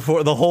 No,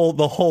 before the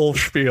whole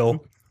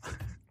spiel.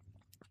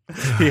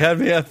 He had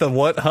me at the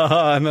what,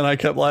 haha, and then I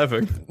kept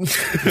laughing. You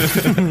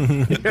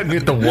had me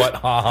at the what,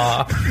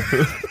 haha.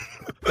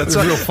 That's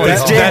real funny.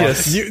 That's haha.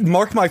 genius. You,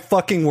 mark my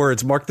fucking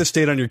words. Mark this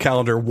date on your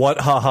calendar. What,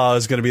 haha,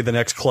 is going to be the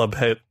next club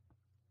hit.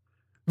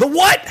 The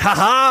what,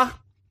 haha?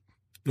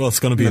 Well, it's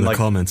gonna be in the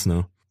comments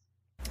now.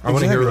 I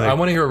want to hear. Exactly. I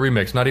want to hear a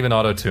remix, not even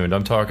auto tuned.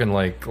 I'm talking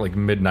like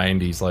mid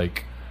 '90s,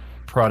 like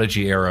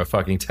Prodigy era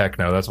fucking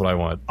techno. That's what I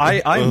want.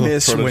 I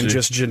miss when Prodigy.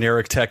 just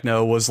generic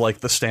techno was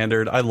like the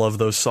standard. I love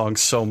those songs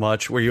so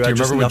much. Where you Do had you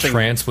just remember when nothing.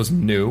 trance was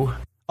new?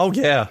 Oh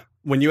yeah,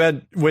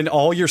 when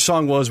all your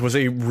song was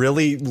a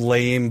really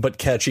lame but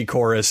catchy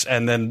chorus,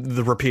 and then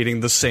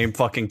repeating the same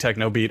fucking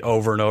techno beat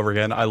over and over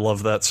again. I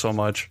love that so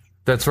much.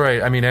 That's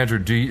right. I mean, Andrew,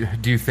 do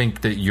you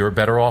think that you're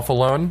better off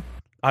alone?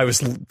 I was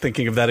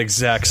thinking of that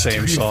exact same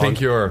Do you song.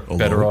 think you're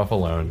better off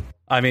alone?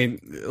 I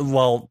mean,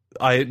 well,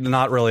 I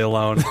not really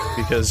alone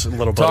because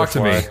Little Talk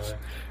to Butterfly.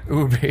 me.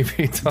 Ooh,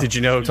 baby. Did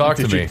you know? Talk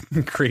to me.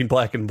 Green,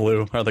 black, and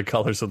blue are the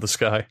colors of the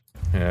sky.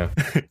 Yeah.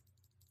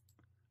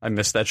 I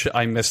miss that shit.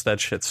 I miss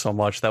that shit so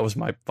much. That was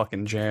my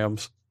fucking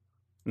jams.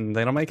 And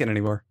they don't make it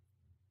anymore.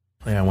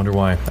 Yeah, I wonder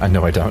why. I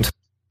know I don't.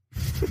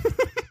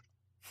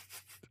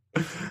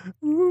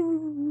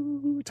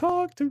 Ooh,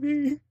 talk to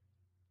me.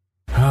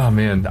 Oh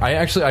man,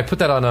 I put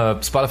that on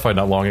Spotify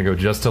not long ago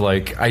just to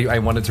I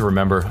wanted to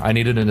remember. I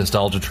needed a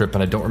nostalgia trip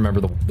and I don't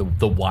remember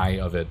the why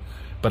of it,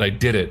 but I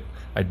did it.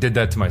 I did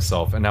that to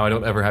myself, and now I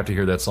don't ever have to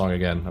hear that song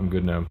again. I'm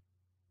good now.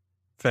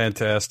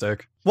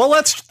 Fantastic. Well,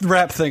 let's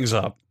wrap things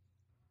up.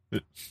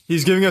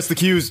 He's giving us the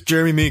cues.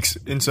 Jeremy Meeks,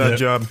 inside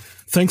job.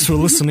 Thanks for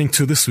listening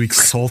to this week's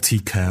Salty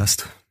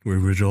Cast, where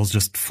we're all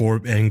just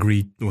five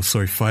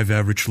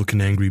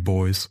average-looking angry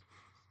boys.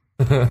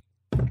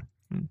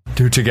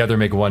 Two together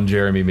make one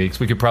Jeremy Meeks.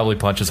 We could probably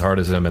punch as hard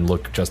as him and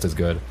look just as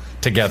good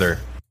together.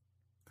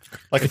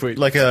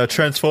 Like a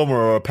Transformer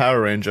or a Power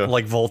Ranger.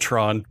 Like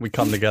Voltron, we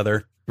come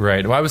together.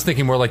 Right. Well, I was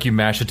thinking more like you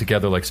mash it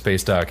together like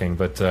space docking,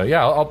 but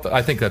yeah,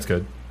 I think that's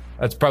good.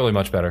 That's probably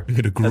much better.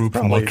 Get a group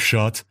probably-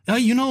 mugshot.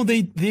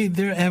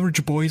 They're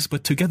average boys,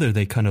 but together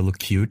they kind of look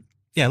cute.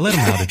 Yeah, let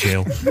them out of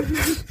jail.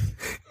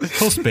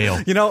 Post bail.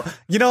 You know,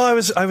 I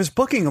was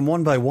booking them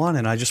one by one,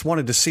 and I just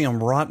wanted to see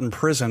them rot in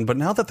prison. But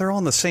now that they're all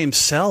in the same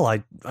cell,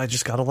 I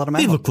just got to let them out.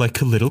 They look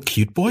like a little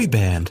cute boy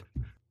band.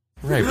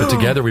 Right, but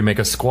together we make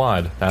a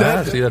squad. See,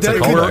 that's a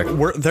that-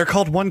 callback. They're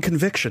called One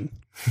Conviction.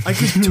 I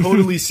could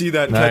totally see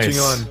that Nice. catching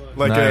on.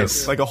 Like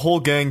Nice. a whole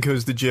gang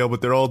goes to jail,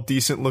 but they're all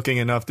decent looking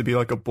enough to be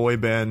like a boy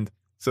band,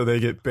 so they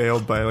get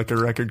bailed by like a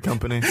record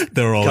company.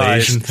 They're all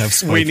Guys, Asian, have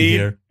spiky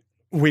hair.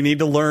 We need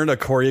to learn a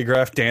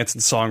choreographed dance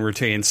and song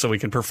routine so we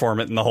can perform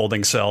it in the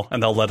holding cell,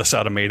 and they'll let us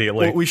out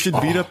immediately. Well, we should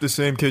beat up the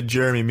same kid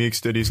Jeremy Meeks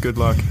did. He's good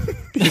luck.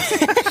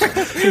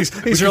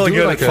 He's really do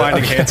good like at a-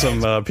 finding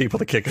handsome people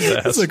to kick his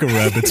ass. It's like a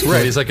rabbit's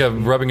Right, he's like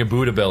rubbing a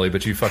Buddha belly,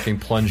 but you fucking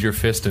plunge your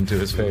fist into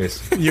his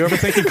face. You ever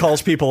think he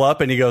calls people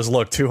up and he goes,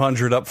 "Look,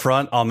 200 up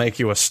front, I'll make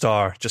you a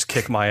star. Just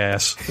kick my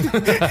ass."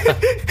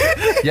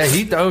 Yeah,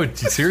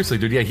 seriously,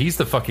 dude. Yeah, he's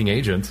the fucking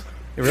agent.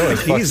 Really,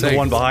 fuck's he's the sake.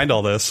 one behind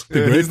all this. The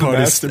Yeah, great he's the part is,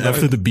 mastermind.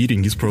 after the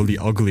beating, he's probably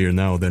uglier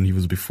now than he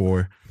was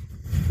before.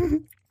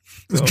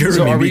 Jeremy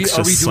So are we Meeks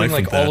doing just like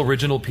siphoned all that.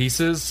 original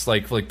pieces,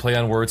 like play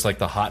on words, like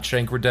the Hot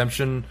Shank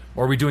Redemption,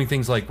 or are we doing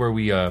things like where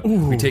we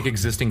take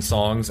existing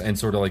songs and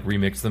sort of like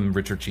remix them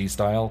Richard Cheese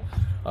style,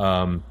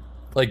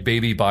 like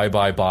Baby Bye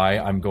Bye Bye,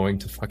 I'm going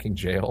to fucking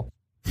jail.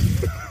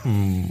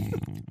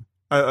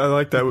 I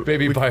like that.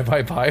 Baby Bye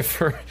Bye Bye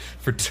for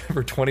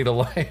 20 to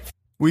life.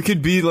 We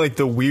could be like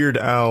the Weird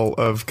Al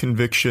of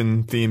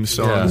conviction theme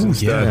songs Yeah.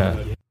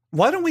 instead. Yeah.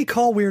 Why don't we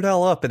call Weird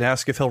Al up and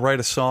ask if he'll write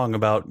a song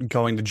about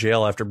going to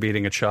jail after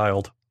beating a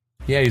child?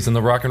 Yeah, he's in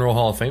the Rock and Roll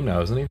Hall of Fame now,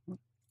 isn't he?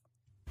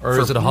 Or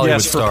is it a Hollywood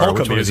yes, for star? polka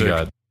Which one has he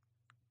music. got?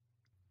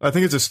 I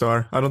think it's a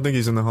star. I don't think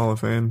he's in the Hall of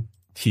Fame.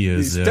 He is.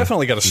 He's yeah.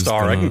 definitely got a He's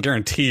star. I gonna- can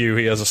guarantee you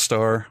he has a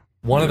star.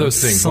 One of those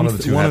things. One of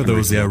the two. One of happened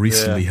those, recently.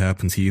 recently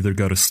happened. He either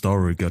got a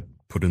star or got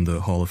put in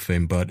the Hall of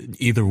Fame. But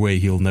either way,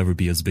 he'll never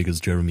be as big as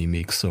Jeremy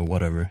Meeks. So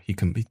whatever, he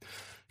can be.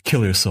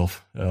 Kill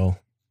yourself, Al.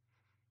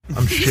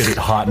 I'm shit at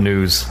hot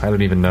news. I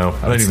don't even know.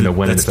 I don't even know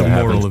when That's it's the going to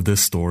moral happen. of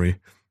this story.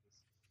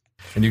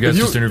 And you guys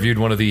just interviewed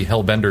one of the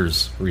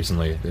Hellbenders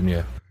recently, didn't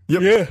you?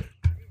 Yep. Yeah.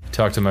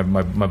 Talked to my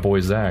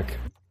boy Zach.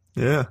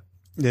 Yeah.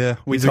 Yeah,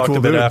 we He's a talked cool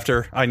a bit dude.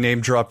 after. I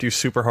name dropped you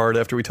super hard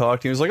after we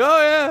talked. He was like,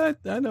 "Oh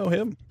yeah, I know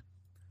him."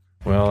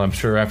 Well, I'm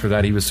sure after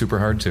that he was super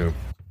hard too.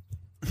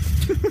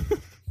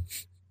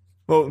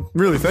 Well,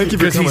 really, thank you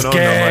for Because coming he's on,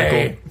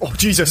 gay. Michael. Oh,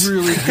 Jesus.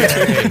 Really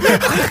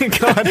gay.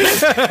 God.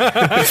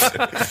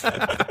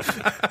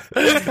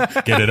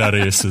 Get it out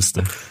of your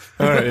system.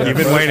 All right, yeah. You've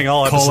been waiting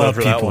all Call episode out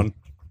for that people. one.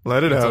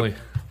 Let it out.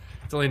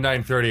 It's only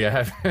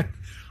 9:30.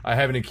 I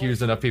haven't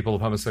accused enough people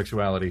of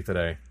homosexuality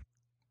today.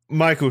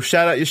 Michael,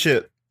 shout out your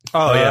shit.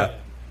 Oh yeah.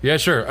 Yeah,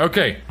 sure.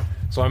 Okay.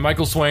 So I'm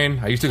Michael Swain.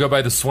 I used to go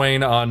by the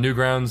Swain on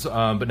Newgrounds,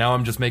 but now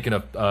I'm just making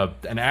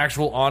an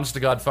actual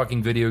honest-to-God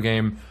fucking video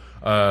game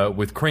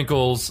with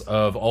crinkles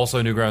of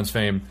also Newgrounds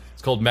fame.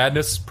 It's called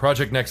Madness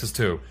Project Nexus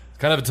 2. It's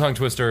kind of a tongue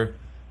twister.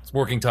 It's a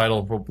working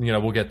title.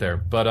 We'll get there.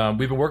 But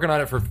we've been working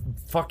on it for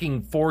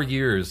fucking 4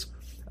 years,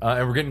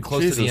 and we're getting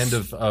close to the end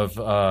of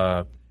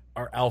our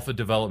alpha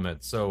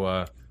development.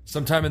 So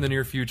sometime in the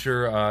near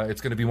future,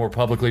 it's going to be more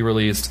publicly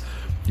released.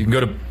 You can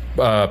go to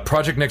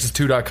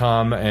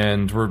projectnexus2.com,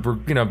 and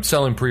we're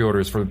selling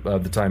pre-orders for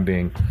the time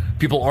being.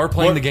 People are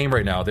playing the game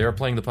right now. They are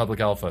playing the public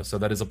alpha, so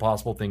that is a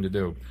possible thing to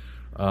do.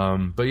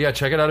 But yeah,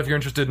 check it out if you're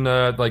interested in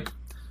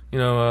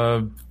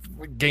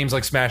games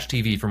like Smash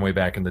TV from way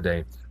back in the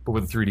day, but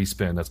with a 3D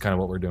spin. That's kind of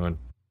what we're doing.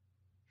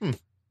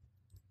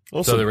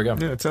 Awesome. So there we go.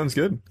 Yeah, it sounds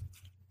good.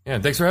 Yeah,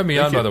 and thanks for having me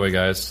on, by the way,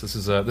 guys. This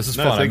is fun.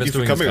 I thank miss you for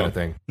doing this coming kind on. of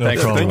thing. No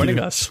Thanks for problem. joining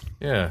us.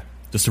 Yeah.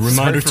 Just a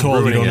reminder Sorry for to all,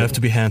 you ruining don't it. have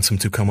to be handsome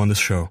to come on the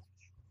show.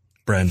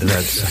 Brandon.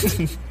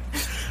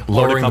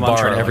 Lowering the come on, bar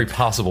in Charlie. every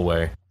possible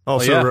way.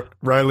 Also, yeah.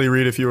 Riley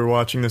Reed, if you were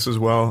watching this as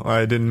well,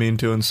 I didn't mean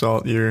to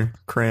insult your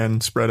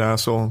cran spread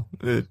asshole.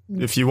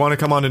 If you want to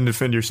come on and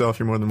defend yourself,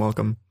 you're more than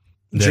welcome.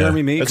 Yeah.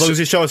 Jeremy Meeks. As long as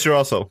you show us your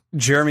arsehole.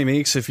 Jeremy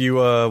Meeks, if you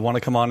want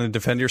to come on and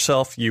defend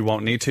yourself, you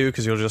won't need to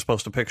because you'll just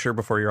post a picture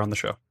before you're on the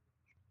show.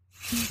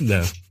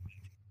 No.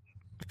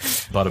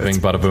 Bada bing,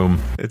 bada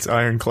boom. It's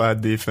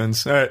ironclad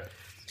defense. All right.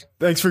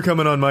 Thanks for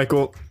coming on,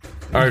 Michael.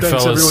 All right,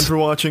 Thanks, fellas. everyone, for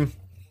watching.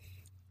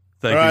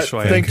 Thank All you, right,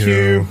 Swain. thank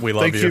you. We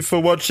love Thank you. you for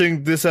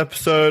watching this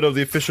episode of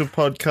the official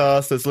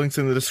podcast. There's links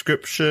in the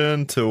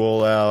description to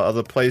all our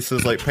other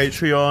places like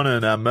Patreon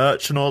and our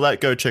merch and all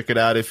that. Go check it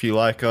out if you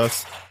like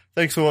us.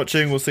 Thanks for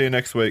watching. We'll see you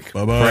next week.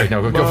 Bye-bye. Right,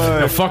 now go. Bye.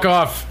 No, fuck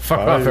off. Fuck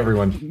off,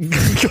 everyone.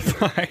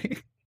 Goodbye.